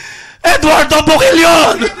 Eduardo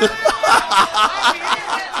Boquillion,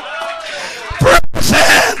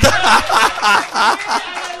 present.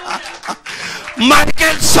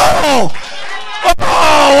 Michael So, oh,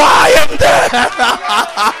 I am there.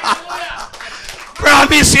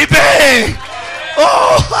 Promise Ibe,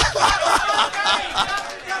 oh.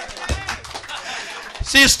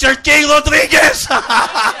 Sister Jane Rodriguez.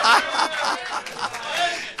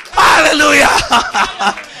 Hallelujah.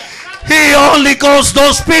 He only calls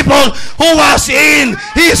those people who was in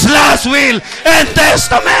his last will and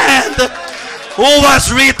testament, who was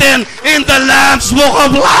written in the Lamb's Book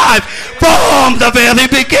of Life from the very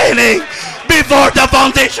beginning, before the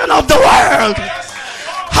foundation of the world.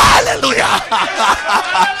 Hallelujah.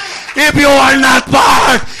 If you are not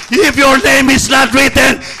part, if your name is not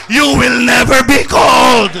written, you will never be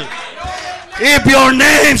called. If your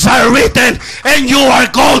names are written and you are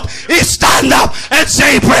called, stand up and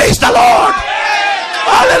say, praise the Lord.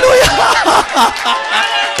 Hallelujah.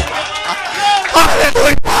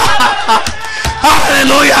 Hallelujah.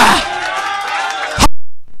 Hallelujah.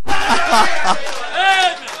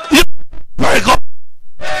 You are called.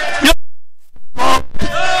 You are called.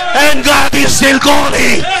 And God is still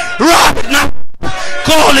calling right now.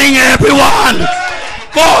 Calling everyone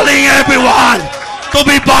to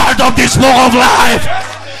be part of this book of life.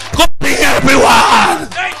 Calling everyone.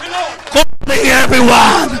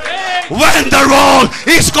 When the roll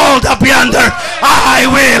is called up yonder, I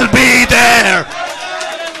will be there.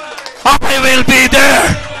 I will be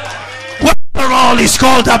there. When the roll is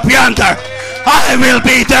called up yonder, I will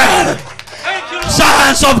be there.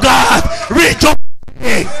 Sons of God,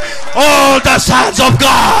 rejoicing. All the sons of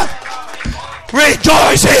God,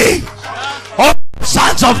 rejoicing. All the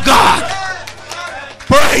sons of God,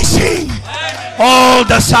 praising. All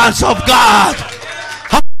the sons of God.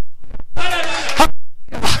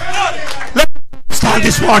 Let's stand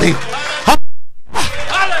this morning.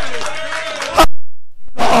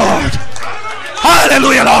 Lord.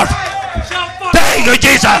 Hallelujah, Lord. Thank you,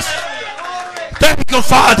 Jesus. Thank you,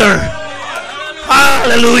 Father.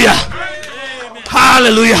 Hallelujah.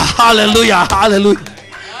 Hallelujah. Hallelujah. Hallelujah.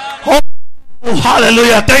 Oh,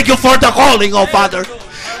 hallelujah. Thank you for the calling, oh Father.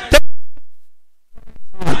 Thank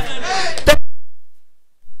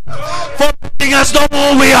you for letting us know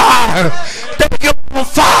who we are. Thank you, oh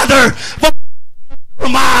Father, for your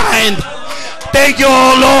mind. Thank you,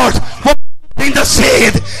 oh Lord, for putting the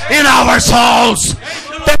seed in our souls.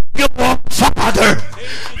 Thank you, oh Father,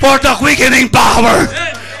 for the quickening power.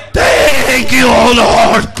 Thank you, oh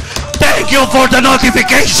Lord. Thank you for the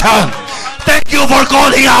notification. Thank you for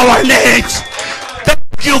calling our names.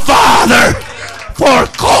 Thank you, Father, for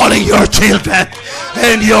calling your children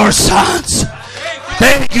and your sons.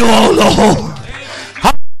 Thank you, oh Lord.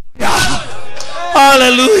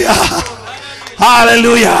 Hallelujah.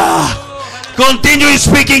 Hallelujah. Continue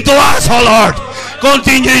speaking to us, oh Lord.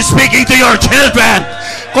 Continue speaking to your children.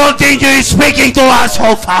 Continue speaking to us,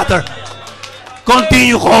 oh Father.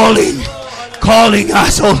 Continue calling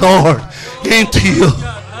us, oh Lord, into you.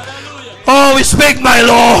 Oh, speak, my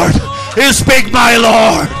Lord. Speak, my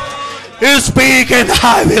Lord. Speak, and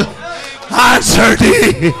I will answer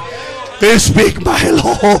thee. Speak, my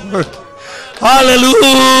Lord.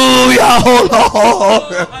 Hallelujah, oh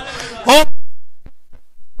Lord. Oh,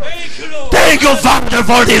 thank you, Father,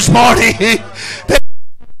 for this morning. Thank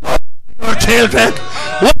you for your children.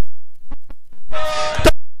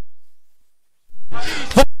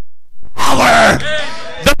 For power,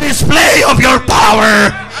 the display of your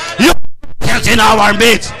power, your presence in our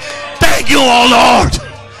midst. Thank you, oh Lord.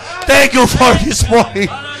 Thank you for this morning.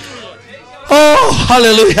 Oh,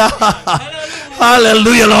 hallelujah.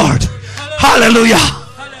 Hallelujah, Lord. Hallelujah.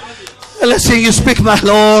 Let's sing, you speak, my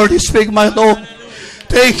Lord. You speak, my Lord.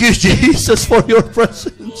 Thank you, Jesus, for your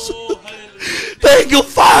presence. Thank you,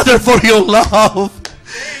 Father, for your love.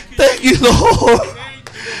 Thank you, Lord,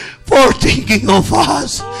 for thinking of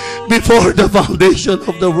us before the foundation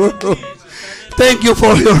of the world. Thank you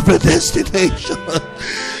for your predestination.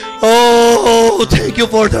 Oh, thank you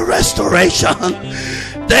for the restoration.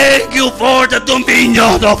 Thank you for the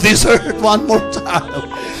dominion of this earth one more time.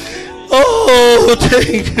 Oh,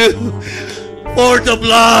 thank you for the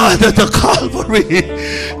blood at the Calvary.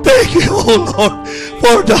 Thank you, oh Lord,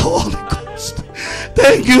 for the Holy Ghost.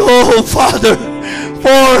 Thank you, oh Father,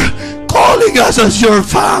 for calling us as your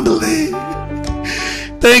family.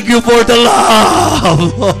 Thank you for the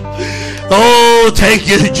love. Oh, thank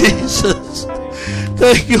you, Jesus.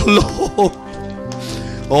 Thank you, Lord.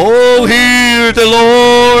 Oh, hear the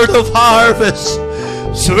Lord of harvest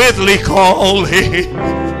sweetly calling.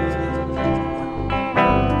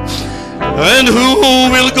 And who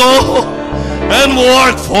will go and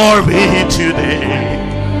work for me today?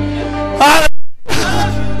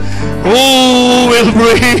 Who will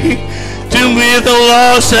bring to me the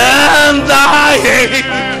lost and dying?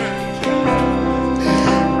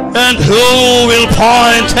 And who will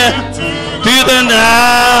point to the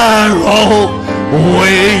narrow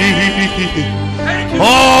way?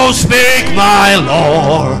 Oh, speak, my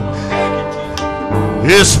Lord.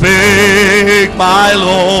 Speak, my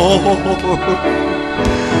Lord.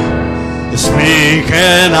 Speak,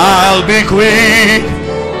 and I'll be quick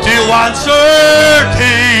to answer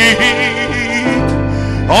thee.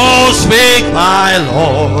 Oh, speak, my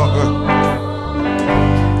Lord.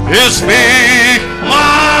 Speak,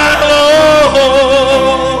 my Lord.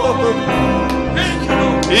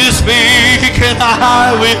 Speak, and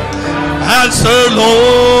I will answer,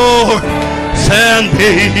 Lord, send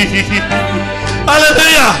me.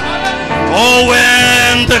 Hallelujah. Oh,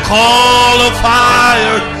 when the call of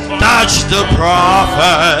fire touched the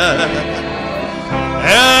prophet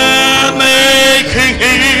and making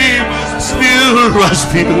him pure as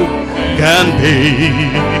pure can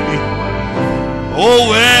be. Oh,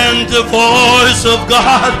 when the voice of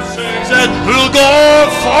God said, we'll go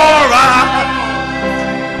for us,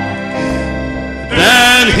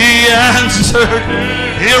 then he answered,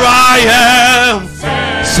 here I am,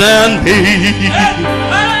 send me.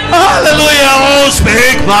 Hallelujah. Oh,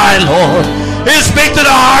 speak, my Lord. Speak to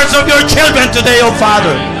the hearts of your children today, oh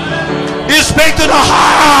Father. Speak to the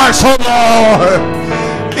hearts, oh Lord.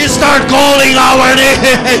 Start calling our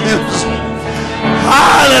names.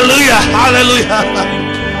 Hallelujah. Hallelujah.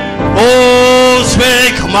 Oh,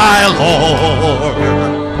 speak, my Lord.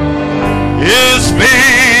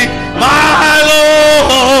 Speak, my Lord.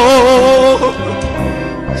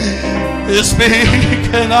 Speak,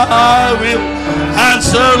 and I will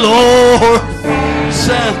answer, Lord,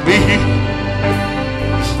 send me.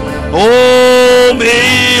 Oh,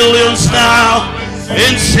 millions now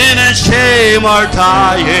in sin and shame are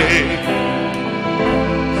dying.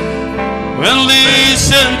 When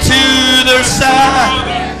listen to their sad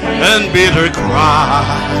and bitter cry.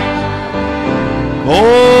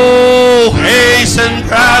 Oh, hasten,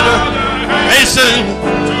 brother, hasten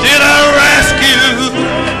to the rescue.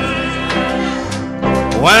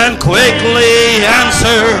 When quickly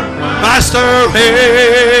answer, Master,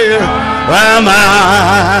 here am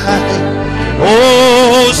I.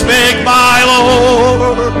 Oh, speak, my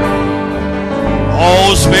Lord.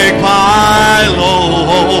 Oh, speak, my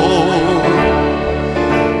Lord.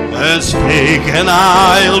 And speak, and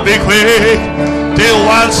I'll be quick to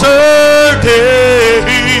answer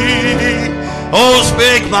thee. Oh,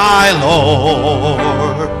 speak, my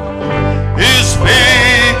Lord.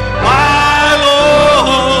 Speak, my Lord.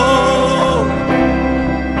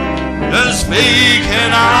 And speak,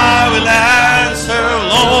 and I will answer,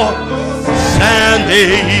 Lord, send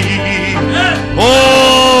thee.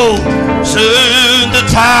 Oh, soon the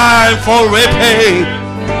time for repaying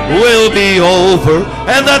will be over.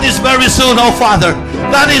 And that is very soon, oh Father.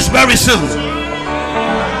 That is very soon.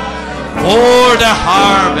 For the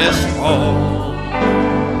harvest fall.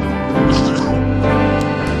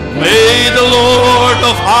 May the Lord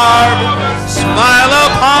of harvest smile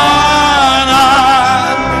upon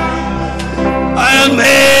us. And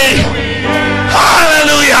may,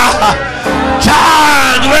 hallelujah,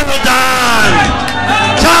 child, well done.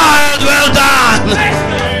 Child, well done.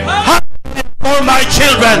 For my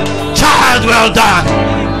children, child, well done.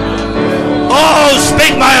 Oh,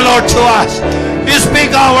 speak, my Lord, to us.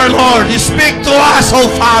 Speak, our Lord. Speak to us, oh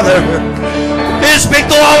Father. Speak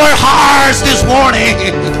to our hearts this morning.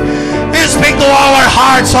 Speak to our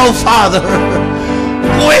hearts, oh Father.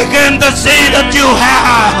 Quicken the seed that you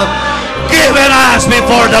have given us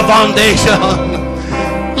before the foundation.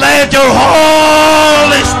 Let your Holy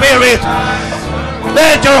Spirit.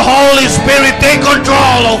 Let your Holy Spirit take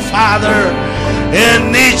control, oh Father,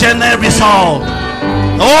 in each and every soul.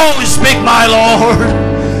 Oh, speak, my Lord.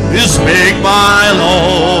 Speak, my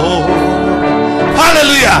Lord.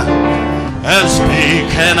 Hallelujah. And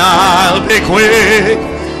speak, and I'll be quick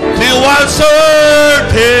to answer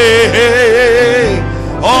thee.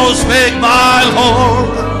 Oh, speak, my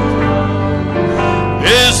Lord.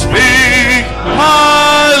 Speak,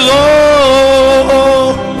 my Lord.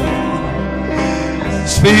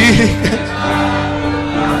 Speak.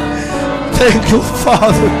 Thank you,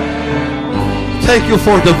 Father. Thank you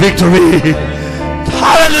for the victory.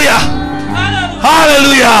 Hallelujah.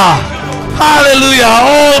 Hallelujah. Hallelujah.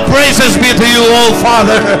 All praises be to you, oh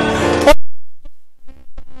Father.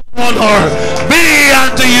 Honor be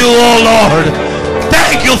unto you, oh Lord.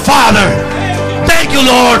 Thank you, Father. Thank you,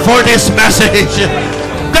 Lord, for this message.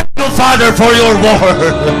 Thank you, Father, for your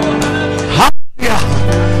word. Hallelujah.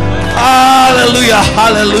 Hallelujah.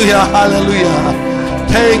 Hallelujah. Hallelujah.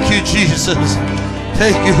 Thank you, Jesus.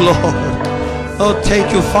 Thank you, Lord. Oh,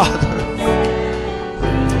 thank you, Father.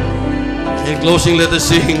 In closing, let us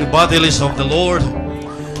sing Battle is of the Lord.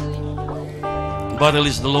 Battle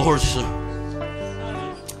is the Lord's.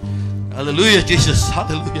 Hallelujah, Jesus.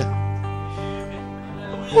 Hallelujah.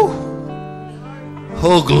 Whew.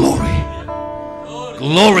 Oh, glory.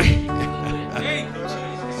 Glory.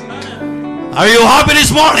 Are you happy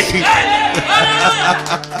this morning?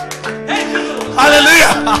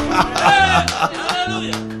 Hallelujah.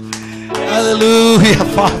 Hallelujah,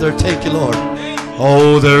 Father. Thank you, Lord.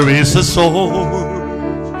 Oh, there is a sword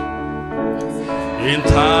in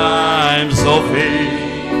times of pain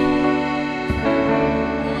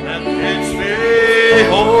that makes me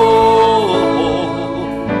whole,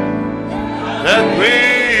 that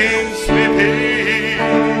brings me peace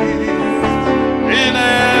in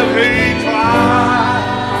every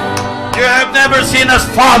trial. You have never seen us,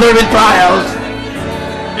 Father, in trials.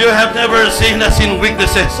 You have never seen us in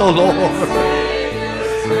weaknesses, oh Lord.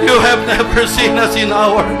 You have never seen us in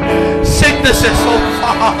our sicknesses, oh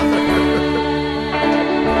Father.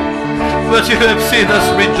 But you have seen us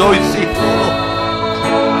rejoicing, oh.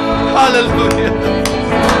 Hallelujah.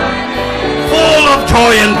 Full of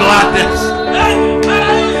joy and gladness.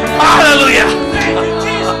 Hallelujah.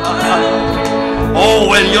 Oh,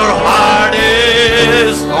 when your heart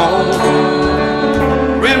is torn,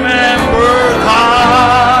 remember God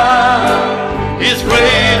is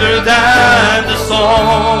greater than the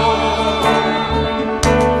storm.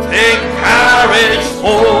 Take courage,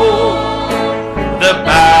 for the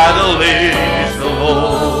battle is the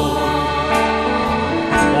Lord.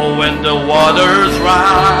 Oh, when the waters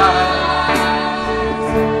rise,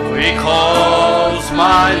 He calls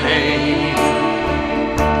my name.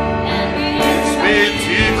 It's me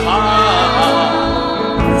to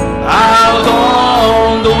come out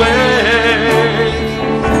on the way.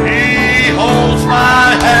 He holds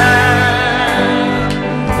my hand,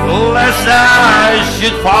 lest I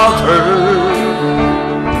should falter.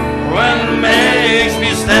 When makes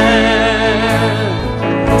me stand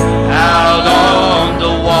out on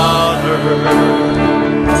the water.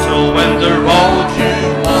 So when the road you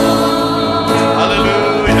walk,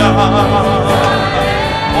 hallelujah.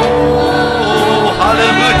 Oh,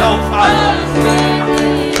 hallelujah, Father.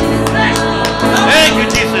 Thank you,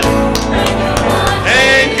 Jesus.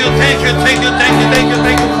 Thank you, thank you, thank you, thank you, thank you,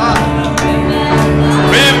 thank you, Father.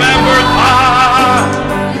 Remember, God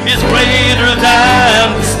is greater than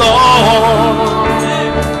the storm.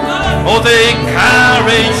 Oh, take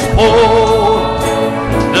courage, for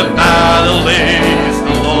the battle is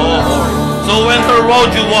the Lord. So when the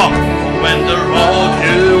road you walk, when the road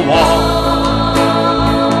you walk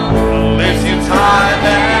leaves you tired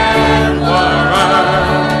and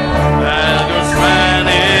worn, and your strength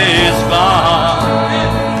is gone,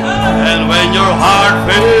 and when your heart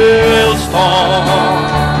feels torn,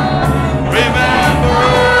 remember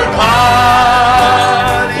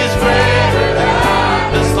God is greater than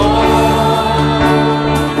the storm.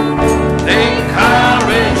 Take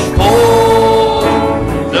courage, for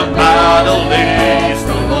the battle is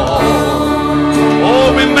the Lord. Oh,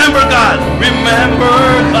 remember God, remember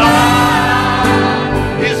God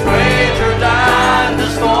is greater than the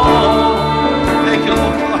storm. Thank you,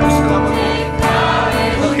 Lord.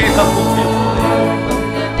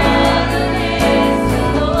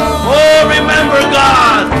 Oh, remember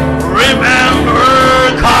God, remember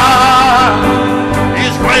God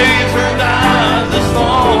is greater than the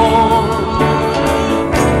storm.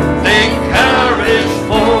 Take courage,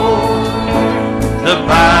 for the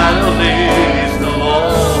battle is the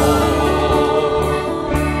Lord.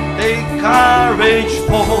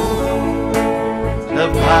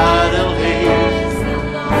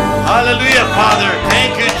 Hallelujah, Father.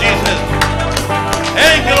 Thank you, Jesus.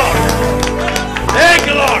 Thank you, Lord. Thank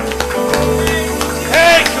you, Lord.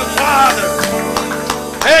 Thank you, Father.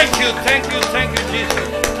 Thank you, Jesus.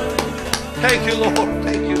 Thank you, Lord.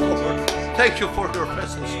 Thank you, Lord. Thank you for your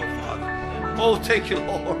presence, oh Father. Oh, thank you,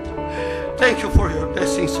 Lord. Thank you for your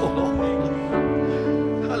blessings, oh Lord.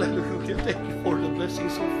 Hallelujah. Thank you for the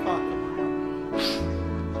blessings, oh Father.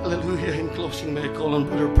 Hallelujah. In closing, may I call on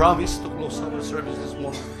Brother Promise to close our service this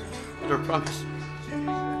morning. Brother Promise.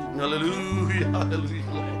 Hallelujah. Hallelujah,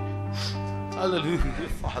 Lord. Hallelujah,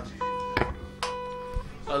 Father.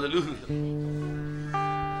 Hallelujah.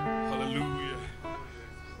 Hallelujah.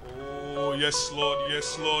 Oh, yes, Lord,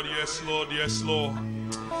 yes, Lord, yes, Lord, yes, Lord.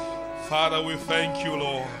 Father, we thank you,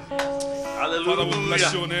 Lord. Hallelujah. Father, we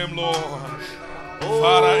bless your name, Lord.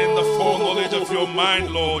 Father, in the full knowledge of your mind,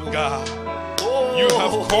 Lord God, you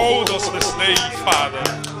have called us this day, Father.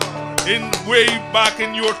 In way back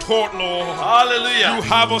in your thought, Lord. Hallelujah. You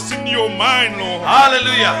have us in your mind, Lord.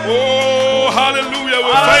 Hallelujah. Oh, hallelujah.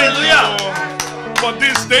 We thank you, Lord, for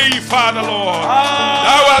this day, Father, Lord.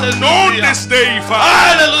 Thou hast known this day, Father.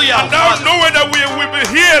 Hallelujah. And thou knowest that we will be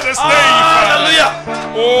here this day, Father.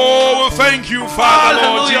 Hallelujah. Oh, we thank you, Father,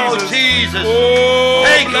 Lord Jesus. Oh,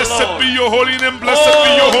 thank you, blessed Lord. be your holy name. Blessed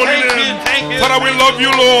be your holy name. Thank you. Father, we love you,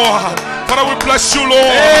 Lord. Father, we bless you, Lord.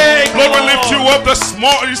 Thank Lord, you, we lift you up this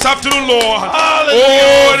afternoon, Lord. Hallelujah,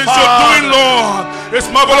 Oh, it is your doing, Lord. It's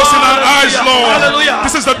marvelous in our eyes, Lord. Hallelujah.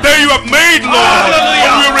 This is the day you have made, Lord. Hallelujah.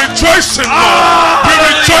 And we are rejoicing, Lord. We're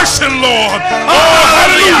rejoicing, Lord. Oh,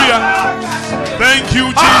 hallelujah. Thank you,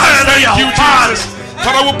 Jesus. Thank you, Jesus.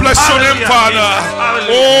 Father, we bless your name, Father.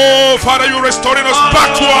 Oh, Father, you're restoring us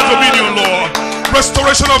back to our dominion, Lord.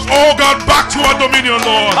 Restoration of all, God, back to our dominion,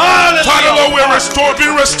 Lord. Father, Lord, we're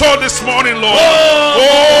being restored this morning, Lord.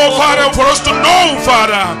 Oh, Father, for us to know,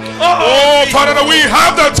 Father. Oh, Father, that we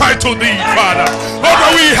have that title deed, Father. Lord,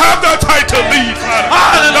 that we have that title deed,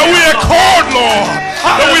 Father. That we are called, Lord.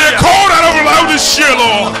 That we are called out of loud this year,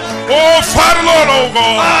 Lord. Oh, Father, Lord, oh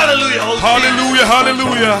God. Hallelujah,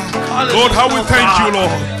 hallelujah. Lord, how we thank you,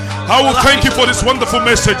 Lord. I will thank you for this wonderful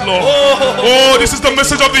message, Lord. Oh, this is the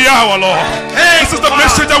message of the hour, Lord. This is the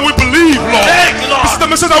message that we believe, Lord. This is the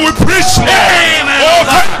message that we preach, Lord. Oh,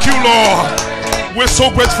 thank you, Lord. We're so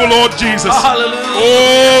grateful, Lord Jesus.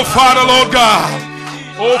 Oh, Father, Lord God.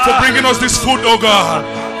 Oh, for bringing us this food, oh God.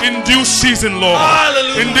 In due season, Lord.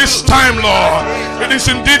 In this time, Lord. It is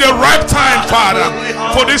indeed a ripe time, Father,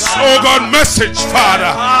 for this, oh God, message,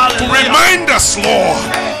 Father, to remind us, Lord.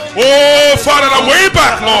 Oh, Father, that way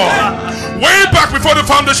back, Lord, way back before the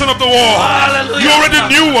foundation of the world, you already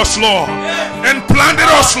knew us, Lord, and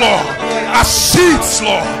planted us, Lord, as seeds,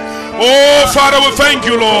 Lord. Oh, Father, we thank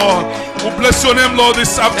you, Lord. We bless your name, Lord,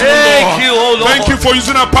 this afternoon, Lord. Thank you for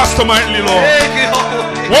using our pastor mightily, Lord.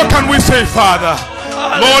 What can we say, Father?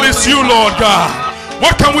 Lord, it's you, Lord God.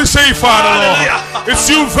 What can we say, Father, Lord? It's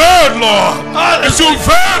you veiled, Lord. It's you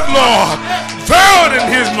veiled, Lord. Veiled in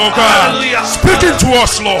his, no God. Speaking to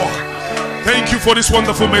us, Lord. Thank you for this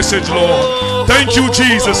wonderful message, Lord. Thank you,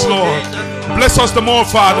 Jesus, Lord. Bless us the more,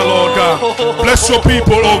 Father, Lord God. Bless your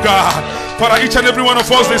people, oh God. Father, each and every one of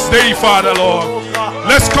us this day, Father, Lord.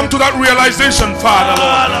 Let's come to that realization, Father,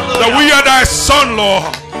 Lord, that we are thy son, Lord.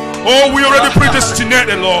 Oh, we already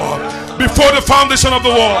predestinated, Lord, before the foundation of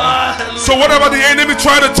the world. So whatever the enemy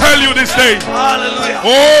tried to tell you this day,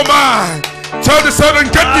 oh my, tell the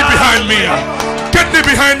servant, get thee behind me. Get thee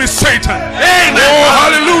behind me, Satan. Oh,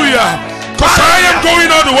 hallelujah. Because I am going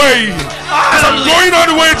all the way. Because I'm going all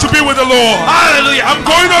the way to be with the Lord. I'm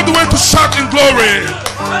going all the way to shout in glory.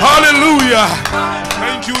 Hallelujah.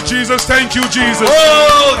 Thank you, Jesus. Thank you, Jesus.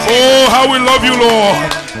 Oh, how we love you, Lord.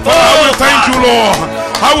 How we thank you, Lord.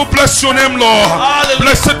 I will bless your name, Lord.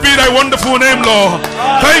 Blessed be thy wonderful name, Lord.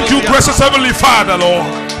 Thank you, precious Heavenly Father, Lord.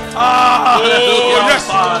 Oh, yes.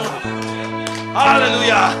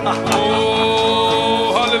 Hallelujah.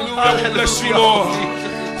 Oh, hallelujah. We bless you, Lord.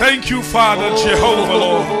 Thank you, Father Jehovah,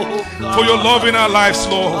 Lord, for your love in our lives,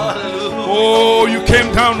 Lord. Oh, you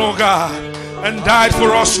came down, oh God, and died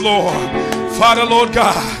for us, Lord. Father, Lord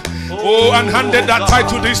God. Oh, and handed that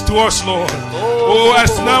title deed to us, Lord. Oh,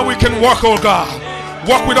 as now we can walk, oh God.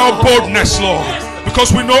 Walk with our boldness, Lord, because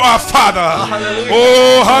we know our Father.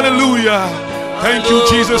 Oh, hallelujah. Thank you,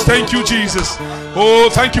 Jesus. Thank you, Jesus. Oh,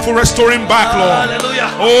 thank you for restoring back, Lord.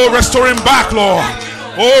 Oh, restoring back, Lord.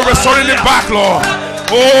 Oh, restoring it back, Lord.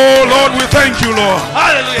 Oh, Lord, we thank you, Lord.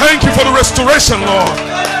 Thank you for the restoration, Lord,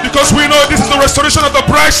 because we know this is the restoration of the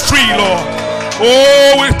bride's tree, Lord.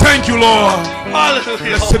 Oh, we thank you, Lord.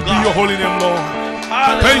 Blessed be your holy name, Lord.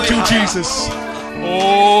 Thank you, Jesus.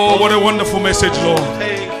 Oh, what a wonderful message, Lord.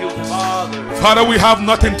 Thank you, Father. Father, we have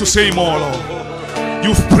nothing to say more, Lord.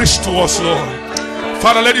 You've preached to us, Lord.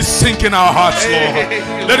 Father, let it sink in our hearts,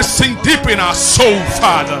 Lord. Let it sink deep in our soul,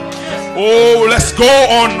 Father. Oh, let's go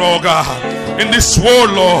on, oh God, in this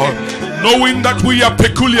world, Lord, knowing that we are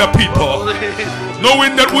peculiar people,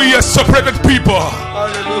 knowing that we are separated people,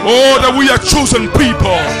 oh, that we are chosen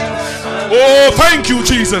people. Oh, thank you,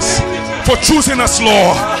 Jesus, for choosing us,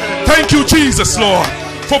 Lord. Thank you, Jesus, Lord,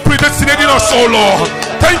 for predestinating us, oh Lord.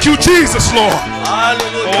 Thank you, Jesus, Lord.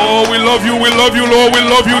 Oh, we love you, Lord. We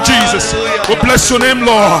love you, Jesus. We bless your name,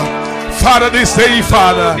 Lord. Father, this day,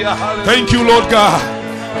 Father, thank you, Lord God.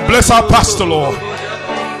 Bless our pastor, Lord.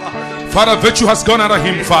 Father, virtue has gone out of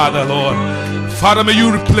him, Father, Lord. Father, may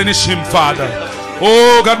you replenish him, Father.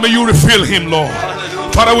 Oh God, may you refill him, Lord.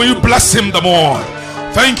 Father, will you bless him the more.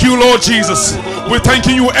 Thank you, Lord Jesus. We're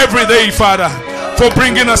thanking you every day, Father, for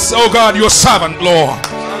bringing us, oh God, your servant, Lord.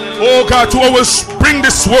 Oh God, to always bring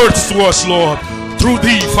these words to us, Lord, through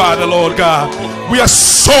thee, Father, Lord God. We are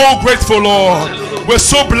so grateful, Lord. We're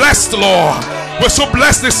so blessed, Lord. We're so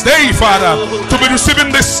blessed this day, Father, to be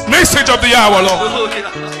receiving this message of the hour, Lord.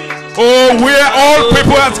 Oh, where all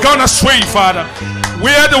people has gone astray, Father,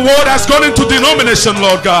 where the word has gone into denomination,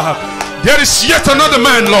 Lord God, there is yet another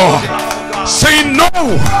man, Lord, saying no,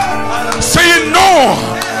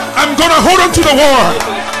 I'm going to hold on to the word.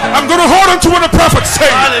 I'm going to hold on to what the prophet said.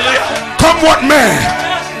 Come what may.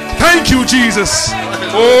 Thank you, Jesus.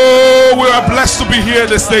 Oh, we are blessed to be here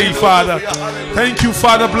this day, Father. Thank you,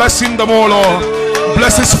 Father. Bless him the more, Lord.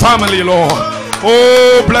 Bless his family, Lord.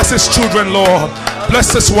 Oh, bless his children, Lord.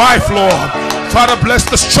 Bless his wife, Lord. Father, bless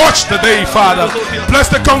this church today, Father. Bless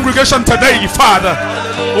the congregation today, Father.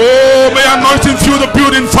 Oh, may anointing fill the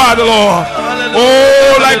building, Father, Lord.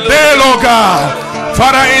 Oh, like there, Lord God.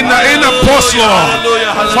 Father, in the post, Lord.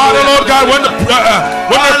 Father, Lord God, when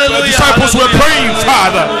the disciples were praying,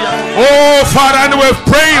 Father. Oh, Father, and they were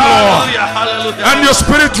praying, Lord. And your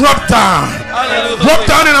spirit dropped down. Drop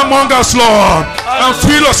down in among us, Lord. And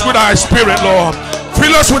fill us with thy spirit, Lord.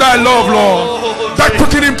 Fill us with thy love, Lord. That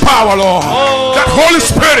quickening power, Lord. That Holy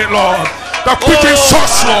Spirit, Lord. That quickening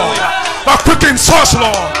source, Lord. That quickening source,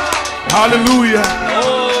 Lord. Hallelujah.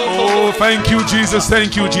 Oh, thank you, Jesus.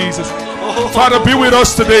 Thank you, Jesus. Father, be with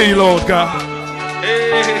us today, Lord God.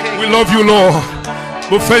 We love you, Lord.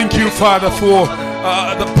 We thank you, Father, for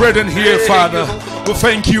the brethren here, Father. We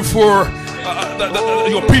thank you for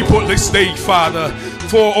your people this day, Father.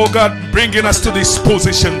 For, oh God, bringing us to this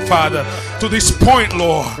position, Father. To this point,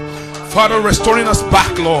 Lord. Father, restoring us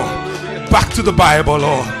back, Lord. Back to the Bible,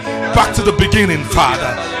 Lord. Back to the beginning,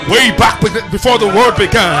 Father. Way back before the world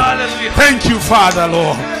began. Thank you, Father,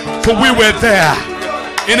 Lord. For we were there.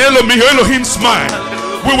 In Elohim's mind,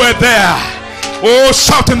 we were there. Oh,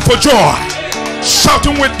 shouting for joy.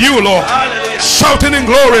 Shouting with you, Lord. Shouting in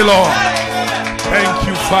glory, Lord. Thank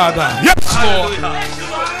you, Father. Yes, Lord.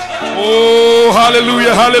 Oh,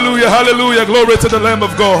 hallelujah, hallelujah, hallelujah. Glory to the Lamb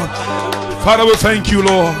of God. Father, we thank you,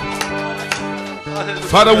 Lord.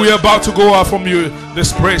 Father, we are about to go out from you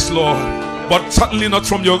this praise, Lord, but certainly not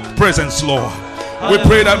from your presence, Lord. We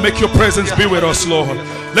pray that make your presence be with us, Lord.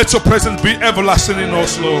 Let your presence be everlasting in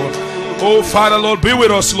us, Lord. Oh, Father, Lord, be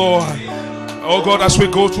with us, Lord. Oh, God, as we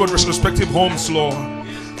go to our respective homes, Lord.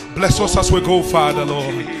 Bless us as we go, Father,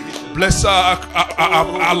 Lord. Bless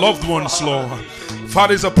our loved ones, Lord.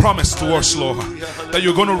 Father, is a promise to us, Lord, that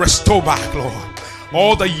you're going to restore back, Lord,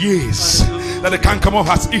 all the years that the cankerworm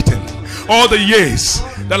has eaten, all the years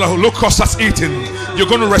that the locust has eaten, you're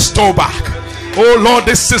going to restore back. Oh Lord,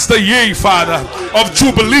 this is the year, Father, of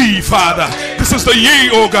Jubilee, Father. This is the year,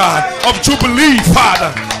 oh God, of Jubilee,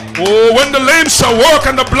 Father. Oh, when the lame shall walk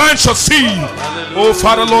and the blind shall see. Oh,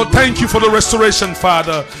 Father, Lord, thank you for the restoration,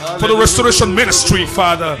 Father. For the restoration ministry,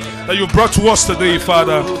 Father, that you brought to us today,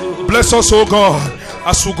 Father. Bless us, oh God,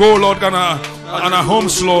 as we go, Lord, on our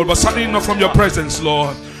homes, Lord, but certainly not from your presence,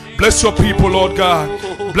 Lord. Bless your people, Lord God.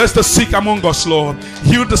 Bless the sick among us, Lord.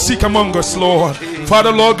 Heal the sick among us, Lord.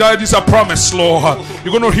 Father, Lord God, this is a promise, Lord.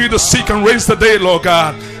 You're going to heal the sick and raise the dead, Lord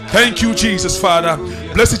God. Thank you, Jesus, Father.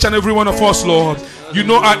 Bless each and every one of us, Lord. You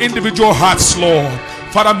know our individual hearts, Lord.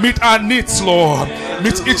 Father, meet our needs, Lord.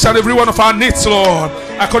 Meet each and every one of our needs, Lord,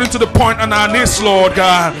 according to the point on our needs, Lord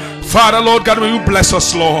God. Father, Lord God, may you bless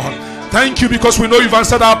us, Lord. Thank you because we know you've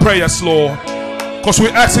answered our prayers, Lord. Because we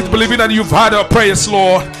ask it believing that you've heard our prayers,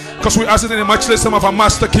 Lord. Because we ask it in the matchless name of our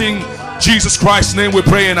Master King, Jesus Christ's name, we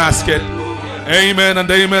pray and ask it. Amen and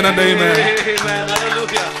amen and amen. Amen.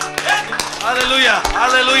 Hallelujah.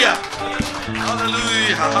 Hallelujah.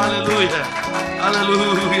 Hallelujah. Hallelujah.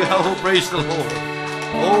 Hallelujah. Oh, praise the Lord.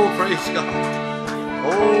 Oh, praise God.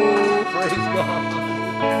 Oh, praise God.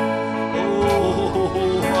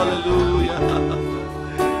 Oh, hallelujah.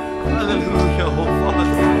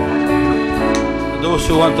 Those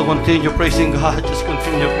who want to continue praising God, just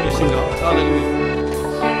continue praising God.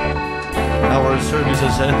 Hallelujah. Our service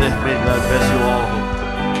has ended. May God bless you all.